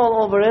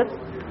control over it.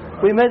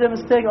 We made a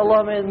mistake,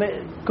 Allah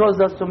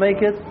caused us to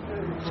make it.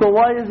 So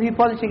why is He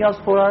punishing us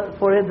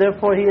for it?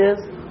 Therefore He is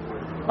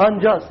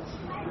unjust.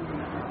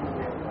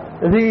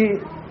 The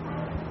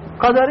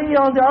Qadariyah,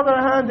 on the other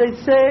hand, they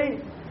say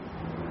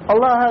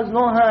Allah has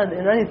no hand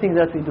in anything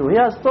that we do. He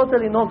has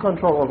totally no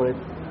control over it.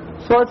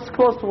 So it's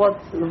close to what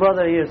the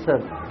brother here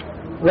said.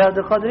 That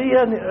the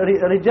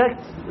Qadariyah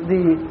rejects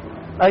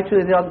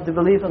the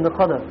belief in the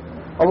Qadar.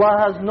 Allah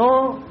has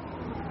no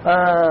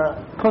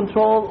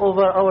control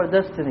over our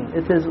destiny.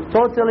 It is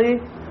totally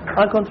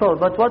uncontrolled.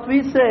 But what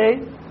we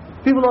say,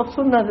 people of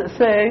Sunnah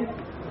say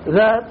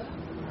that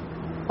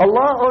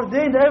Allah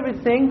ordained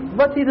everything,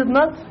 but He does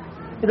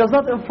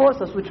not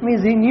enforce us, which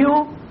means He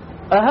knew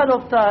ahead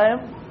of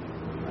time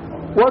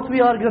what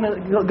we are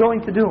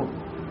going to do.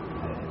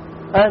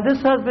 And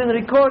this has been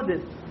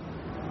recorded.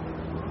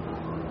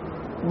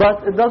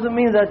 But it doesn't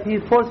mean that He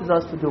forces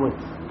us to do it.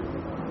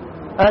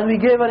 And we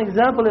gave an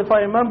example, if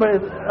I remember,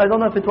 I don't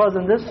know if it was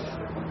in this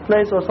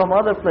place or some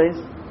other place,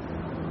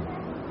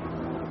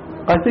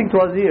 I think it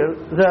was here,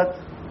 that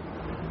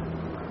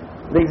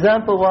the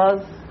example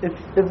was,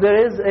 if there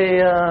is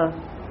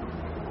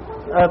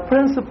a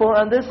principle,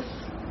 and this,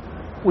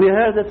 we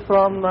heard it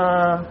from,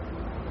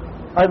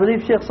 I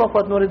believe, Sheikh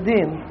Safwat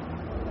Nuruddin,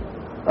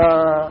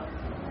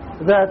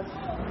 that,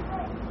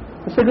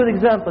 it's a good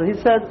example. He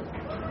said,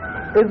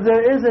 if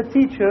there is a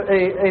teacher,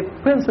 a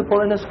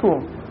principal in a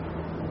school,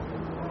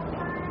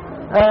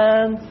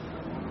 and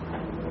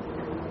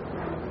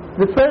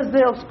the first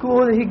day of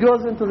school he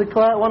goes into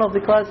one of the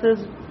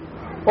classes,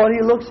 or he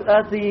looks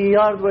at the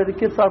yard where the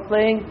kids are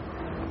playing,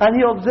 and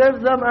he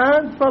observes them,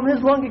 and from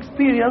his long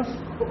experience,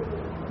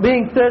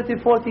 being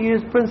 30, 40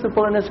 years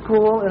principal in a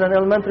school, in an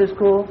elementary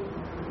school,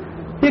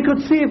 he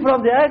could see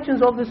from the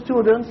actions of the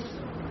students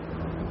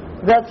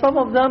that some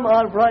of them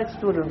are bright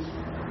students,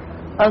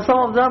 and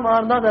some of them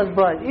are not as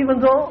bright, even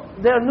though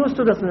they are new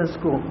students in the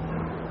school.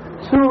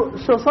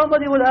 So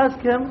somebody will ask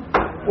him,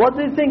 what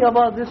do you think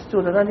about this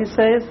student? And he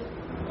says,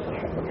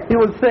 he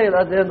will fail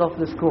at the end of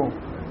the school.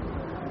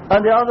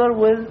 And the other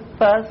will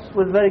pass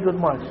with very good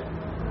marks.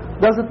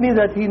 Does it mean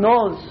that he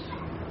knows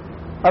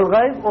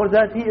al-ghaib, or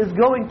that he is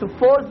going to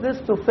force this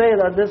to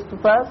fail and this to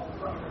pass?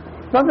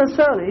 Not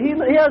necessarily.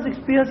 He has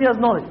experience, he has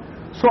knowledge.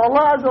 So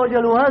Allah Azza wa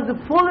Jalla, who has the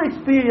full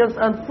experience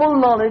and full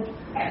knowledge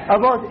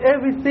about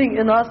everything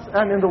in us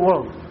and in the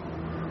world,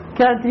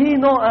 can't He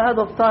know ahead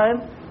of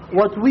time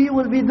what we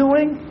will be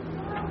doing?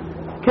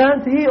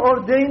 Can't He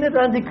ordain it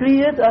and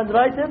decree it and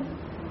write it,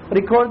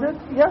 record it?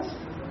 Yes.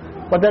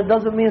 But that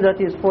doesn't mean that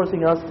He is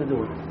forcing us to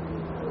do it.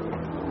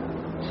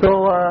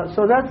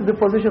 So that's the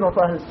position of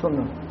Ahl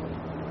Sunnah.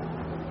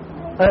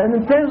 And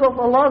in terms of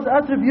Allah's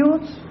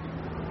attributes,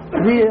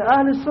 the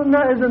Ahl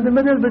Sunnah is in the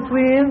middle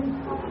between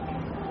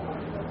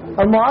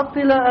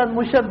al-Mu'attila and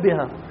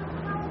Mushabbiha.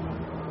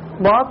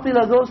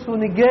 Mu'attila, those who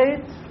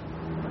negate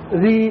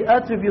the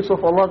attributes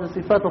of Allah, the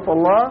sifat of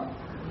Allah,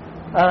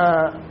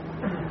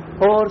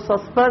 or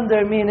suspend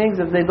their meanings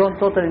if they don't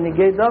totally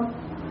negate them.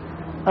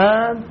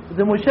 And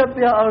the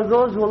Mushabbiha are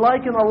those who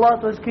liken Allah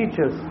to His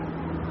creatures.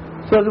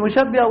 So the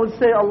Mushabbiha would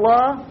say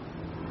Allah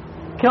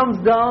comes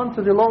down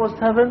to the lowest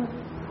heaven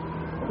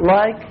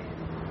like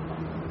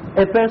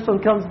a person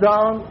comes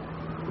down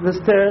the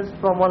stairs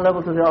from one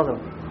level to the other.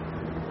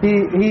 He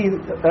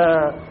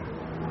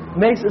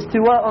makes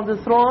istiwa on the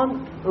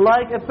throne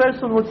like a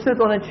person would sit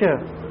on a chair.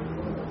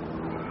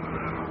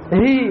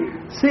 He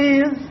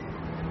sees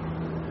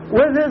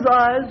with his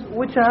eyes,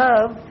 which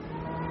have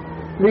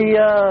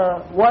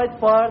the white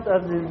part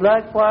and the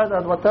black part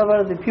and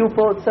whatever, the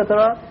pupil,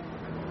 etc.,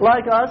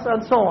 like us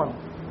and so on.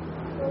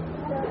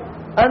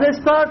 And they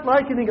start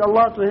likening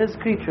Allah to His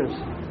creatures.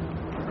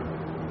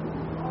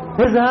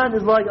 His hand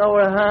is like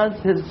our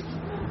hands, His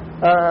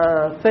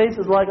face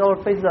is like our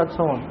faces, and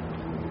so on.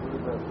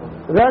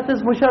 That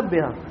is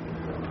Mushabbiha.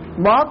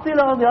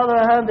 Mu'attila, on the other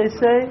hand, they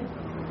say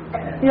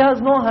He has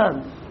no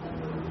hands.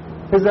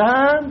 His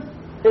hand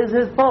is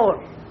His power,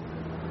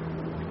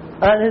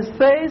 and His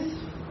face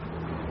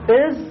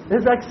is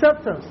His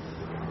acceptance.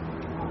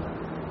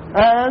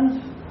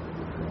 And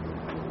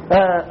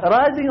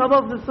rising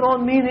above the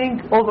throne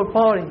meaning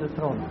overpowering the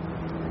throne.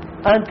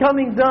 And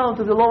coming down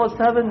to the lowest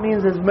heaven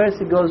means His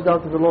mercy goes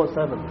down to the lowest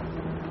heaven.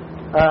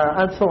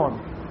 And so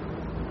on.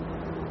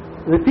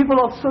 The people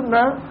of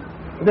Sunnah,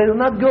 they do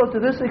not go to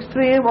this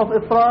extreme of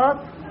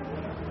ifrat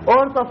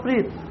or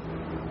tafrit.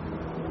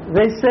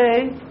 They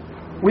say,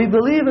 we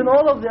believe in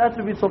all of the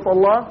attributes of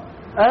Allah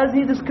as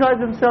He described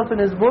Himself in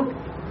His book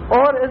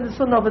or in the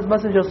Sunnah of His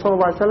Messenger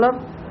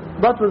ﷺ,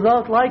 but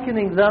without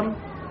likening them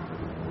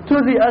to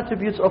the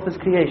attributes of His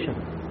creation.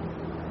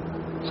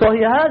 So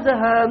He has a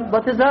hand,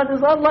 but His hand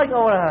is unlike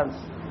our hands,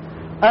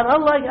 and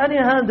unlike any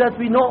hand that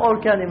we know or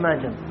can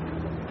imagine.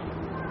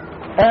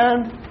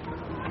 And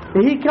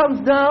He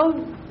comes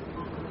down,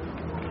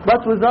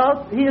 but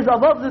He is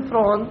above the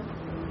throne.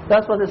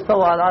 That's what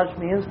istawa al-arsh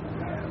means.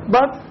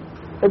 But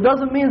it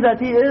doesn't mean that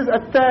He is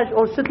attached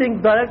or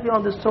sitting directly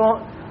on the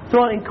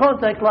throne in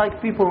contact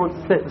like people would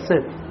sit.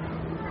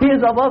 He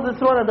is above the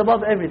throne and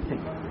above everything.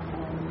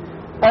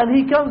 And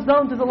he comes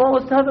down to the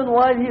lowest heaven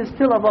while he is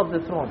still above the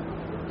throne.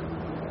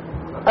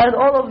 And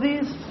all of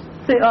these,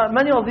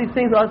 many of these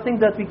things are things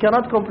that we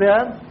cannot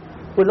comprehend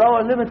with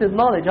our limited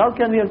knowledge. How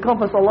can we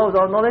encompass Allah with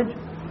our knowledge?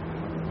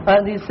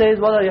 And he says,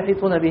 وَلَا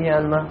يَحِيطُونَ بِهِ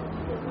عِلْمًا.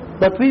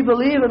 But we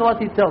believe in what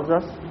he tells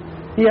us.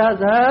 He has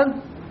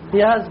hands, he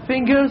has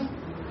fingers,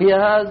 he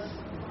has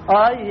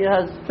eye, he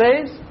has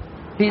face,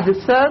 he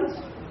descends,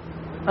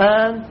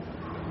 and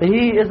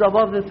he is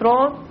above the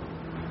throne,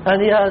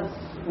 and he has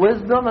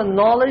wisdom and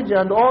knowledge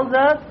and all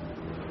that,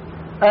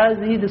 as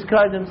he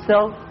described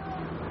himself,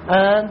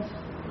 and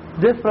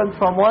different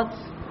from what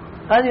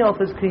any of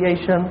his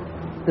creation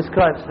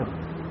describes him.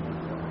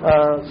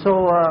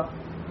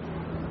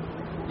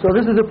 So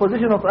this is the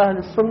position of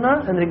Ahl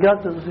Sunnah in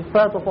regard to the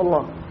Sifat of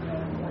Allah.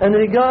 In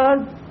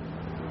regard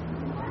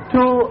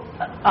to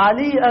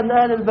Ali and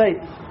Ahl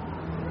al-Bayt,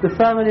 the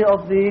family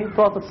of the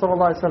Prophet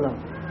ﷺ.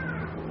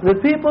 The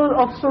people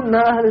of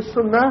Sunnah, Ahl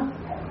Sunnah,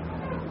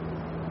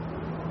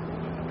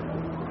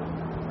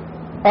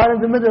 are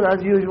in the middle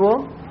as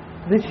usual.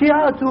 The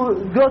Shia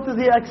to go to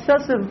the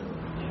excessive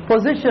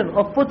position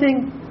of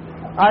putting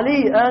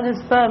Ali and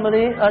his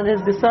family and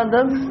his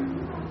descendants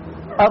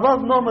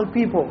above normal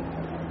people,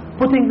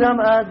 putting them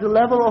at the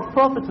level of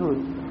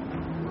prophethood.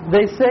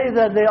 They say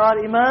that they are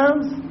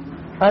imams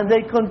and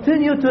they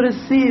continue to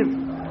receive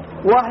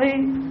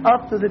wahi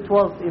up to the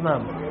 12th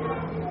imam.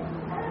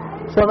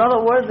 So in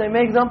other words, they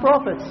make them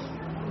prophets,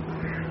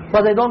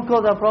 but they don't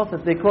call them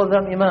prophets, they call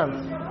them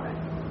imams.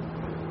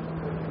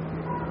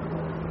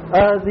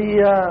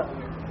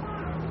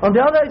 On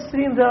the other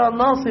extreme, there are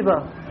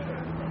Nasiba.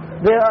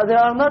 There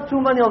are not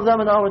too many of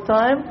them in our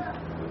time,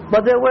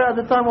 but there were at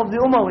the time of the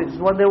Umayyads,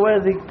 when there were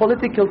the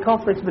political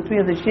conflicts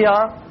between the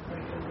Shia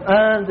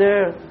and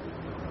their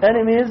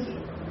enemies,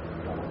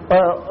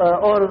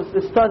 or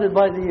started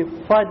by the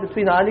fight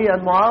between Ali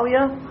and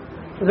Muawiyah.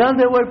 Then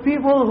there were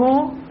people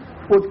who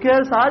would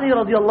curse Ali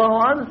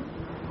radiallahu anhu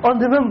on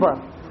the minbar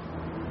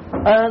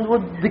and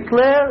would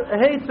declare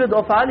hatred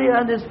of Ali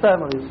and his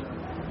families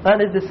and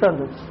his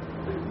descendants.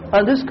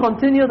 And this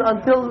continued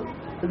until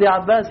the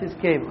Abbasis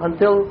came,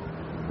 until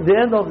the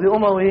end of the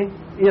Umayyi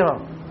era.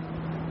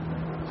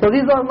 So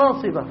these are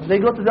Nasiba. They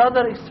go to the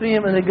other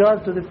extreme in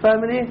regard to the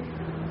family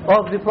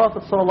of the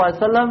Prophet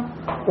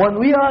ﷺ, when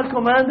we are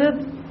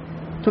commanded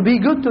to be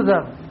good to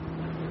them,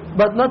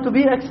 but not to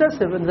be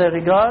excessive in their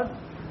regard,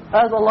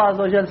 as Allah Azza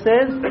wa Jal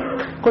says,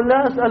 قُلْ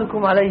لَا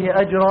أَسْأَلُكُمْ عَلَيْهِ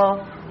أَجْرًا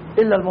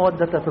إِلَّا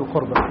الْمَوَدَّةَ فِي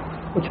الْقُرْبَةِ,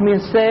 which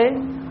means say,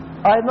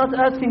 I am not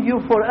asking you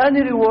for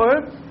any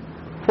reward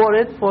for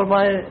it, for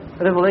my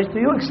revelation to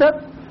you,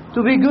 except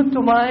to be good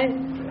to my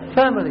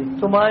family,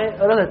 to my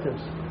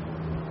relatives.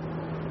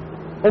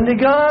 In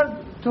regard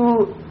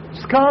to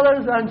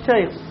scholars and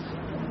sheikhs,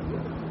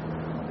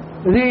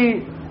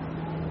 the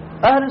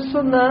Ahl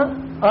Sunnah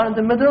are in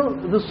the middle.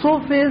 The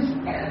Sufis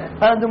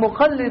and the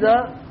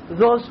Muqallida,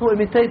 those who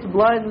imitate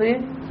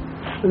blindly,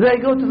 they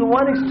go to the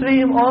one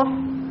extreme of